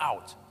went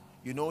out.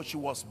 You know, she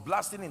was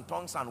blasting in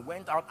tongues and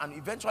went out, and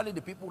eventually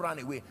the people ran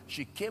away.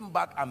 She came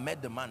back and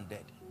met the man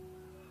dead.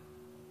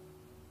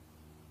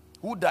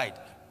 Who died?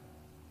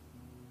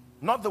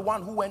 Not the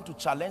one who went to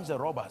challenge the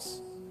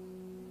robbers.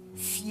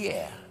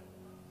 Fear.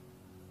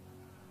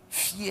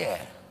 Fear.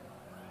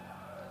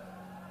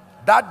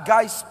 That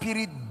guy's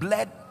spirit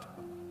bled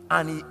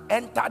and he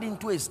entered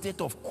into a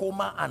state of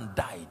coma and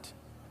died.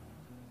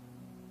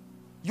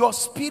 Your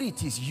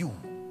spirit is you.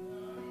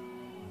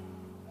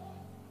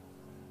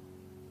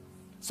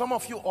 Some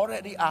of you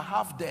already are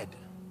half dead.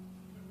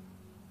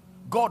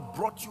 God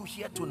brought you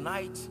here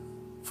tonight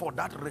for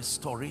that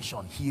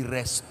restoration. He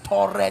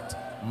restored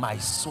my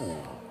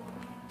soul.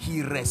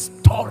 He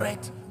restored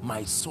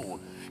my soul.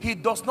 He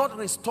does not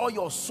restore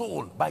your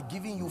soul by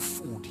giving you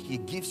food. He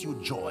gives you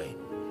joy.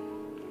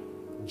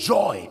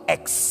 Joy,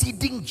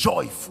 exceeding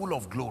joy, full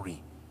of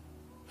glory.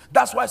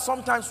 That's why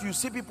sometimes you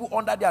see people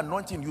under the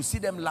anointing, you see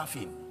them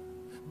laughing.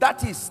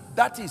 That is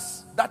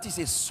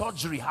a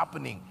surgery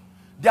happening.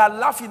 They are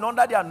laughing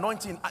under the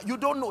anointing. You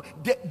don't know.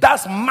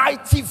 That's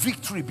mighty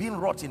victory being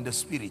wrought in the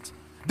spirit.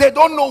 They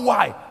don't know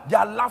why. They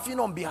are laughing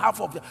on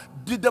behalf of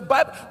the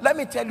Bible. Let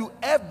me tell you,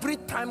 every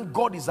time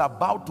God is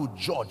about to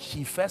judge,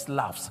 he first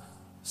laughs.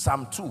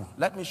 Psalm 2.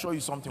 Let me show you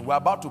something. We're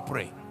about to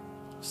pray.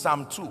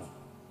 Psalm 2.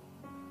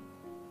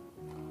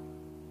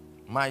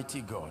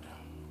 Mighty God.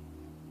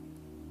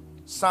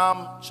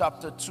 Psalm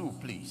chapter 2,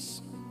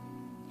 please.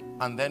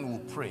 And then we'll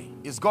pray.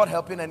 Is God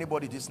helping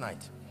anybody this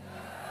night?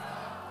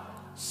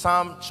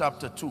 Psalm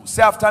chapter 2.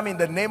 Say after me, in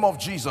the name of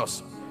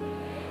Jesus.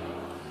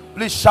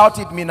 Please shout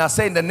it, Mina.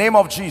 Say, in the name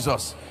of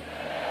Jesus,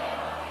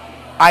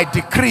 I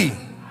decree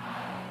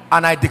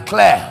and I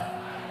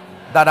declare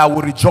that I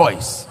will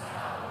rejoice.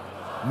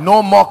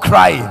 No more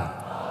crying.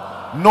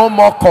 No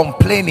more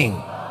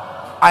complaining.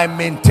 I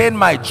maintain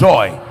my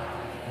joy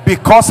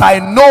because I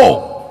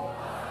know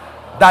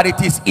that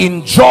it is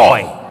in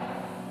joy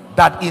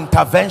that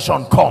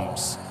intervention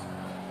comes.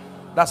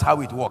 That's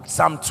how it works.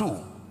 Psalm 2.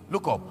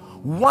 Look up.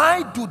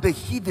 Why do the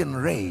heathen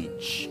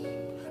rage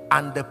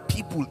and the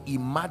people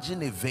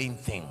imagine a vain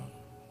thing?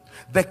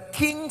 The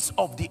kings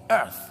of the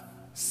earth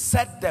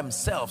set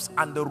themselves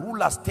and the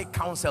rulers take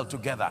counsel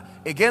together.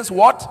 Against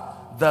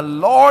what? The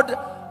Lord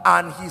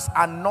and his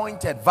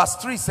anointed. Verse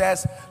 3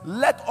 says,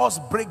 let us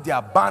break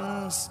their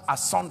bands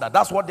asunder.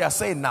 That's what they are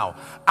saying now.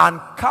 And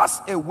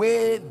cast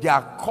away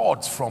their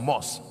cords from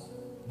us.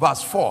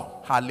 Verse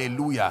 4.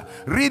 Hallelujah.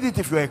 Read it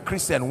if you're a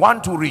Christian.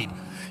 1 to read.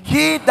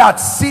 He that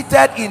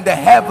sitteth in the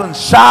heavens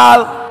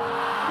shall...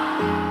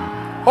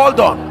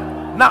 Hold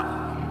on.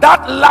 Now,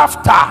 that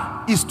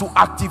laughter is to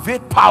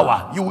activate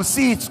power. You will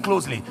see it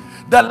closely.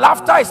 The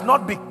laughter is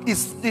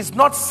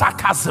not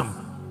sarcasm.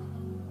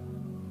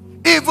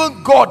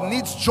 Even God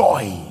needs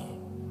joy.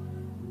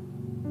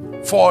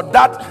 For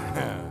that,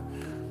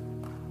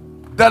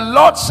 the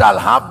Lord shall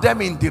have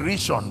them in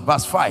derision.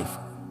 Verse 5.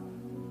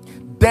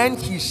 Then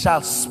he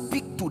shall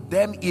speak to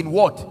them in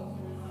what?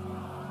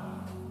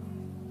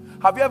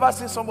 Have you ever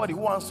seen somebody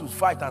who wants to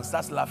fight and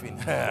starts laughing?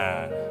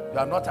 You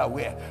are not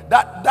aware.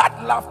 That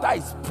laughter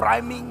is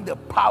priming the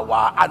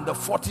power and the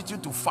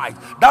fortitude to fight.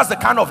 That's the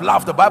kind of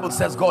laugh the Bible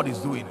says God is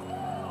doing.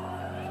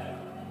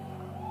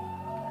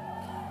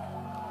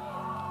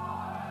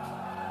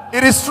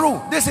 It is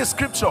true. This is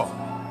scripture.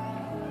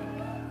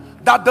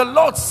 That the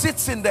Lord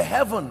sits in the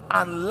heaven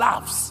and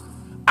laughs,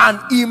 and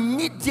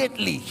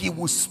immediately he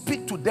will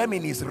speak to them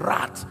in his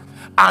wrath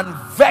and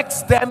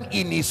vex them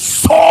in his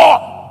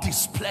sore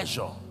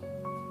displeasure.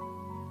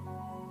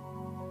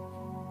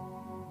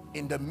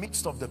 In the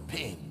midst of the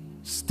pain,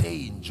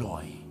 stay in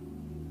joy.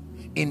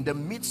 In the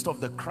midst of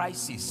the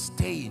crisis,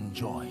 stay in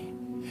joy.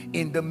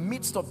 In the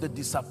midst of the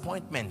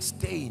disappointment,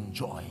 stay in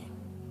joy.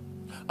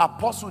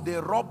 Apostle, they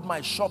robbed my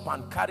shop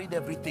and carried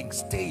everything.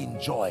 Stay in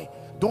joy.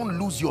 Don't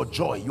lose your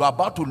joy. You are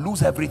about to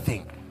lose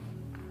everything.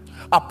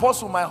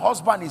 Apostle, my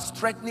husband is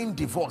threatening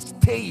divorce.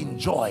 Stay in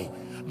joy.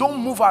 Don't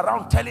move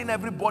around telling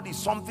everybody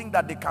something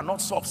that they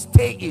cannot solve.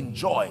 Stay in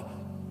joy.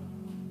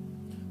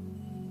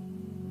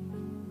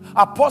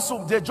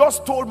 Apostle, they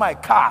just stole my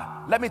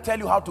car. Let me tell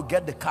you how to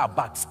get the car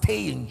back.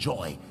 Stay in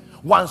joy.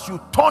 Once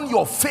you turn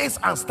your face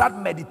and start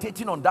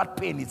meditating on that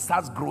pain, it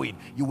starts growing.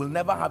 You will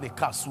never have a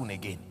car soon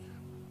again.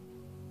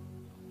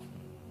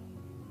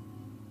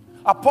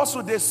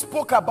 Apostle, they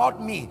spoke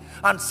about me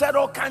and said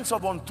all kinds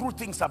of untrue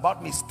things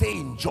about me. Stay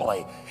in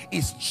joy.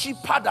 It's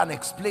cheaper than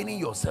explaining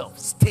yourself.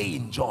 Stay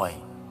in joy.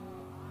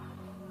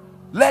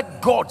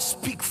 Let God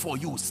speak for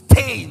you.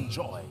 Stay in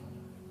joy.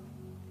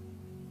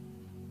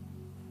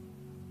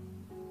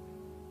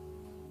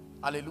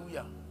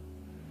 Hallelujah.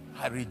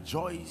 I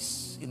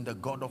rejoice in the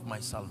God of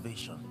my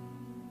salvation.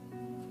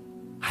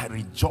 I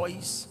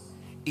rejoice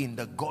in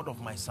the God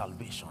of my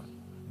salvation.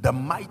 The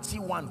mighty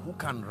one who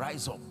can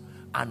rise up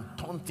and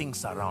turn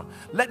things around.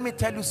 Let me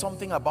tell you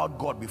something about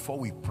God before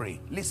we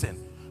pray.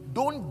 Listen,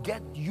 don't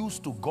get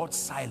used to God's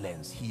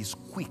silence. He is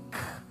quick.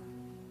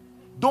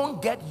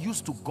 Don't get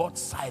used to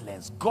God's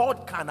silence.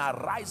 God can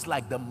arise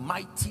like the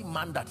mighty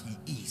man that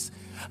he is,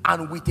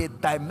 and with a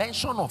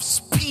dimension of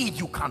speed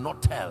you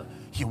cannot tell,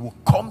 he will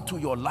come to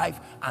your life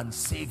and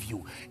save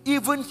you.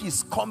 Even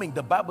his coming,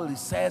 the Bible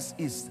says,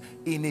 is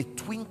in a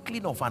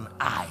twinkling of an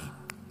eye.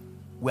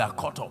 We are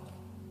caught up.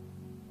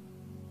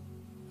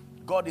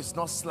 God is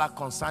not slack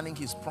concerning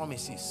his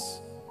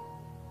promises.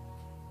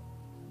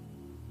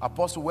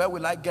 Apostle, where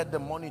will I get the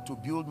money to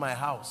build my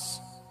house?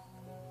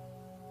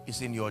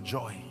 It's in your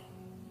joy,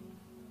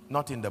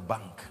 not in the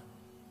bank.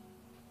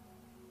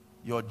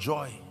 Your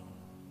joy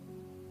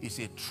is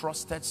a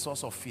trusted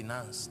source of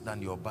finance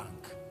than your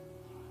bank.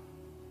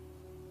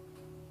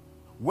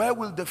 Where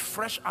will the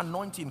fresh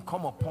anointing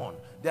come upon?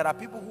 There are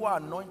people who are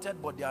anointed,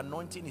 but the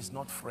anointing is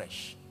not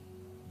fresh.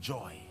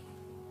 Joy.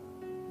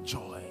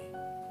 Joy.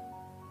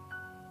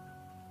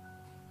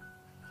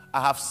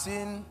 I have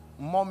seen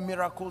more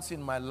miracles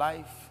in my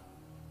life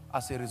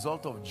as a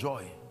result of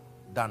joy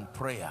than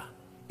prayer.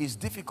 It's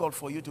difficult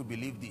for you to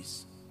believe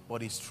this,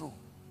 but it's true.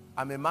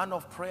 I'm a man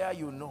of prayer,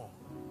 you know.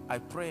 I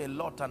pray a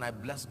lot and I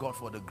bless God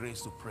for the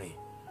grace to pray.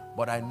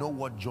 But I know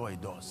what joy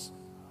does.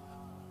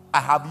 I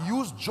have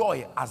used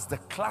joy as the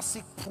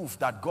classic proof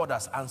that God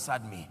has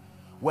answered me.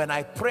 When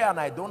I pray and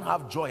I don't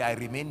have joy, I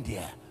remain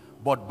there.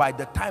 But by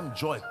the time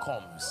joy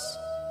comes,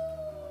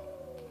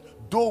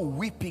 though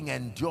weeping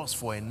endures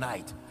for a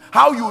night,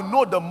 how you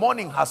know the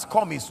morning has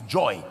come is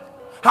joy.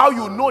 How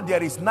you know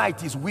there is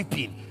night is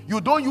weeping.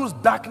 You don't use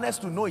darkness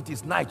to know it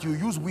is night. You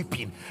use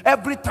weeping.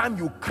 Every time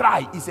you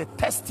cry is a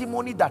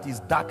testimony that is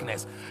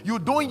darkness. You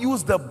don't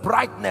use the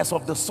brightness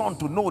of the sun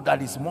to know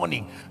that it's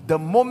morning. The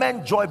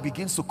moment joy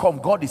begins to come,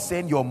 God is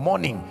saying your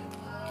morning.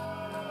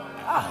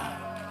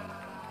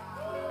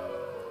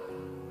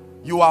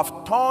 You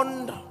have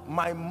turned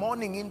my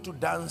mourning into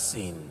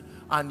dancing,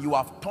 and you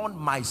have turned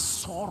my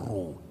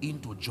sorrow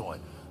into joy.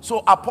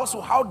 So,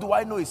 Apostle, how do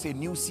I know it's a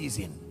new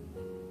season?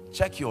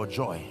 Check your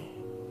joy.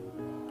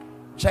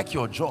 Check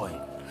your joy.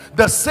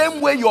 The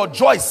same way your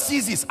joy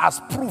ceases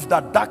as proof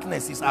that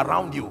darkness is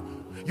around you.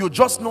 You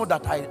just know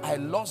that I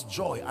lost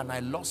joy and I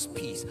lost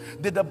peace.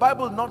 Did the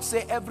Bible not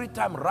say every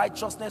time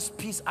righteousness,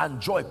 peace and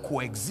joy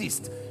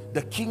coexist,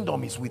 the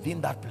kingdom is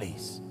within that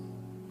place?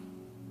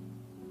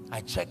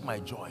 I check my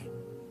joy.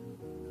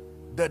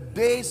 The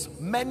days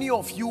many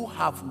of you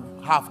have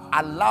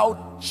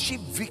allowed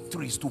cheap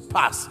victories to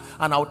pass,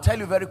 and I'll tell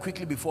you very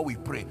quickly before we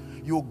pray.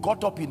 You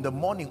got up in the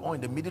morning or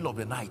in the middle of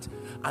the night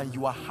and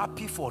you are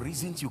happy for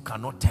reasons you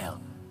cannot tell.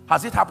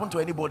 Has it happened to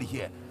anybody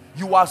here?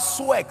 You are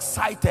so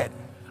excited.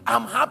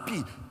 I'm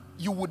happy.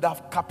 You would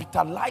have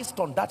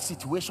capitalized on that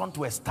situation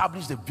to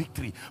establish the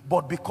victory,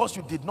 but because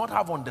you did not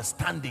have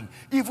understanding,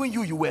 even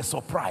you were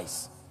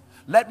surprised.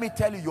 Let me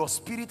tell you, your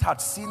spirit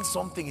had seen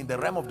something in the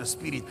realm of the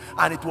spirit,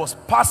 and it was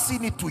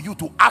passing it to you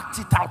to act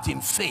it out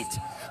in faith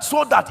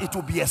so that it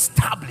will be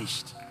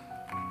established.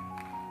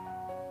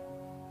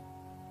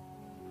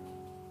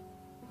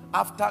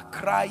 After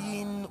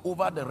crying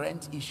over the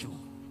rent issue,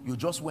 you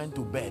just went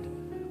to bed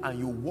and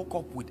you woke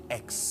up with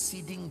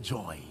exceeding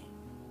joy.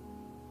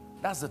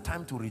 That's the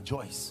time to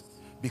rejoice,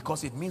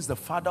 because it means the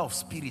Father of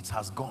spirits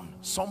has gone.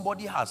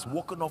 Somebody has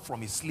woken up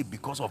from his sleep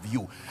because of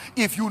you.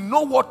 If you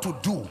know what to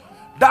do,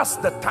 that's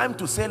the time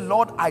to say,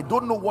 Lord, I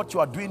don't know what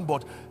you are doing,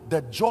 but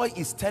the joy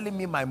is telling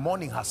me my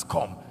morning has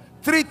come.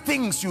 3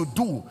 things you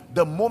do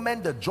the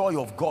moment the joy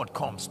of God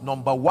comes.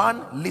 Number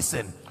 1,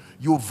 listen.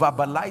 You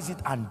verbalize it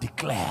and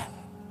declare.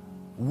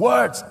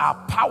 Words are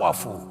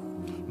powerful.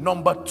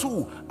 Number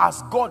 2,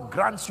 as God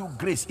grants you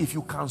grace, if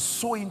you can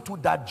sow into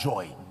that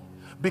joy.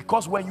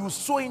 Because when you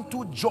sow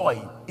into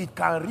joy, it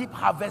can reap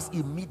harvest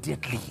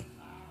immediately.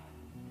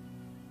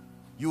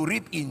 You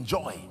reap in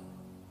joy.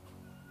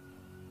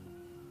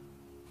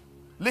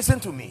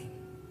 Listen to me.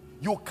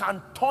 You can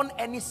turn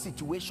any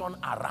situation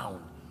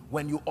around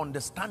when you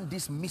understand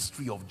this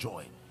mystery of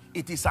joy.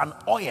 It is an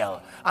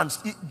oil, and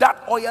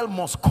that oil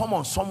must come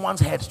on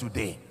someone's head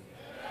today.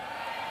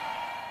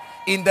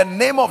 In the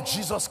name of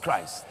Jesus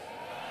Christ.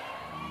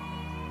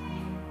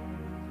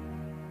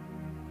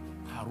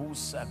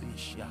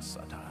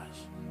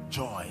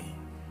 Joy.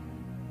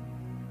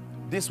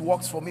 This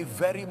works for me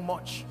very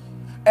much.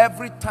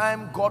 Every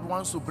time God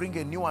wants to bring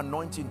a new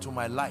anointing to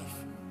my life,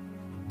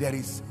 there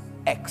is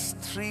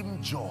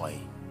extreme joy.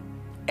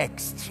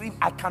 Extreme.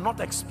 I cannot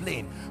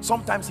explain.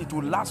 Sometimes it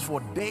will last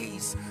for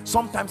days,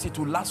 sometimes it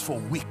will last for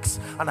weeks,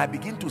 and I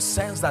begin to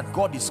sense that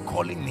God is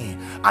calling me.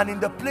 And in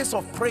the place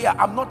of prayer,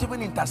 I'm not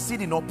even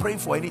interceding or praying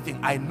for anything.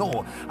 I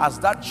know as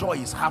that joy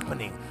is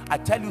happening, I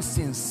tell you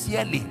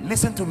sincerely,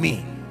 listen to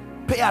me,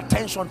 pay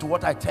attention to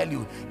what I tell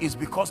you, is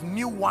because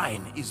new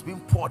wine is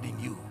being poured in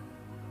you.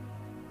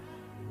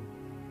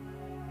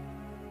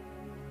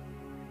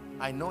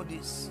 I know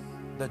this.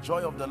 The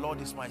joy of the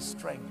Lord is my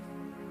strength.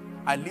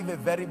 I live a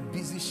very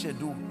busy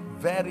schedule,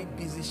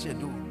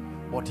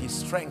 but his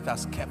strength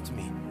has kept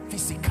me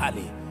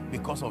physically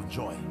because of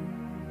joy.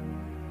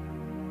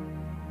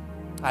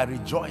 I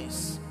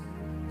rejoice.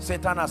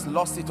 Satan has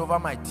lost it over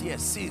my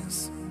tears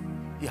since.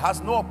 He has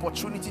no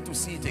opportunity to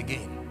see it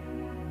again.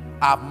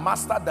 I've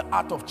mastered the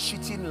art of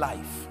cheating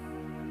life.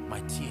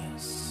 My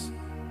tears.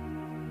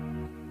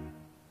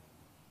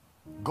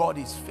 God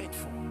is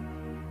faithful.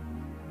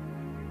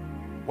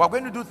 We're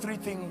going to do three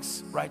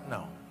things right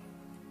now.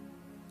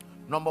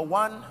 Number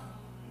one,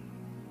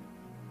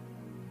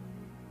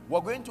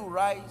 we're going to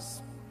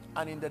rise,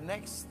 and in the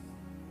next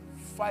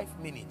 5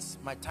 minutes,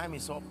 my time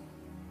is up,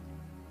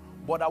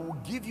 but I will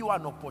give you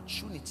an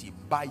opportunity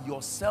by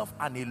yourself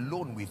and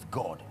alone with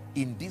God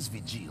in this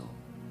vigil.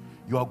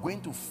 You are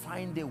going to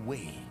find a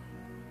way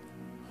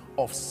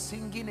of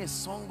singing a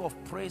song of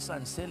praise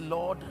and say,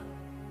 Lord,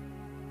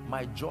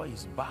 my joy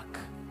is back.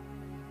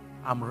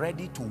 I'm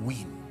ready to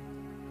win.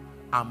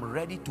 I'm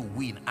ready to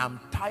win. I'm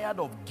tired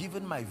of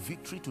giving my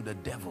victory to the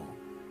devil.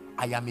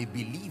 I am a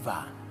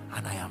believer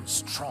and I am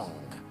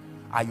strong.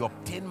 I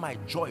obtain my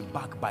joy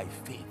back by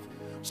faith.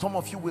 Some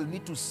of you will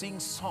need to sing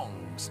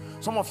songs.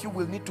 Some of you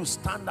will need to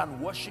stand and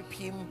worship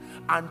him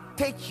and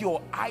take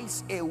your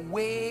eyes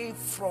away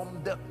from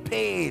the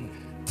pain.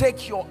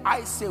 Take your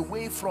eyes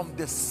away from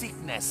the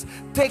sickness.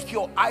 Take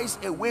your eyes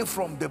away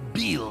from the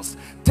bills.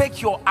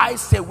 Take your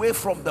eyes away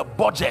from the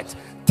budget.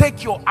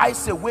 Take your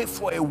eyes away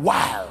for a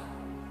while.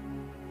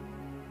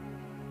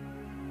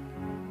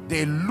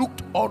 They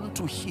looked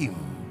unto him,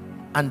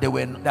 and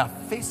their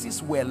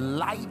faces were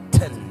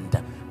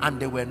lightened, and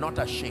they were not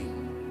ashamed.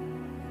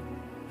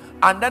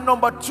 And then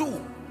number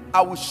two,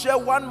 I will share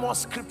one more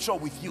scripture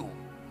with you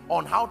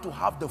on how to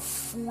have the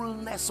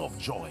fullness of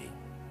joy,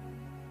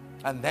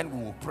 and then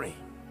we will pray.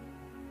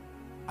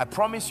 I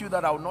promise you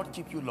that I will not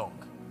keep you long.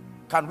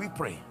 Can we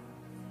pray?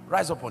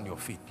 Rise up on your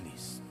feet,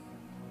 please.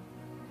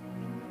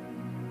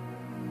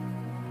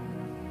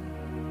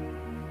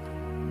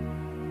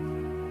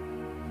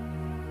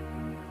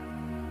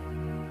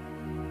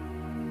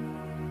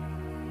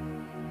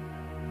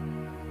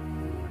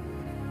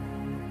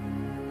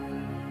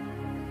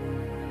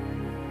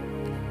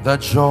 The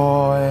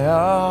joy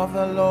of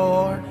the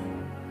Lord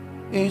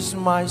is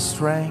my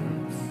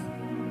strength.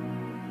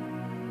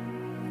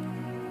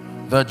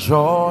 The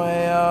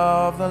joy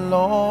of the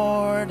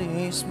Lord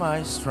is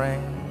my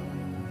strength.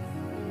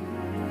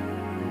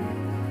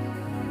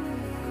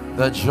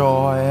 The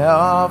joy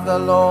of the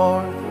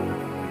Lord,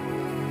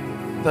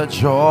 the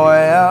joy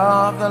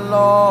of the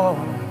Lord,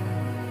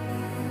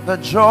 the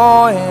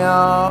joy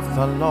of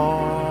the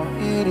Lord,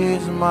 it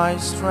is my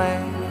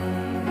strength.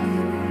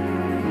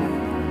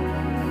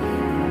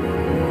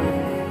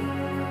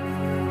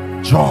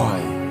 Joy.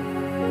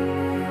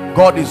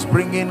 God is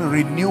bringing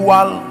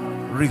renewal,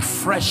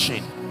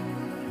 refreshing,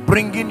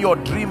 bringing your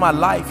dream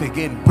alive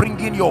again,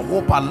 bringing your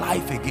hope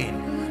alive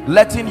again,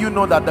 letting you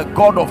know that the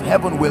God of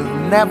heaven will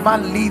never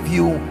leave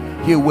you.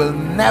 He will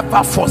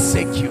never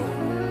forsake you.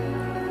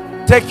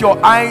 Take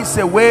your eyes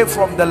away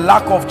from the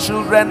lack of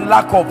children,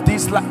 lack of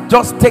this.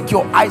 Just take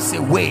your eyes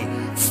away.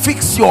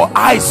 Fix your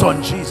eyes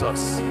on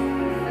Jesus.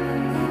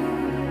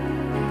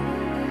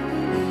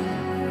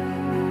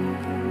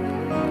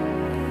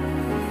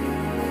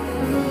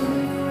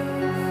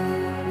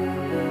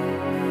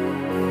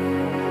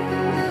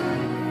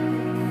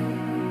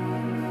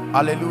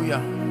 Hallelujah.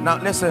 Now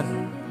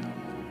listen,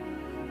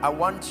 I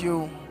want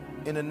you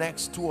in the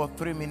next 2 or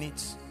 3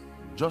 minutes,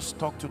 just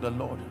talk to the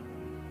Lord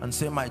and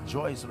say, my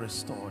joy is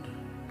restored.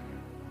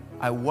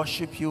 I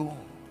worship you.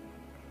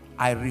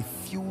 I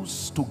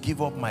refuse to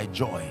give up my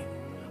joy.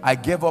 I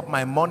gave up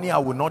my money. I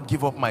will not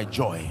give up my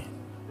joy.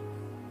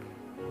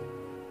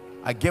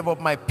 I gave up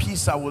my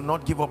peace. I will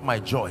not give up my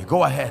joy.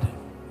 Go ahead.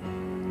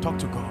 Talk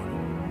to God.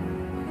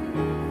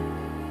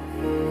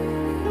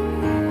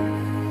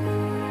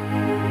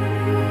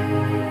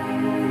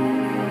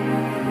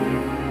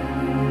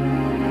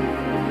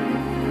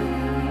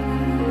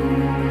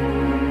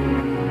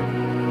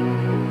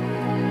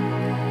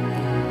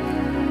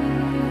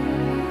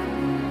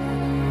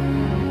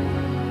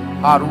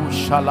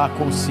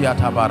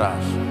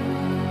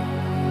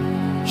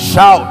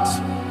 Shout.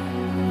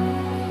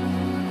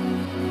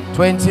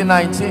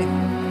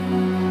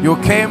 2019, you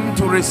came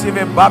to receive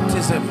a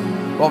baptism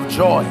of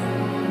joy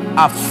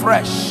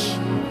afresh.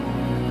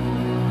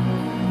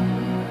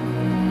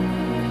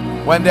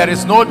 When there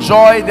is no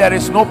joy, there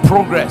is no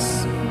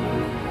progress.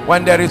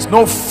 When there is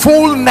no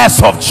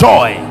fullness of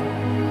joy,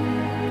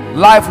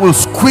 life will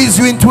squeeze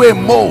you into a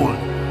mold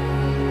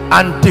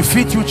and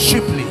defeat you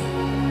cheaply.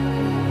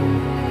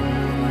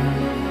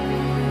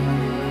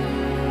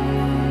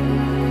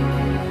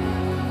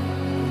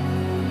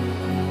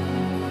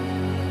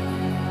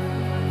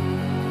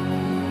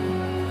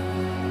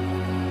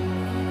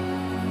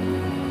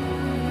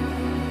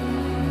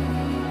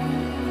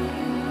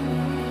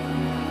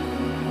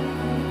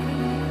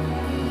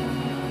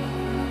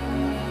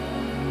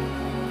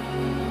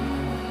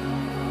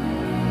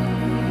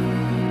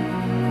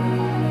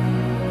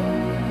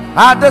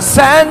 At the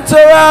center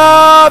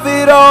of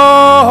it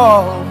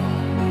all,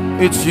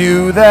 it's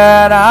you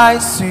that I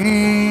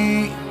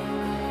see.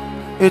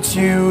 It's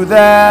you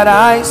that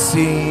I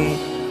see.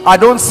 I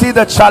don't see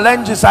the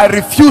challenges. I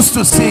refuse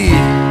to see.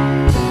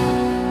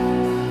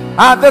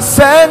 At the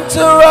center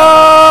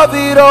of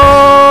it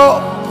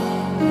all,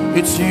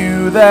 It's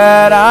you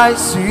that I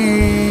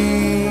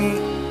see.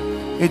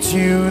 It's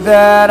you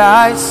that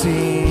I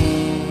see.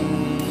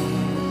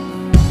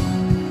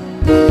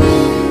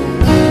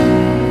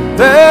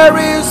 There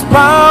is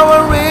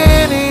power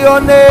in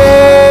your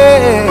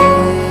name.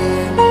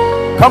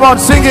 Come on,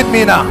 sing it,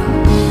 Mina.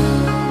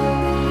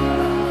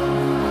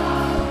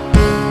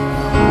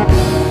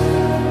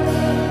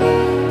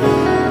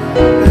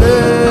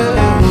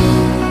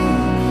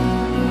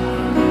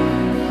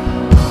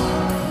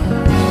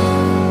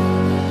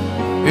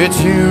 It's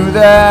you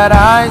that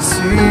I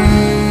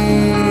see.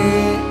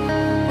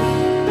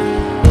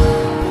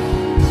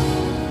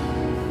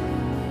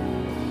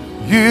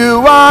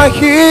 You are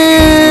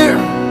here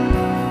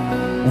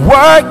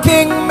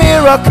working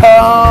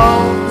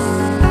miracles.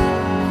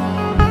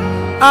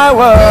 I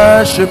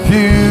worship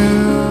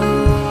you.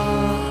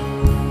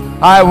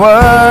 I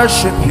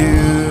worship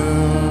you.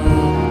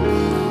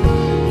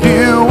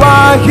 You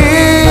are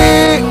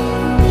here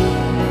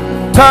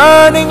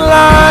turning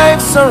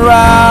lives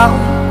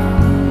around.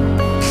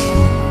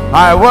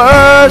 I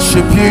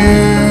worship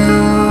you.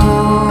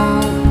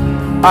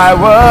 I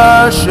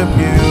worship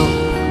you.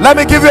 Let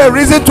me give you a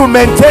reason to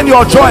maintain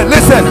your joy.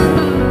 Listen.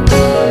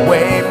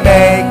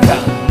 Waymaker,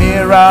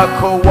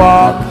 miracle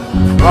walk,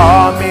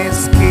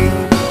 promise king,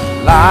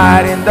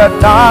 light in the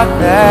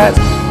darkness.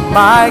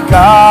 My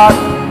God,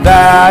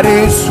 that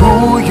is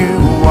who you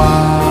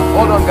are.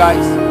 Hold on,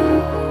 guys.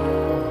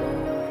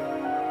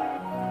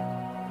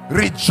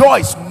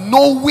 Rejoice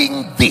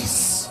knowing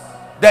this.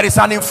 There is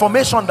an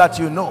information that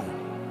you know.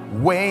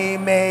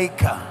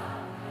 Waymaker,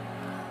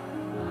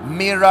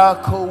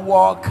 miracle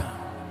walker,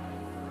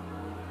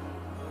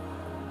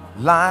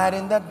 light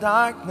in the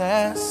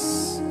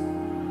darkness.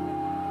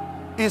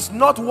 It's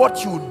not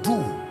what you do,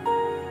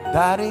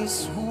 that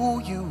is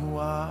who you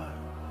are.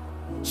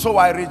 So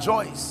I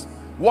rejoice.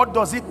 What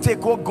does it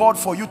take, oh God,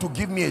 for you to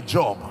give me a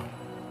job?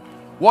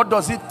 What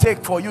does it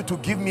take for you to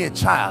give me a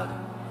child?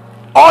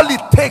 All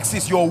it takes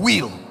is your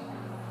will.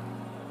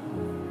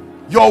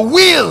 Your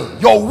will,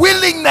 your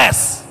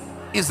willingness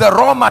is the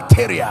raw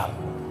material.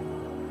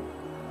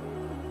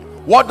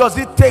 What does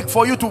it take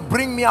for you to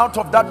bring me out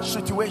of that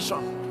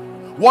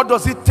situation? What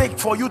does it take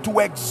for you to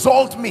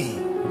exalt me?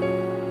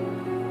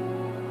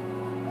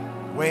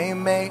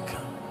 Waymaker,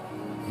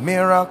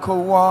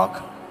 miracle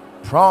walk,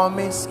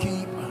 promise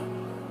keeper,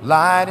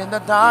 light in the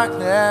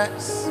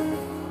darkness.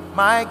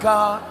 My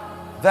God,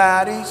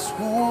 that is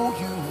who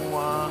you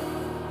are.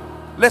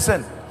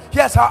 Listen,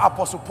 here's how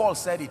Apostle Paul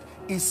said it.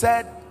 He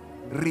said,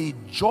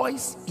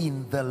 rejoice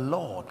in the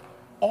Lord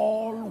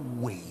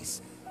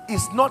always.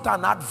 It's not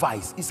an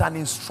advice, it's an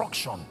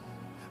instruction.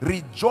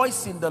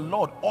 Rejoice in the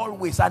Lord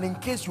always. And in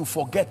case you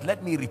forget,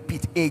 let me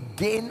repeat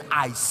again,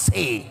 I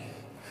say.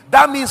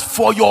 That means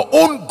for your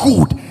own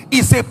good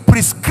is a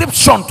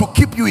prescription to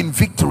keep you in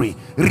victory.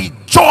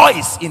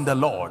 Rejoice in the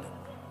Lord.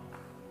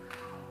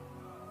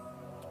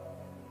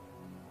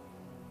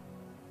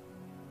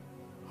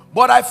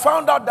 But I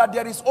found out that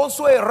there is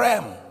also a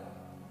realm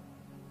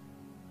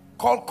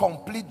called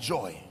complete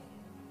joy.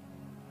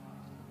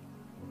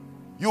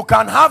 You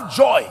can have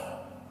joy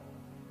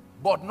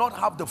but not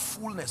have the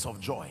fullness of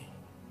joy.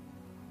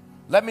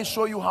 Let me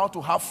show you how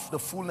to have the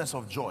fullness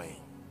of joy.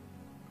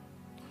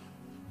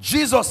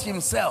 Jesus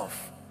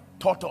himself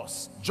taught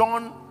us.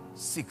 John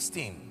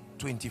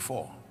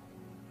 16:24.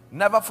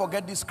 Never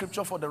forget this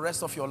scripture for the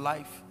rest of your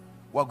life.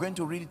 We're going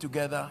to read it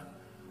together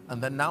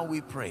and then now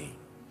we pray.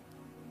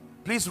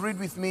 Please read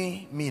with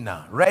me,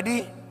 Mina.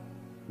 Ready?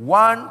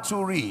 1,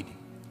 2, read.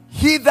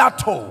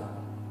 Hitherto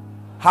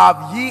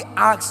have ye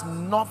asked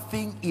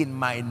nothing in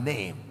my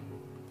name.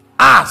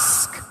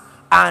 Ask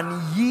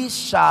and ye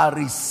shall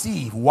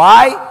receive.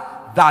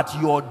 Why? That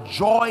your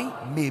joy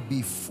may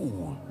be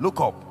full. Look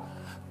up.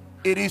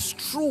 It is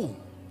true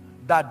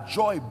that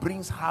joy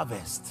brings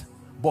harvest,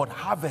 but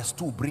harvest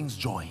too brings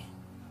joy.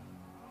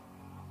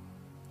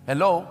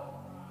 Hello?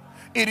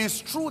 It is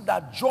true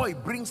that joy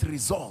brings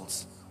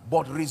results,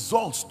 but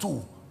results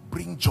too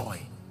bring joy.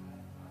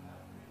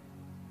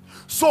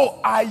 So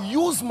I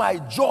use my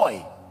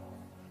joy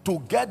to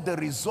get the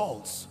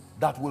results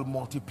that will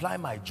multiply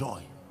my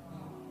joy.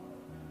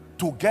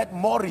 To get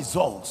more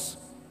results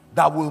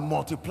that will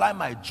multiply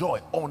my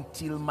joy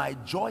until my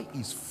joy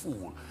is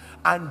full.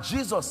 And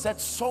Jesus said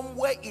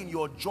somewhere in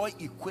your joy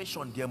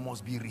equation there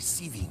must be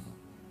receiving.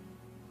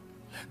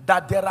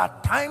 That there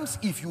are times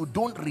if you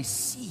don't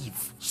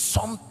receive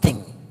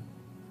something,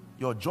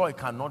 your joy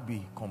cannot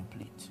be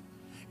complete.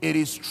 It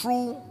is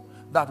true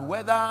that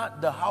whether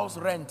the house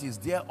rent is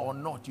there or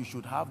not, you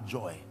should have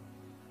joy.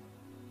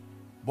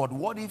 But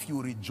what if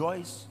you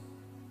rejoice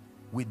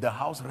with the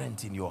house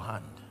rent in your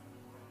hand?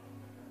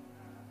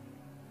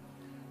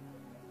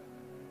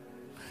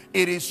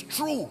 It is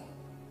true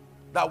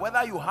that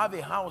whether you have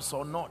a house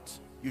or not,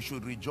 you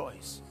should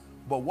rejoice.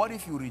 But what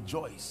if you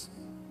rejoice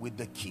with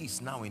the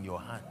keys now in your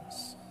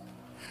hands?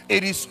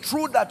 It is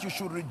true that you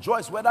should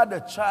rejoice whether the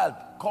child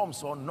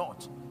comes or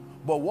not.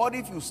 But what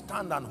if you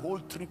stand and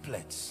hold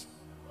triplets?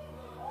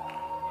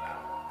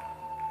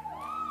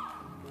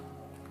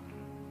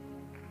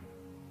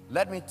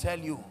 Let me tell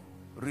you,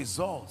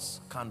 results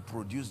can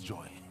produce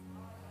joy.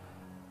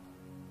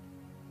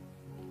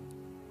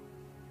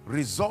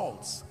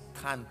 Results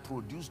can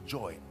produce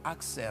joy.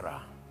 Ask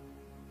Sarah.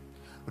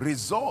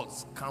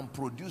 Results can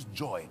produce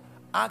joy.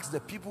 Ask the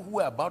people who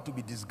are about to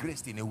be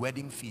disgraced in a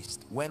wedding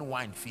feast when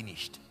wine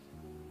finished.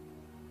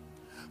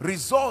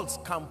 Results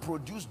can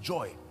produce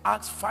joy.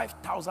 Ask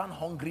 5,000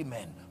 hungry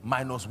men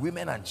minus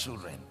women and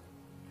children.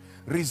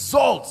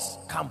 Results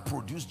can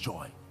produce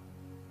joy.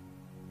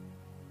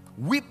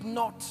 Weep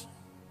not,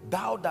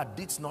 thou that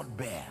didst not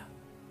bear.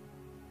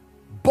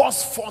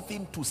 Burst forth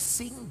into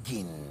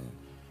singing,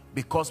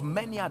 because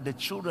many are the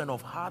children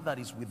of her that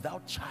is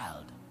without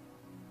child.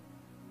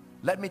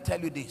 Let me tell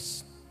you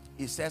this.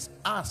 It says,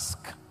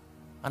 ask,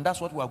 and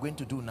that's what we are going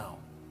to do now,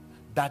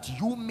 that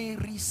you may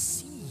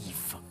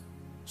receive,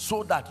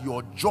 so that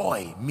your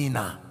joy,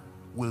 Mina,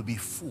 will be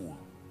full.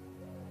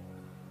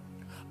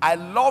 I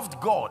loved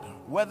God,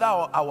 whether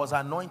I was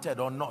anointed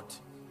or not,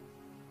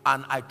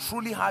 and I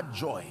truly had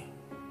joy.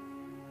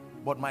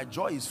 But my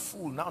joy is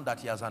full now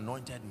that he has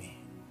anointed me,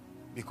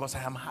 because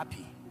I am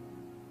happy.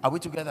 Are we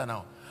together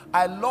now?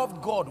 I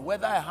loved God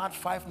whether I had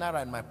 5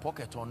 naira in my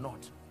pocket or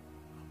not.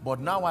 But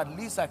now at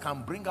least I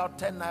can bring out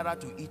 10 naira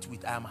to eat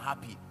with. I am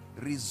happy.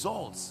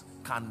 Results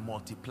can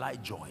multiply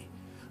joy.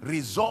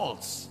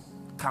 Results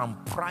can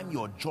prime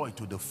your joy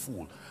to the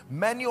full.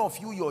 Many of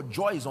you, your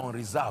joy is on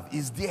reserve.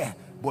 It's there,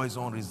 but it's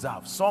on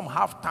reserve. Some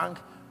have tank,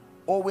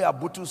 Owe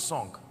Abutu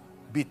song.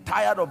 Be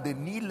tired of the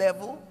knee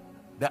level,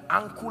 the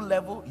ankle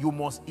level. You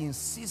must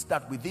insist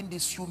that within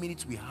these few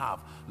minutes we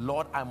have,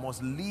 Lord, I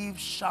must leave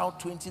Shout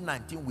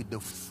 2019 with the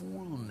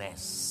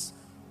fullness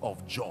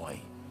of joy.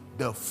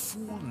 The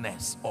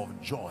fullness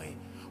of joy.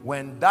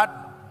 When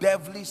that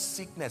devilish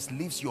sickness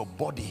leaves your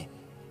body,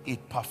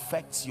 it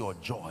perfects your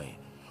joy.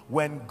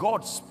 When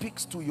God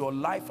speaks to your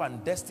life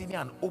and destiny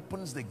and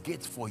opens the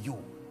gates for you,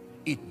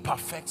 it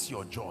perfects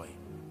your joy.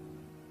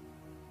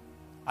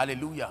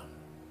 Hallelujah.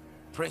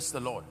 Praise the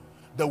Lord.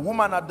 The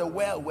woman at the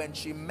well, when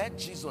she met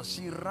Jesus,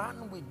 she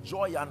ran with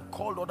joy and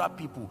called other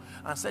people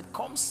and said,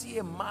 come see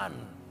a man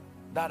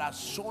that has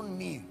shown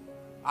me,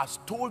 has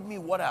told me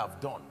what I have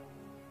done.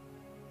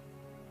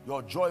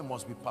 Your joy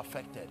must be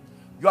perfected.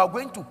 You are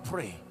going to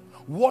pray.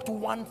 What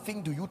one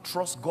thing do you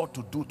trust God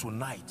to do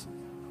tonight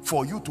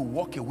for you to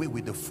walk away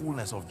with the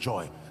fullness of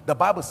joy? The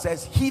Bible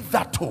says,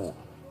 hitherto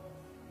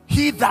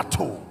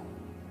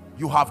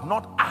you have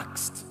not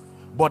asked,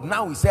 but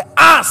now we say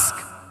ask,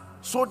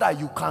 so that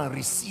you can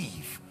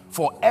receive.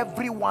 For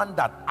everyone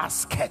that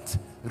asketh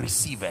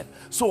receiveth.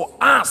 So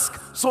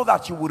ask so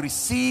that you will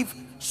receive,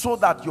 so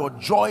that your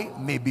joy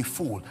may be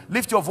full.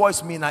 Lift your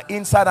voice, Mina,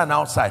 inside and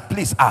outside.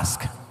 Please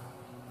ask.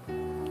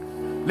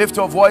 Lift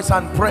your voice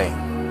and pray.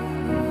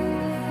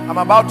 I'm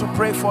about to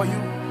pray for you.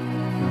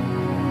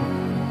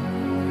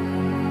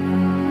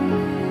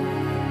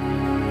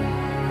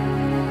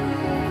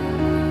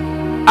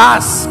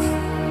 Ask.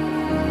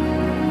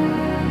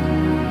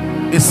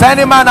 Is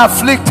any man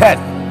afflicted?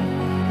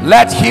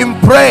 Let him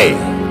pray.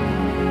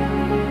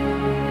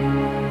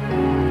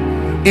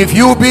 If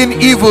you being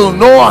evil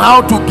know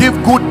how to give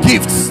good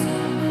gifts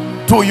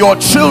to your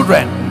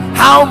children,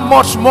 how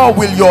much more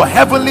will your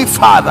heavenly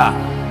Father?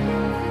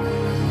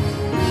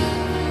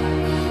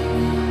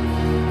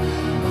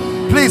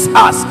 Please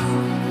ask.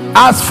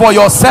 Ask for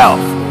yourself.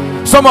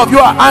 Some of you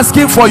are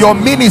asking for your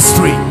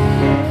ministry.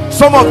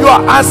 Some of you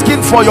are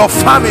asking for your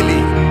family.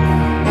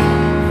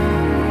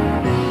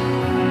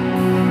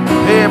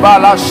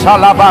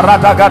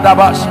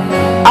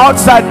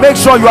 Outside, make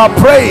sure you are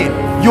praying.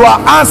 You are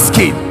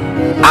asking.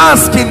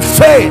 Ask in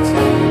faith.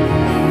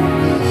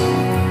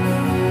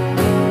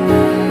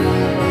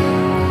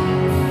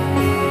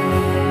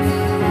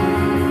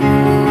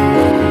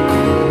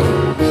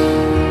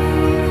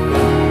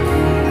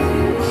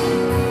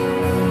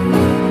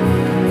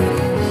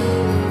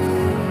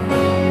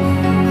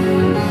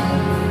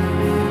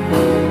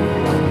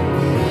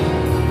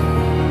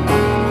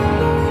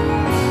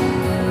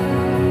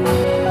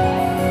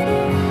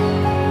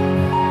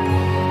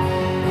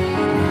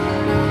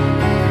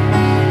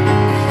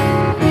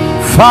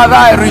 Father,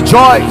 I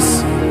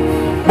rejoice,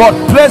 but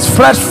place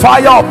fresh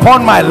fire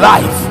upon my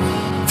life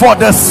for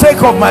the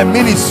sake of my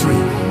ministry.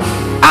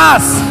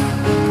 Ask,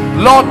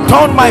 Lord,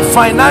 turn my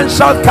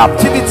financial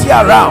captivity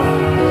around.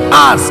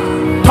 Ask,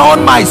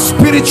 turn my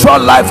spiritual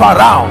life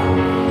around.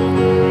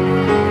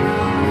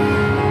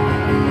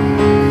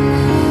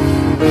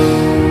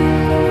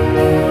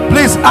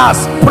 Please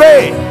ask,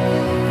 pray.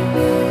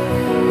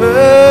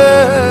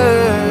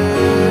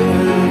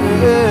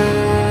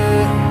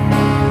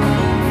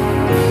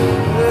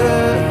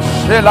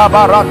 Some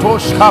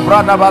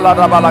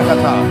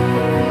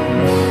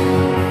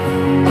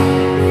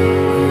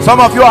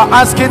of you are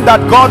asking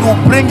that God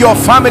will bring your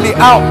family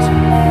out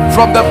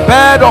from the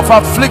bed of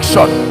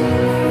affliction.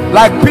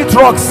 Like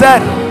Petrock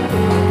said,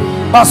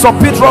 Pastor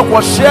Petrock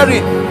was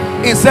sharing,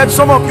 he said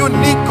some of you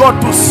need God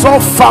to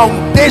solve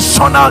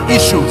foundational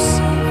issues.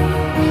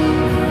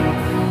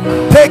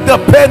 Take the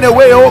pain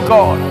away, oh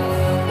God.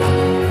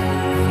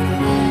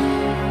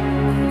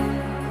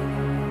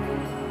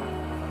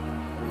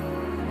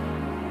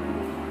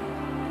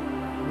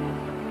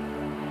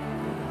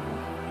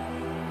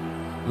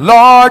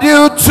 Lord,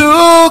 you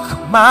took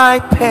my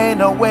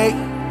pain away,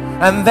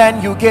 and then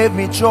you gave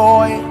me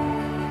joy.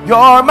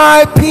 You're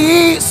my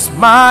peace,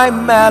 my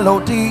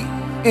melody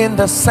in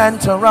the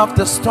center of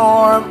the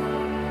storm.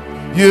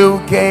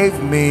 You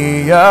gave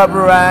me a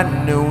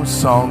brand new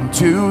song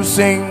to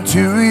sing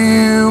to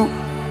you.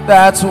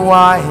 That's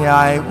why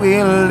I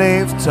will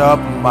lift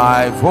up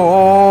my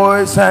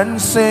voice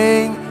and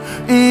sing.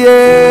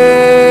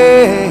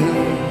 Yeah,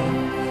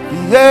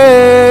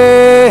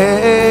 yeah,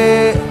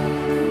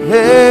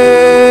 yeah.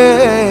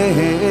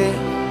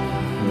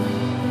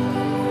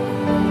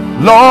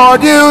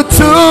 Lord, you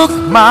took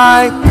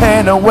my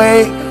pain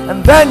away,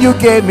 and then you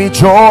gave me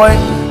joy.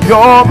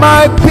 You're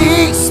my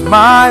peace,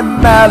 my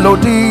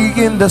melody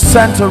in the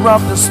center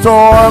of the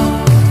storm.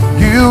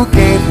 You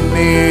gave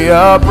me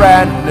a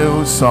brand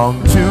new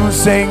song to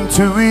sing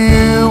to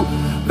you.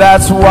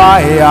 That's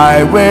why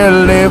I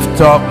will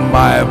lift up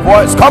my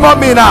voice. Come on,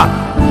 Mina.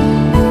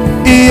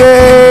 Yeah,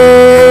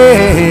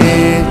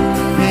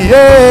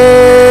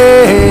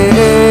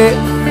 yeah,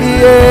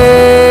 yeah, yeah.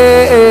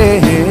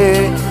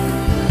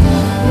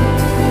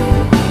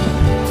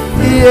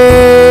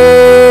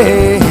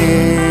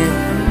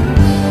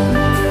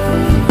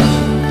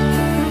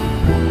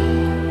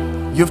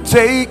 You've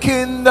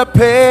taken the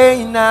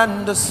pain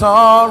and the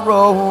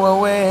sorrow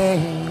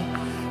away.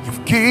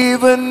 You've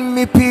given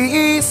me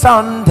peace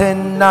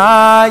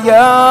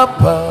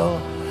undeniable.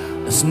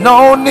 There's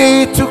no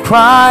need to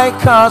cry,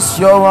 'cause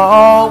you're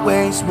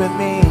always with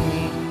me.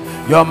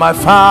 You're my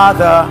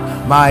Father,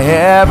 my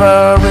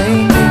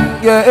everything.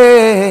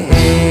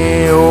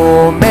 Yeah,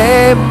 oh,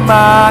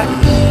 my.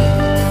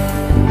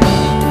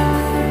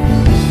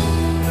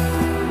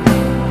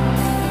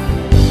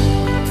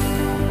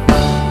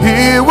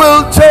 He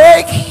will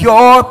take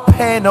your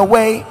pain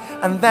away,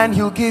 and then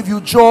he'll give you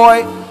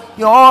joy.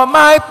 You're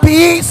my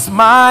peace,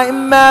 my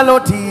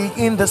melody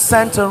in the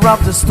center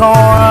of the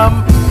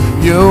storm.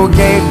 You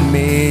gave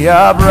me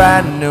a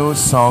brand new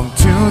song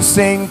to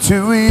sing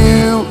to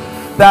you.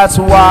 That's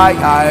why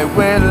I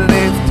will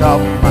lift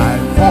up my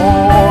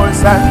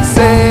voice and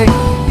say,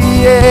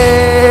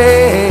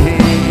 yeah,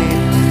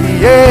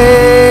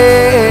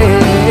 yeah,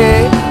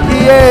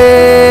 yeah,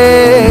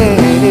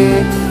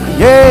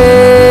 yeah.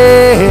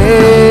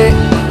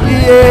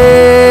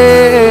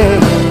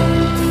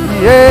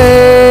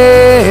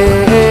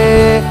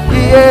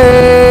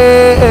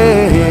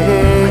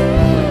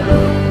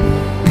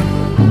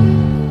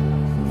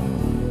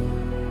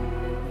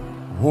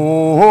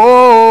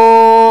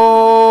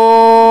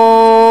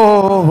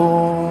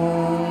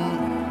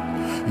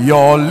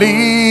 Your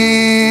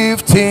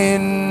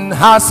lifting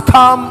has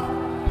come.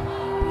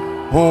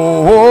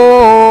 Oh,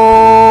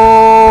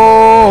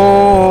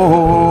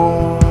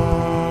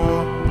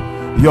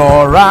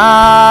 your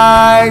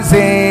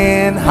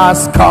rising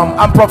has come.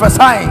 I'm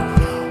prophesying.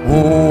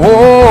 Oh,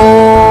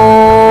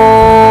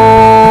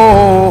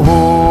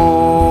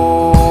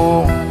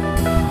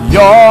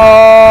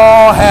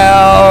 your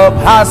help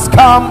has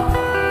come.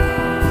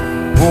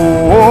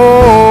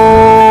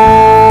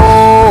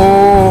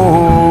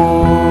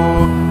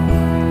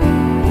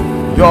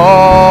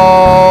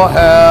 Your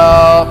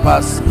help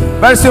us.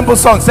 Very simple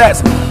song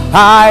says,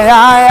 I,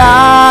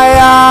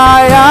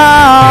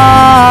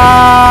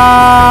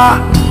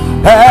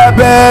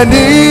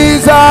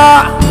 Ebenezer,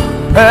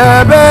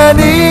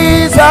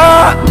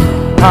 Ebenezer,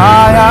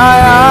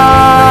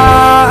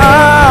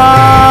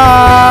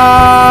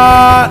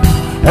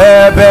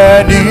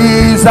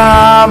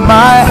 Ebenezer,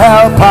 my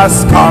help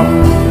has come.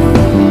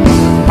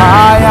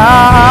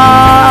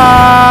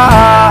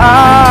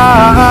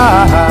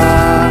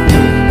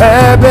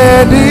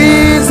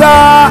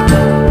 Ebenezer,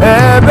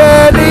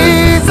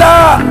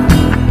 Ebenezer,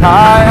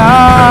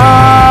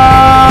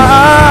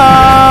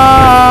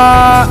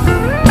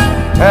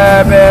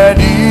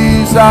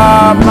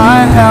 Ebenezer, my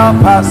help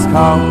has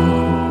come.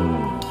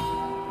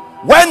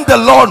 When the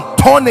Lord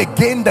turned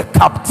again the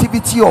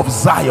captivity of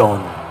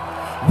Zion,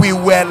 we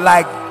were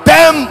like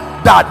them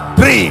that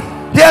dream.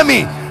 Hear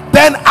me.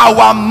 Then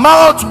our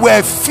mouths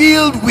were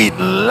filled with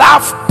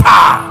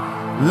laughter,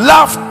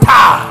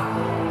 laughter.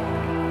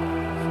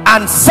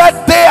 And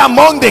said they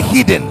among the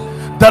heathen,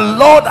 the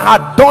Lord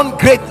had done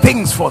great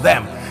things for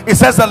them. It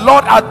says the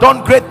Lord had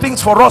done great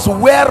things for us,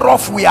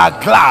 whereof we are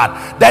glad.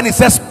 Then it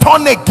says,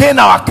 turn again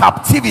our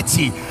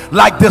captivity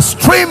like the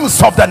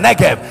streams of the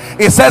Negev.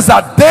 It says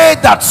that they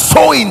that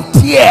sow in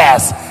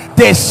tears,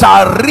 they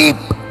shall reap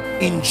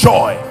in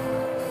joy.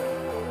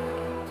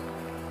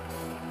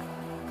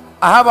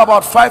 I have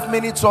about 5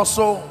 minutes or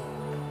so,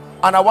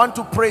 and I want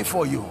to pray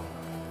for you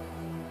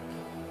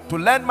to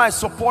lend my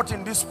support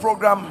in this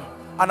program.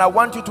 And I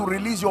want you to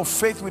release your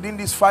faith within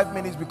these 5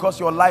 minutes, because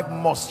your life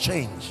must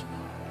change.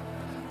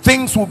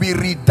 Things will be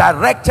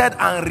redirected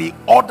and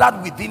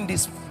reordered within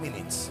these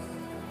minutes.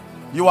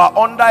 You are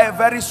under a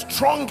very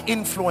strong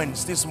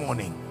influence this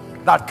morning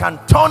that can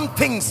turn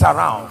things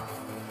around.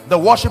 The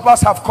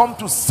worshipers have come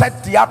to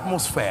set the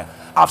atmosphere.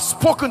 I've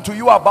spoken to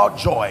you about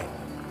joy.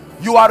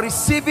 You are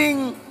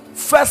receiving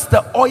first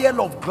the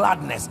oil of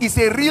gladness. It's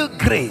a real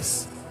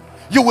grace.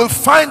 you will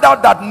find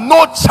out that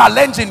no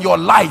challenge in your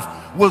life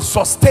will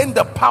sustain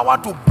the power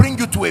to bring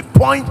you to a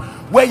point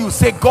where you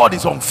say God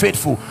is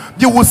unfaithful.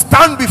 You will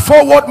stand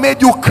before what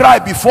made you cry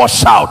before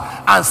shout,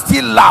 and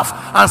still laugh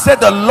and say,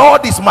 the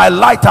Lord is my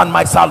light and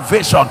my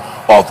salvation.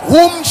 Of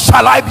whom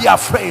shall I be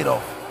afraid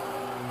of?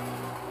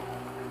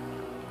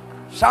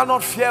 Shall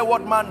not fear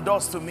what man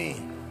does to me.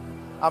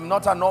 I'm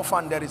not an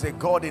orphan. There is a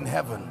God in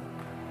heaven,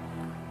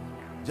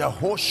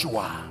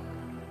 Jehoshua,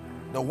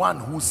 the one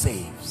who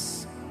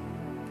saves.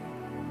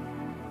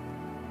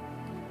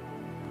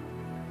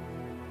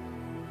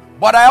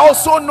 But I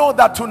also know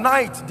that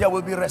tonight there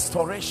will be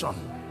restoration.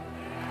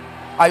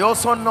 I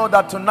also know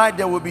that tonight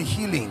there will be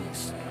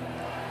healings.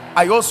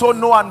 I also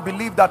know and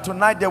believe that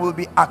tonight there will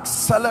be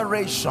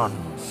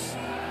accelerations.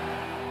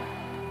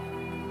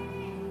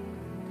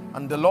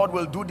 And the Lord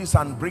will do this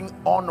and bring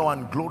honor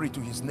and glory to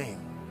his name.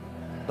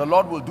 The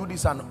Lord will do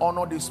this and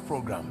honor this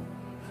program.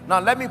 Now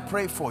let me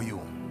pray for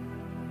you.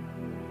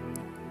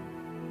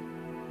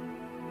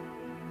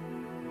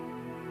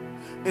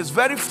 It's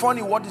very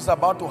funny what is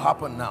about to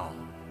happen now.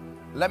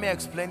 Let me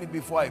explain it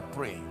before I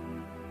pray.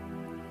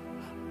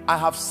 I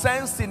have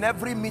sensed in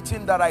every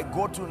meeting that I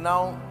go to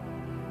now,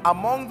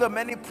 among the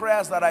many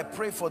prayers that I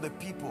pray for the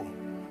people,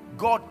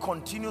 God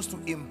continues to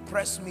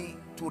impress me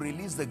to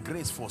release the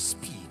grace for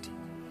speed.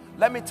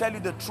 Let me tell you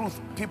the truth,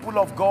 people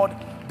of God,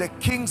 the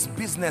king's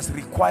business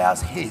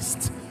requires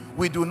haste.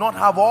 We do not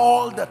have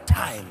all the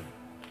time.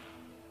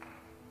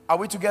 Are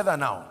we together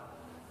now?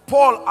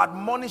 Paul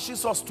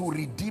admonishes us to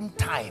redeem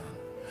time.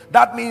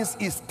 That means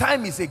if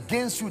time is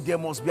against you, there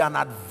must be an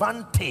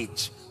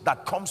advantage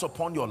that comes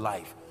upon your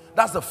life.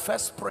 That's the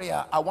first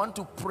prayer. I want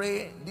to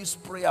pray this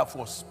prayer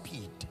for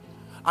speed.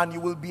 And you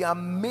will be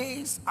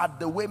amazed at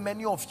the way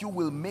many of you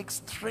will make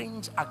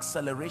strange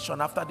acceleration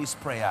after this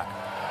prayer.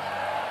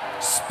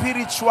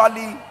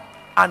 Spiritually,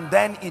 and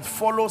then it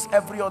follows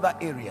every other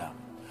area.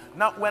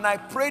 Now, when I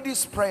pray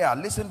this prayer,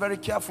 listen very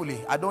carefully.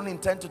 I don't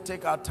intend to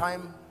take our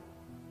time.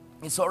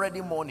 It's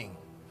already morning.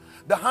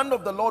 The hand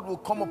of the Lord will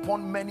come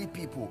upon many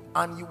people,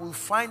 and you will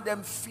find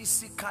them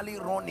physically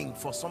running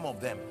for some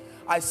of them.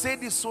 I say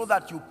this so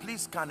that you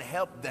please can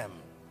help them.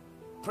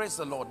 Praise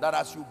the Lord. That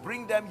as you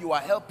bring them, you are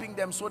helping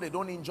them so they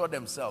don't injure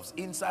themselves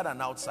inside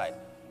and outside.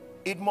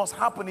 It must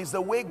happen. It's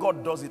the way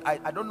God does it.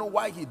 I don't know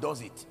why he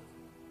does it.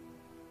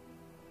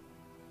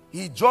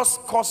 He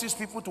just causes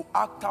people to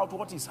act out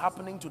what is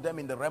happening to them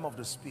in the realm of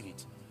the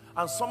spirit.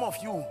 And some of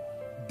you,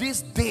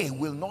 this day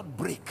will not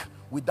break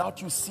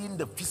without you seeing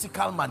the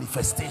physical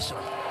manifestation.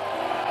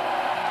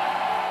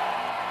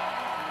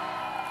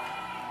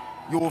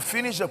 You will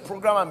finish the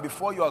program, and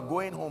before you are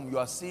going home, you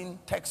are seeing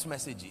text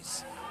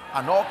messages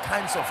and all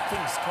kinds of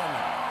things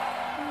coming.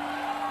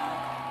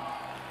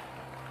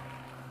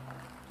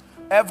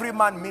 Every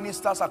man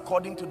ministers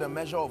according to the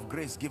measure of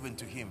grace given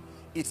to him.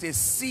 It's a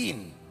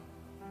sin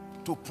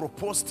to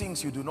propose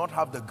things you do not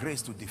have the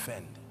grace to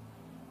defend.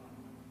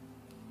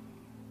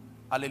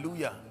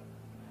 Hallelujah.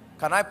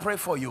 Can I pray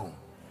for you?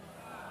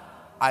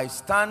 I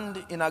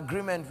stand in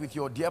agreement with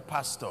your dear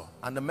pastor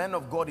and the men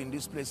of God in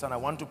this place, and I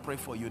want to pray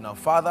for you now.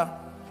 Father,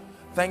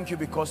 thank you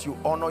because you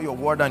honor your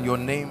word and your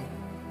name.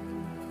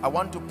 I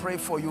want to pray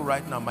for you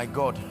right now, my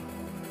God.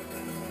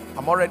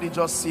 I'm already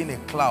just seeing a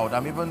cloud.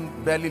 I'm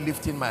even barely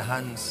lifting my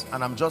hands,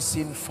 and I'm just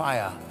seeing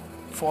fire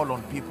fall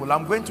on people.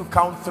 I'm going to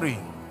count 3.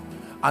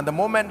 And the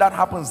moment that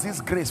happens, this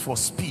grace for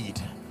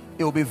speed,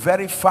 it will be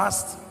very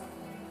fast.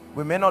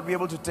 We may not be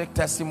able to take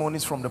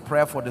testimonies from the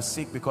prayer for the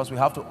sick because we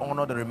have to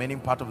honor the remaining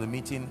part of the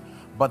meeting.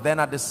 But then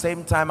at the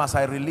same time, as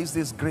I release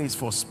this grace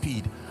for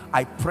speed,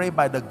 I pray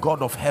by the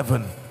God of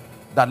heaven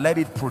that let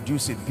it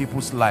produce in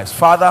people's lives.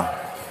 Father,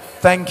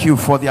 thank you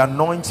for the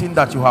anointing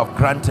that you have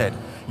granted.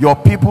 Your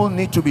people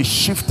need to be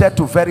shifted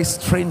to very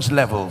strange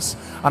levels.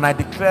 And I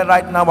declare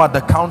right now at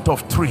the count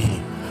of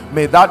 3,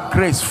 may that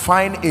grace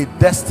find a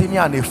destiny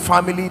and a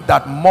family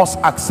that must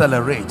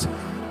accelerate.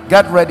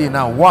 Get ready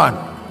now.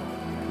 1.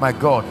 My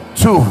God.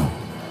 2,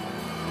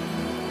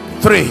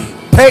 3.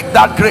 Take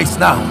that grace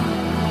now.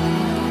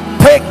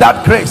 Take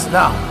that grace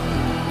now.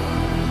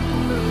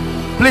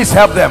 Please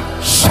help them.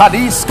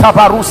 Shadis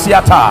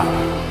kabarusiata.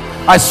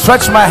 I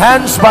stretch my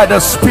hands by the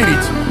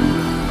Spirit.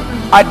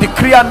 I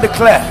decree and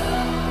declare.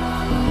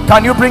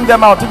 Can you bring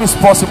them out if it's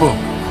possible?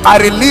 I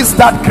release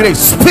that grace.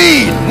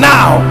 Speed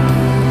now.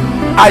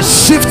 I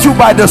shift you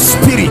by the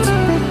Spirit.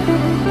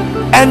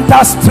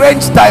 Enter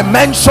strange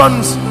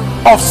dimensions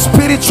of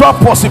spiritual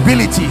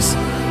possibilities.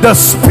 The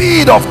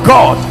speed of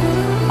God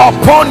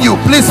upon you.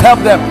 Please help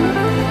them.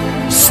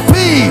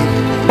 Speed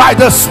by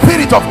the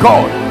Spirit of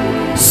God.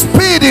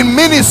 Speed in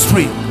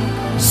ministry.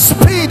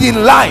 Speed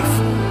in life.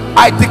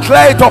 I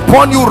declare it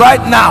upon you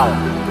right now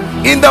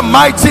in the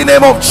mighty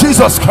name of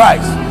Jesus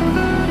Christ.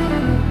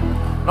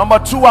 Number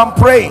 2, I'm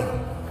praying.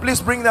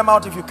 Please bring them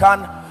out if you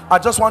can. I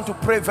just want to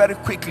pray very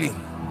quickly.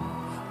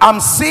 I'm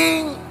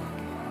seeing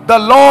the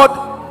Lord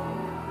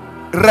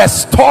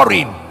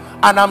restoring,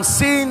 and I'm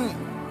seeing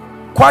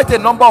quite a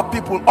number of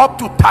people, up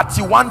to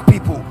 31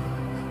 people.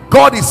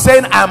 God is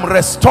saying, I'm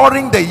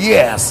restoring the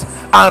years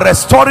and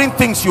restoring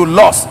things you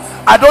lost.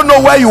 I don't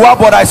know where you are,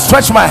 but I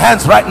stretch my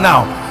hands right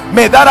now.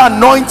 May that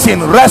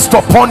anointing rest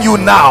upon you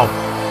now.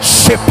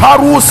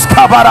 Sheparus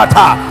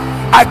kabarata.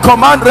 I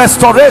command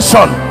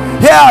restoration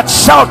here at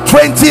Shout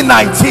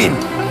 2019.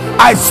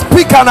 I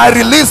speak and I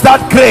release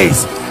that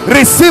grace.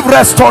 Receive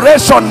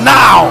restoration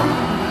now.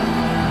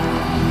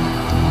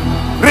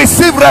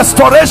 Receive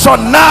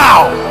restoration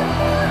now.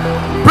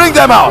 Bring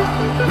them out.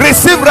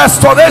 Receive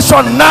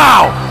restoration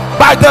now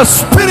by the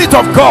Spirit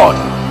of God.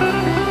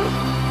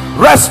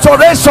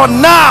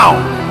 Restoration now.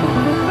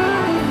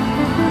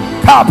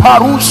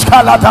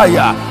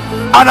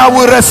 And I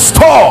will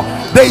restore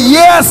the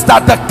years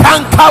that the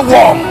canker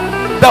worm,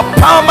 the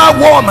palmer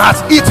worm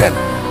has eaten.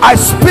 I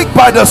speak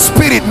by the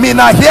Spirit.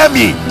 Mina, hear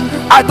me.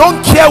 I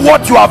don't care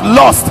what you have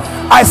lost.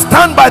 I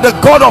stand by the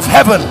God of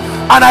heaven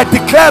and I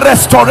declare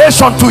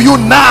restoration to you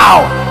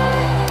now.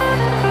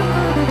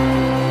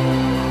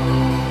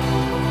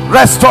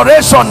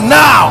 Restoration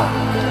now.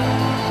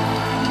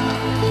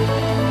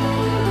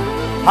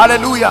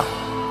 Hallelujah.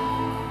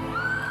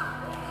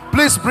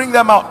 Please bring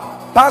them out.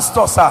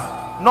 Pastor, sir,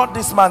 not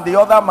this man, the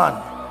other man.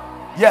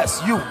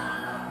 Yes, you,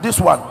 this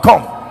one,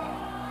 come.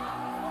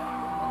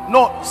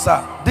 No,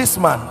 sir, this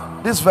man,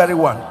 this very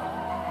one.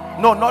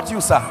 No, not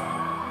you, sir,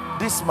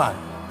 this man.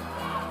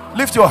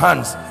 Lift your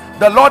hands.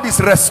 The Lord is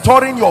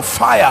restoring your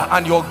fire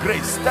and your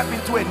grace. Step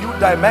into a new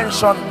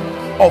dimension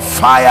of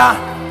fire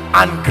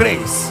and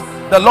grace.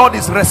 The Lord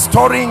is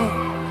restoring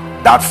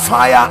that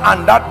fire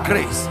and that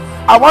grace.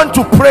 I want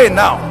to pray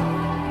now.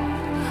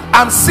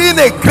 I'm seeing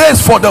a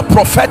grace for the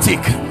prophetic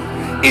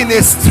in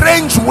a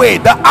strange way.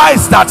 The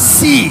eyes that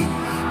see,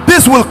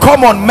 this will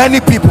come on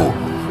many people.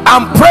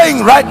 I'm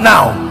praying right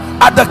now.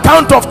 At the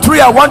count of 3,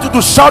 I want you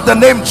to shout the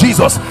name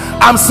Jesus.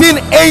 I'm seeing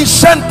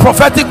ancient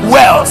prophetic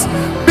wells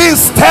being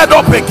stirred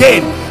up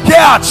again. Here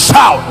at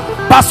Shout,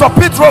 Pastor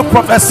Pedro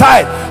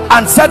prophesied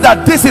and said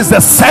that this is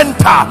the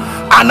center,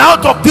 and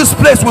out of this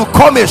place will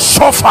come a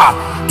shofar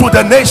to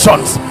the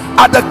nations.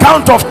 At the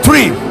count of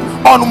 3,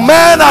 on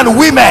men and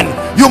women,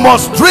 you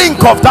must drink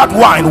of that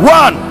wine.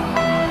 1,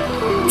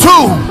 2,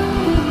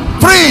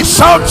 3.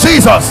 Shout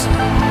Jesus.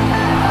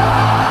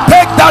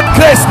 Take that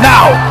grace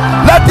now.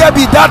 Let there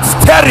be that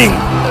stirring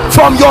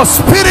from your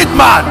spirit,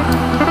 man.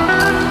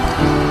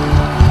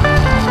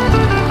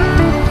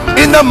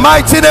 In the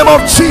mighty name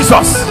of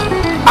Jesus,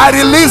 I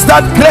release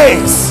that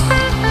grace.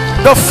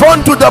 The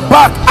front to the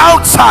back,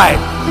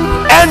 outside.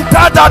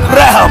 Enter that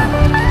realm.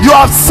 You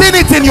have seen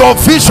it in your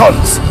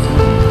visions.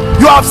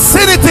 You have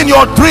seen it in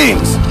your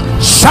dreams.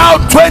 Shout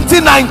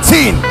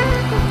 2019.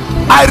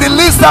 I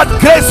release that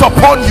grace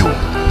upon you.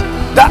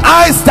 The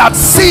eyes that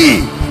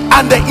see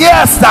and the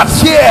ears that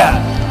hear.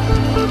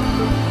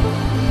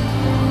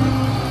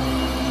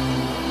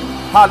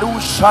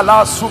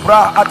 Halushala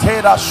subra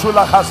atera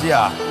shula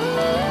hazia.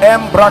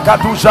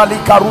 Embragaduja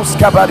likarus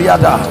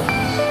kabariada.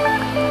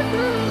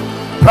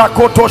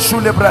 Prakoto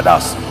shule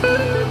brothers.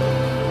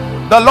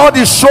 The Lord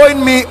is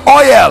showing me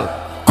oil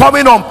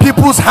coming on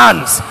people's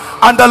hands,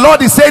 and the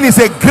Lord is saying it's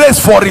a grace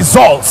for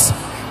results.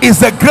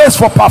 It's a grace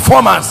for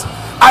performance.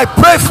 I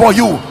pray for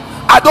you.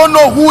 I don't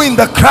know who in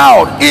the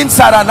crowd,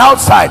 inside and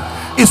outside,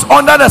 is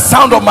under the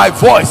sound of my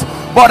voice,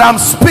 but I'm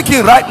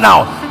speaking right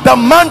now. The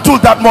mantle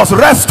that must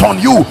rest on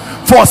you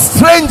for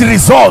strange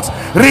results,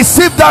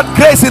 receive that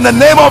grace in the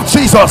name of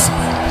Jesus.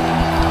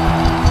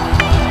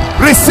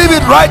 Receive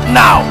it right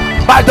now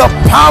by the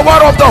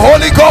power of the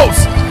Holy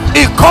Ghost.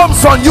 It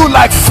comes on you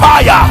like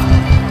fire.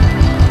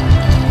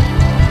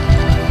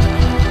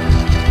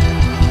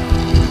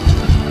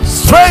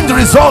 Strange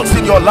results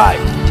in your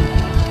life.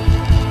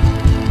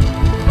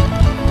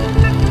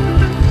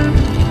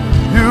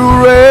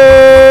 You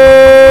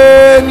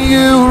reign,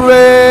 you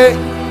reign,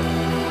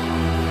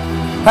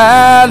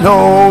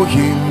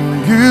 Elohim,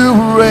 you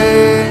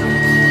reign,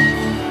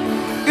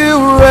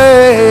 you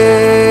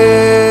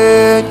reign,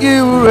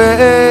 you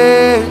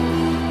reign,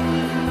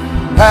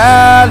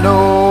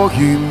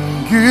 Elohim,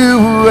 you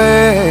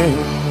reign,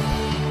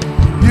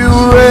 you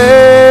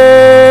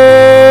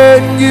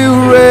reign,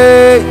 you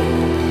reign,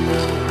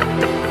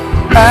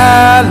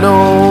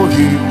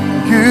 Elohim,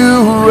 you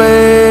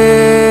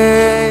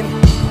reign.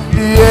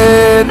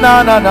 Yeah,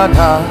 na na na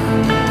na.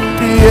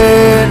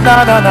 Yeah,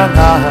 na na na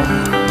na.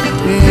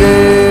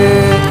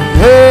 Yeah,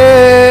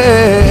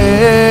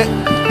 yeah,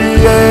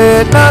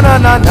 yeah, na na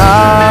na na.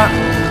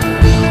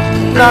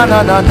 Na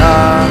na na na.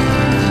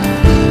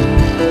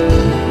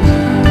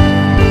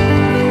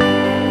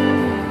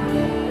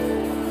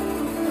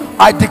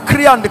 I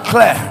decree and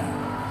declare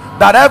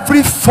that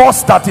every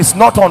force that is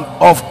not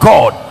of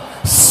God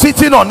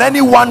sitting on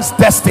anyone's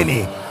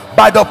destiny,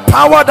 by the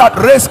power that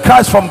raised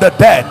Christ from the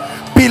dead,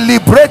 be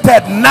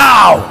liberated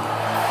now.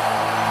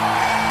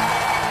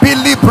 Be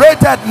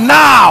liberated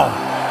now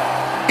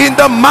in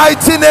the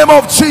mighty name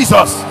of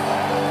Jesus.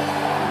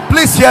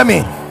 Please hear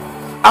me.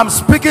 I'm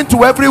speaking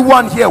to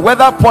everyone here,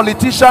 whether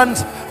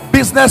politicians,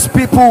 business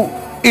people,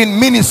 in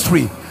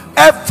ministry.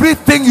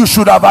 Everything you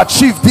should have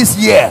achieved this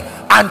year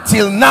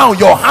until now,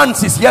 your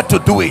hands is yet to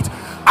do it.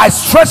 I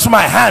stretch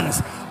my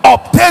hands.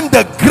 Obtain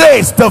the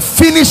grace, the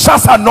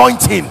finisher's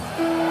anointing.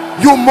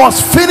 You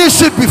must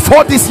finish it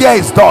before this year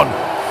is done,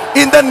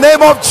 in the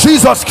name of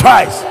Jesus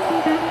Christ.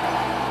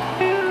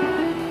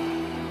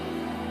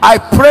 I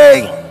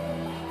pray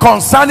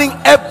concerning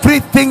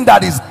everything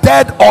that is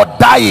dead or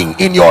dying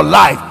in your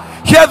life.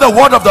 Hear the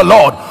word of the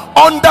Lord.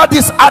 Under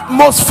this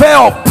atmosphere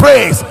of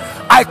praise,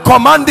 I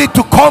command it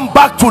to come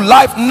back to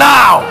life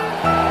now.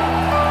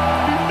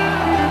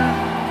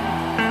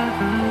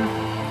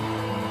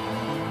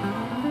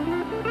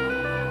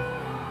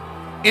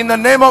 In the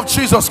name of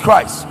Jesus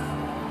Christ.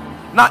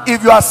 Now,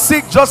 if you are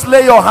sick, just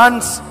lay your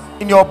hands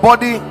in your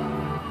body,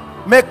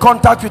 make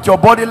contact with your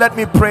body. Let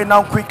me pray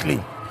now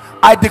quickly.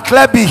 I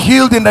declare, be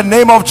healed in the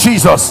name of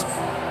Jesus.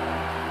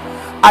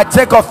 I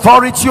take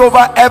authority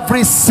over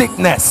every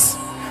sickness,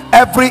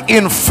 every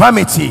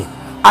infirmity.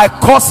 I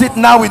curse it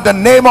now in the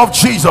name of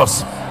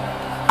Jesus.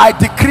 I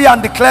decree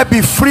and declare,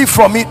 be free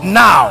from it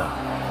now.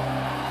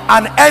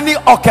 And any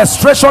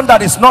orchestration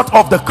that is not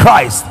of the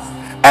Christ,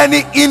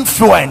 any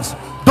influence,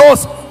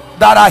 those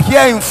that are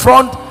here in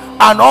front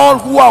and all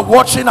who are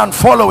watching and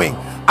following,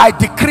 I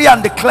decree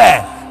and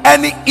declare,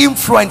 any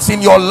influence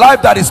in your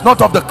life that is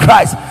not of the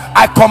Christ,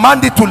 I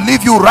command it to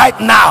leave you right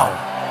now.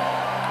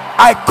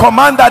 I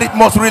command that it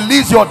must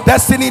release your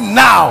destiny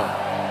now.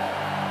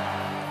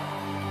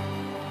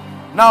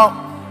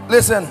 Now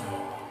listen,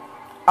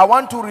 I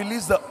want to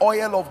release the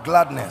oil of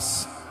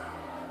gladness.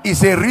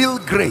 It's a real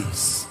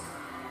grace,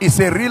 it's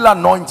a real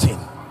anointing.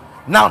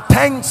 Now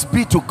thanks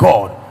be to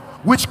God,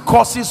 which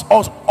causes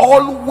us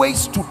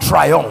always to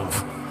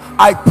triumph.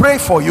 I pray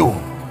for you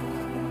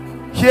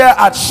here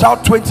at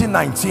Shout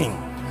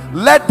 2019.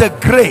 Let the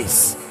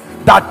grace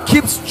that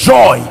keeps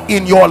joy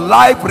in your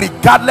life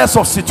regardless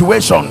of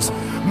situations,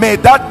 may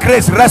that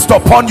grace rest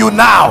upon you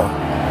now.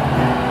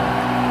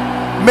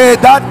 May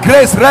that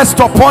grace rest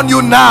upon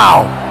you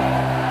now.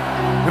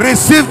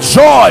 Receive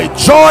joy,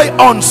 joy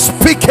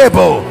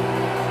unspeakable,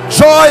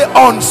 joy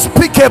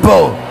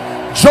unspeakable,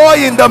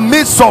 joy in the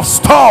midst of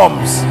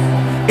storms,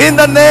 in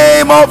the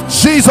name of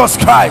Jesus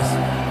Christ.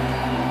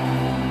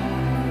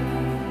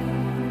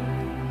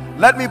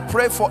 Let me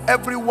pray for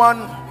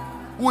everyone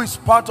who is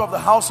part of the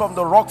House of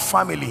the Rock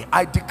family.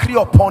 I decree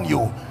upon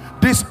you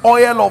this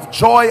oil of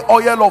joy,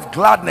 oil of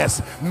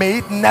gladness, may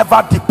it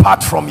never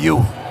depart from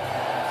you.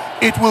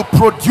 It will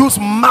produce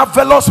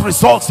marvelous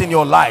results in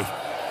your life,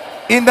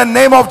 in the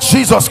name of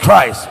Jesus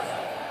Christ.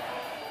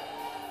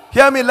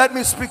 Hear me, let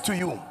me speak to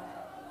you.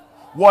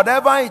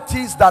 Whatever it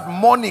is that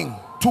mourning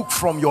took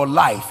from your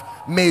life,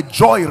 may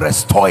joy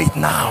restore it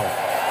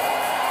now.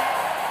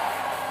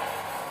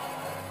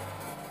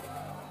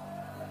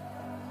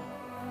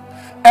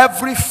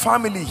 Every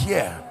family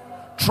here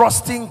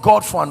trusting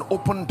God for an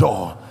open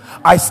door,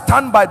 I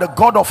stand by the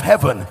God of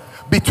heaven.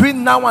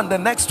 Between now and the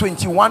next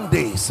 21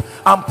 days,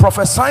 I'm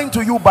prophesying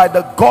to you by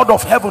the God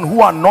of heaven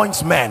who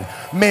anoints men,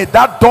 may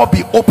that door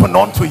be open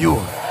unto you,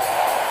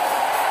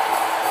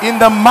 in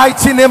the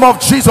mighty name of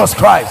Jesus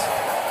Christ.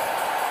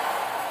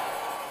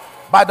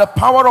 By the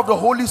power of the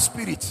Holy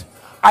Spirit,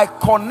 I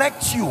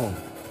connect you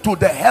to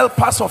the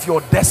helpers of your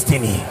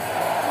destiny,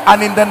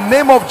 and in the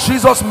name of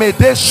Jesus, may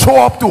they show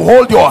up to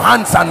hold your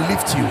hands and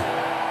lift you.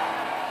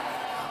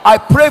 I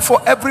pray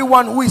for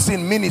everyone who is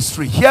in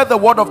ministry. Hear the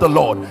word of the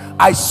Lord.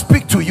 I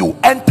speak to you.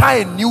 Enter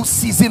a new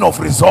season of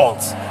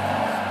results,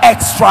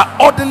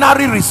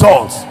 extraordinary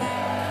results,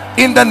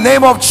 in the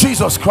name of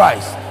Jesus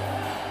Christ.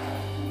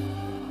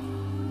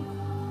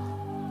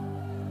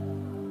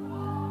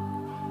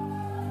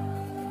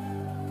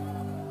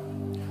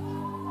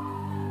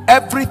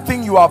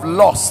 Everything you have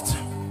lost,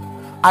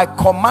 I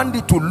command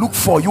it to look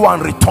for you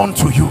and return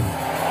to you,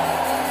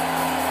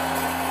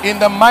 in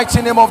the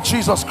mighty name of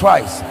Jesus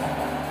Christ.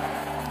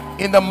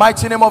 In the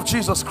mighty name of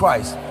Jesus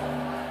Christ.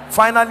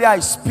 Finally, I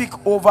speak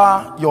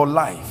over your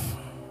life.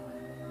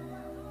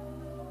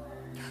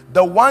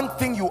 The one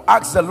thing you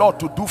ask the Lord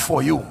to do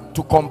for you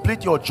to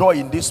complete your joy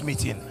in this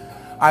meeting,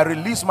 I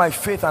release my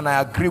faith and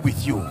I agree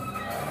with you.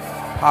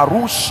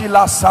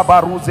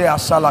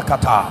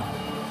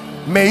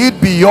 May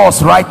it be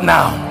yours right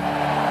now.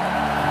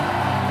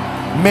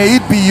 May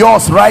it be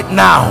yours right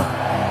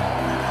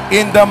now,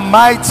 in the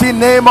mighty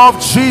name of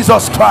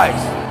Jesus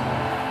Christ.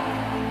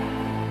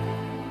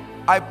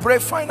 I pray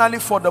finally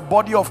for the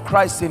body of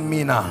Christ in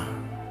Mina,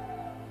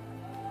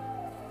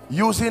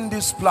 using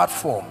this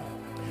platform.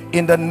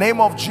 In the name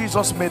of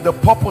Jesus, may the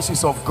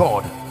purposes of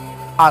God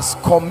as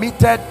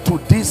committed to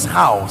this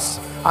house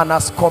and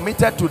as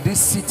committed to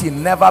this city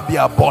never be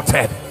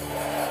aborted.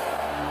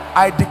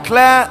 I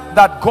declare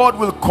that God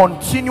will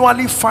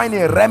continually find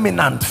a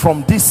remnant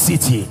from this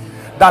city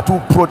that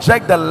will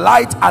project the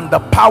light and the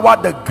power,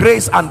 the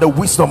grace and the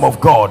wisdom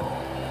of God.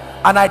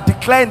 And I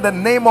declare in the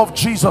name of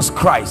Jesus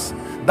Christ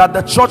that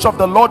the church of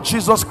the Lord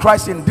Jesus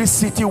Christ in this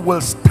city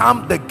will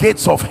stamp the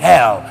gates of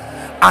hell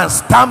and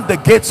stamp the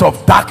gates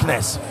of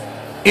darkness,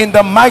 in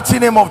the mighty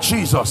name of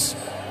Jesus.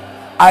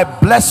 I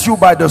bless you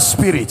by the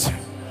Spirit.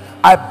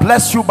 I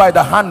bless you by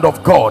the hand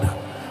of God.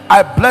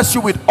 I bless you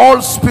with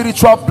all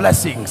spiritual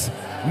blessings.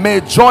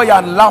 May joy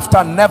and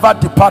laughter never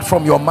depart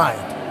from your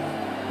mind,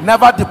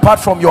 never depart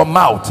from your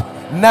mouth,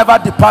 never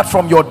depart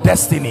from your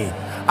destiny.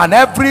 And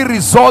every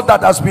result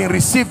that has been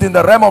received in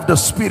the realm of the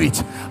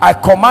spirit, I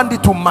command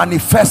it to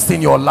manifest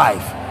in your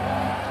life,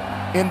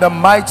 in the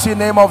mighty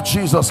name of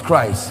Jesus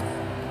Christ.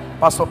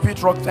 Pastor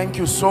Petrock, thank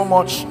you so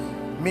much.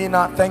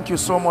 Mina, thank you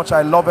so much.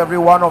 I love every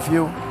one of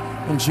you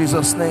in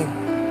Jesus' name.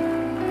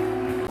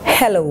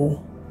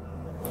 Hello.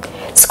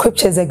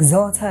 Scriptures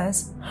exhort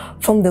us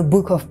from the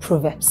book of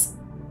Proverbs.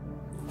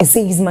 It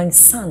says, my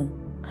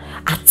son,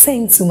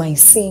 attend to my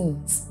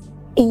sayings,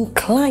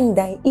 incline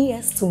thy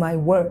ears to my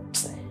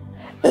words,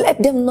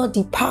 let them not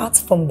depart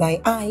from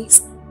thy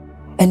eyes,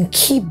 and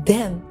keep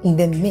them in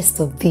the midst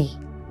of thee.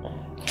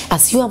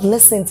 As you have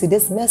listened to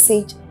this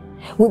message,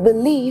 we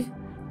believe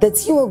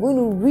that you are going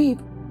to reap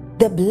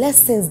the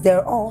blessings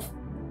thereof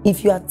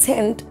if you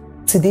attend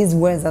to these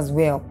words as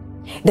well.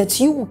 That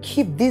you will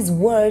keep these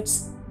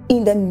words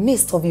in the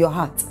midst of your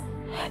heart.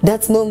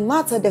 That no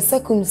matter the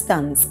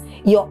circumstance,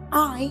 your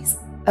eyes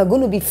are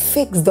going to be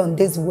fixed on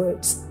these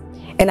words.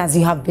 And as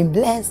you have been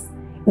blessed,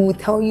 we will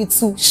tell you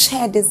to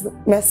share this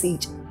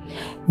message.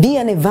 Be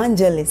an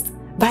evangelist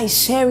by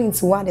sharing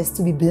to others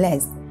to be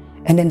blessed.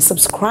 And then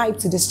subscribe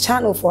to this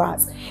channel for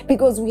us,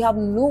 because we have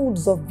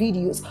loads of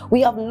videos, we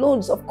have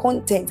loads of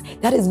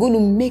content that is going to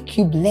make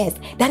you blessed,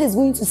 that is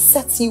going to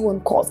set you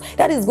on course,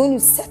 that is going to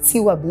set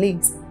you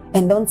ablaze.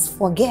 And don't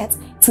forget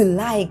to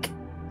like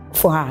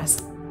for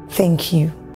us. Thank you.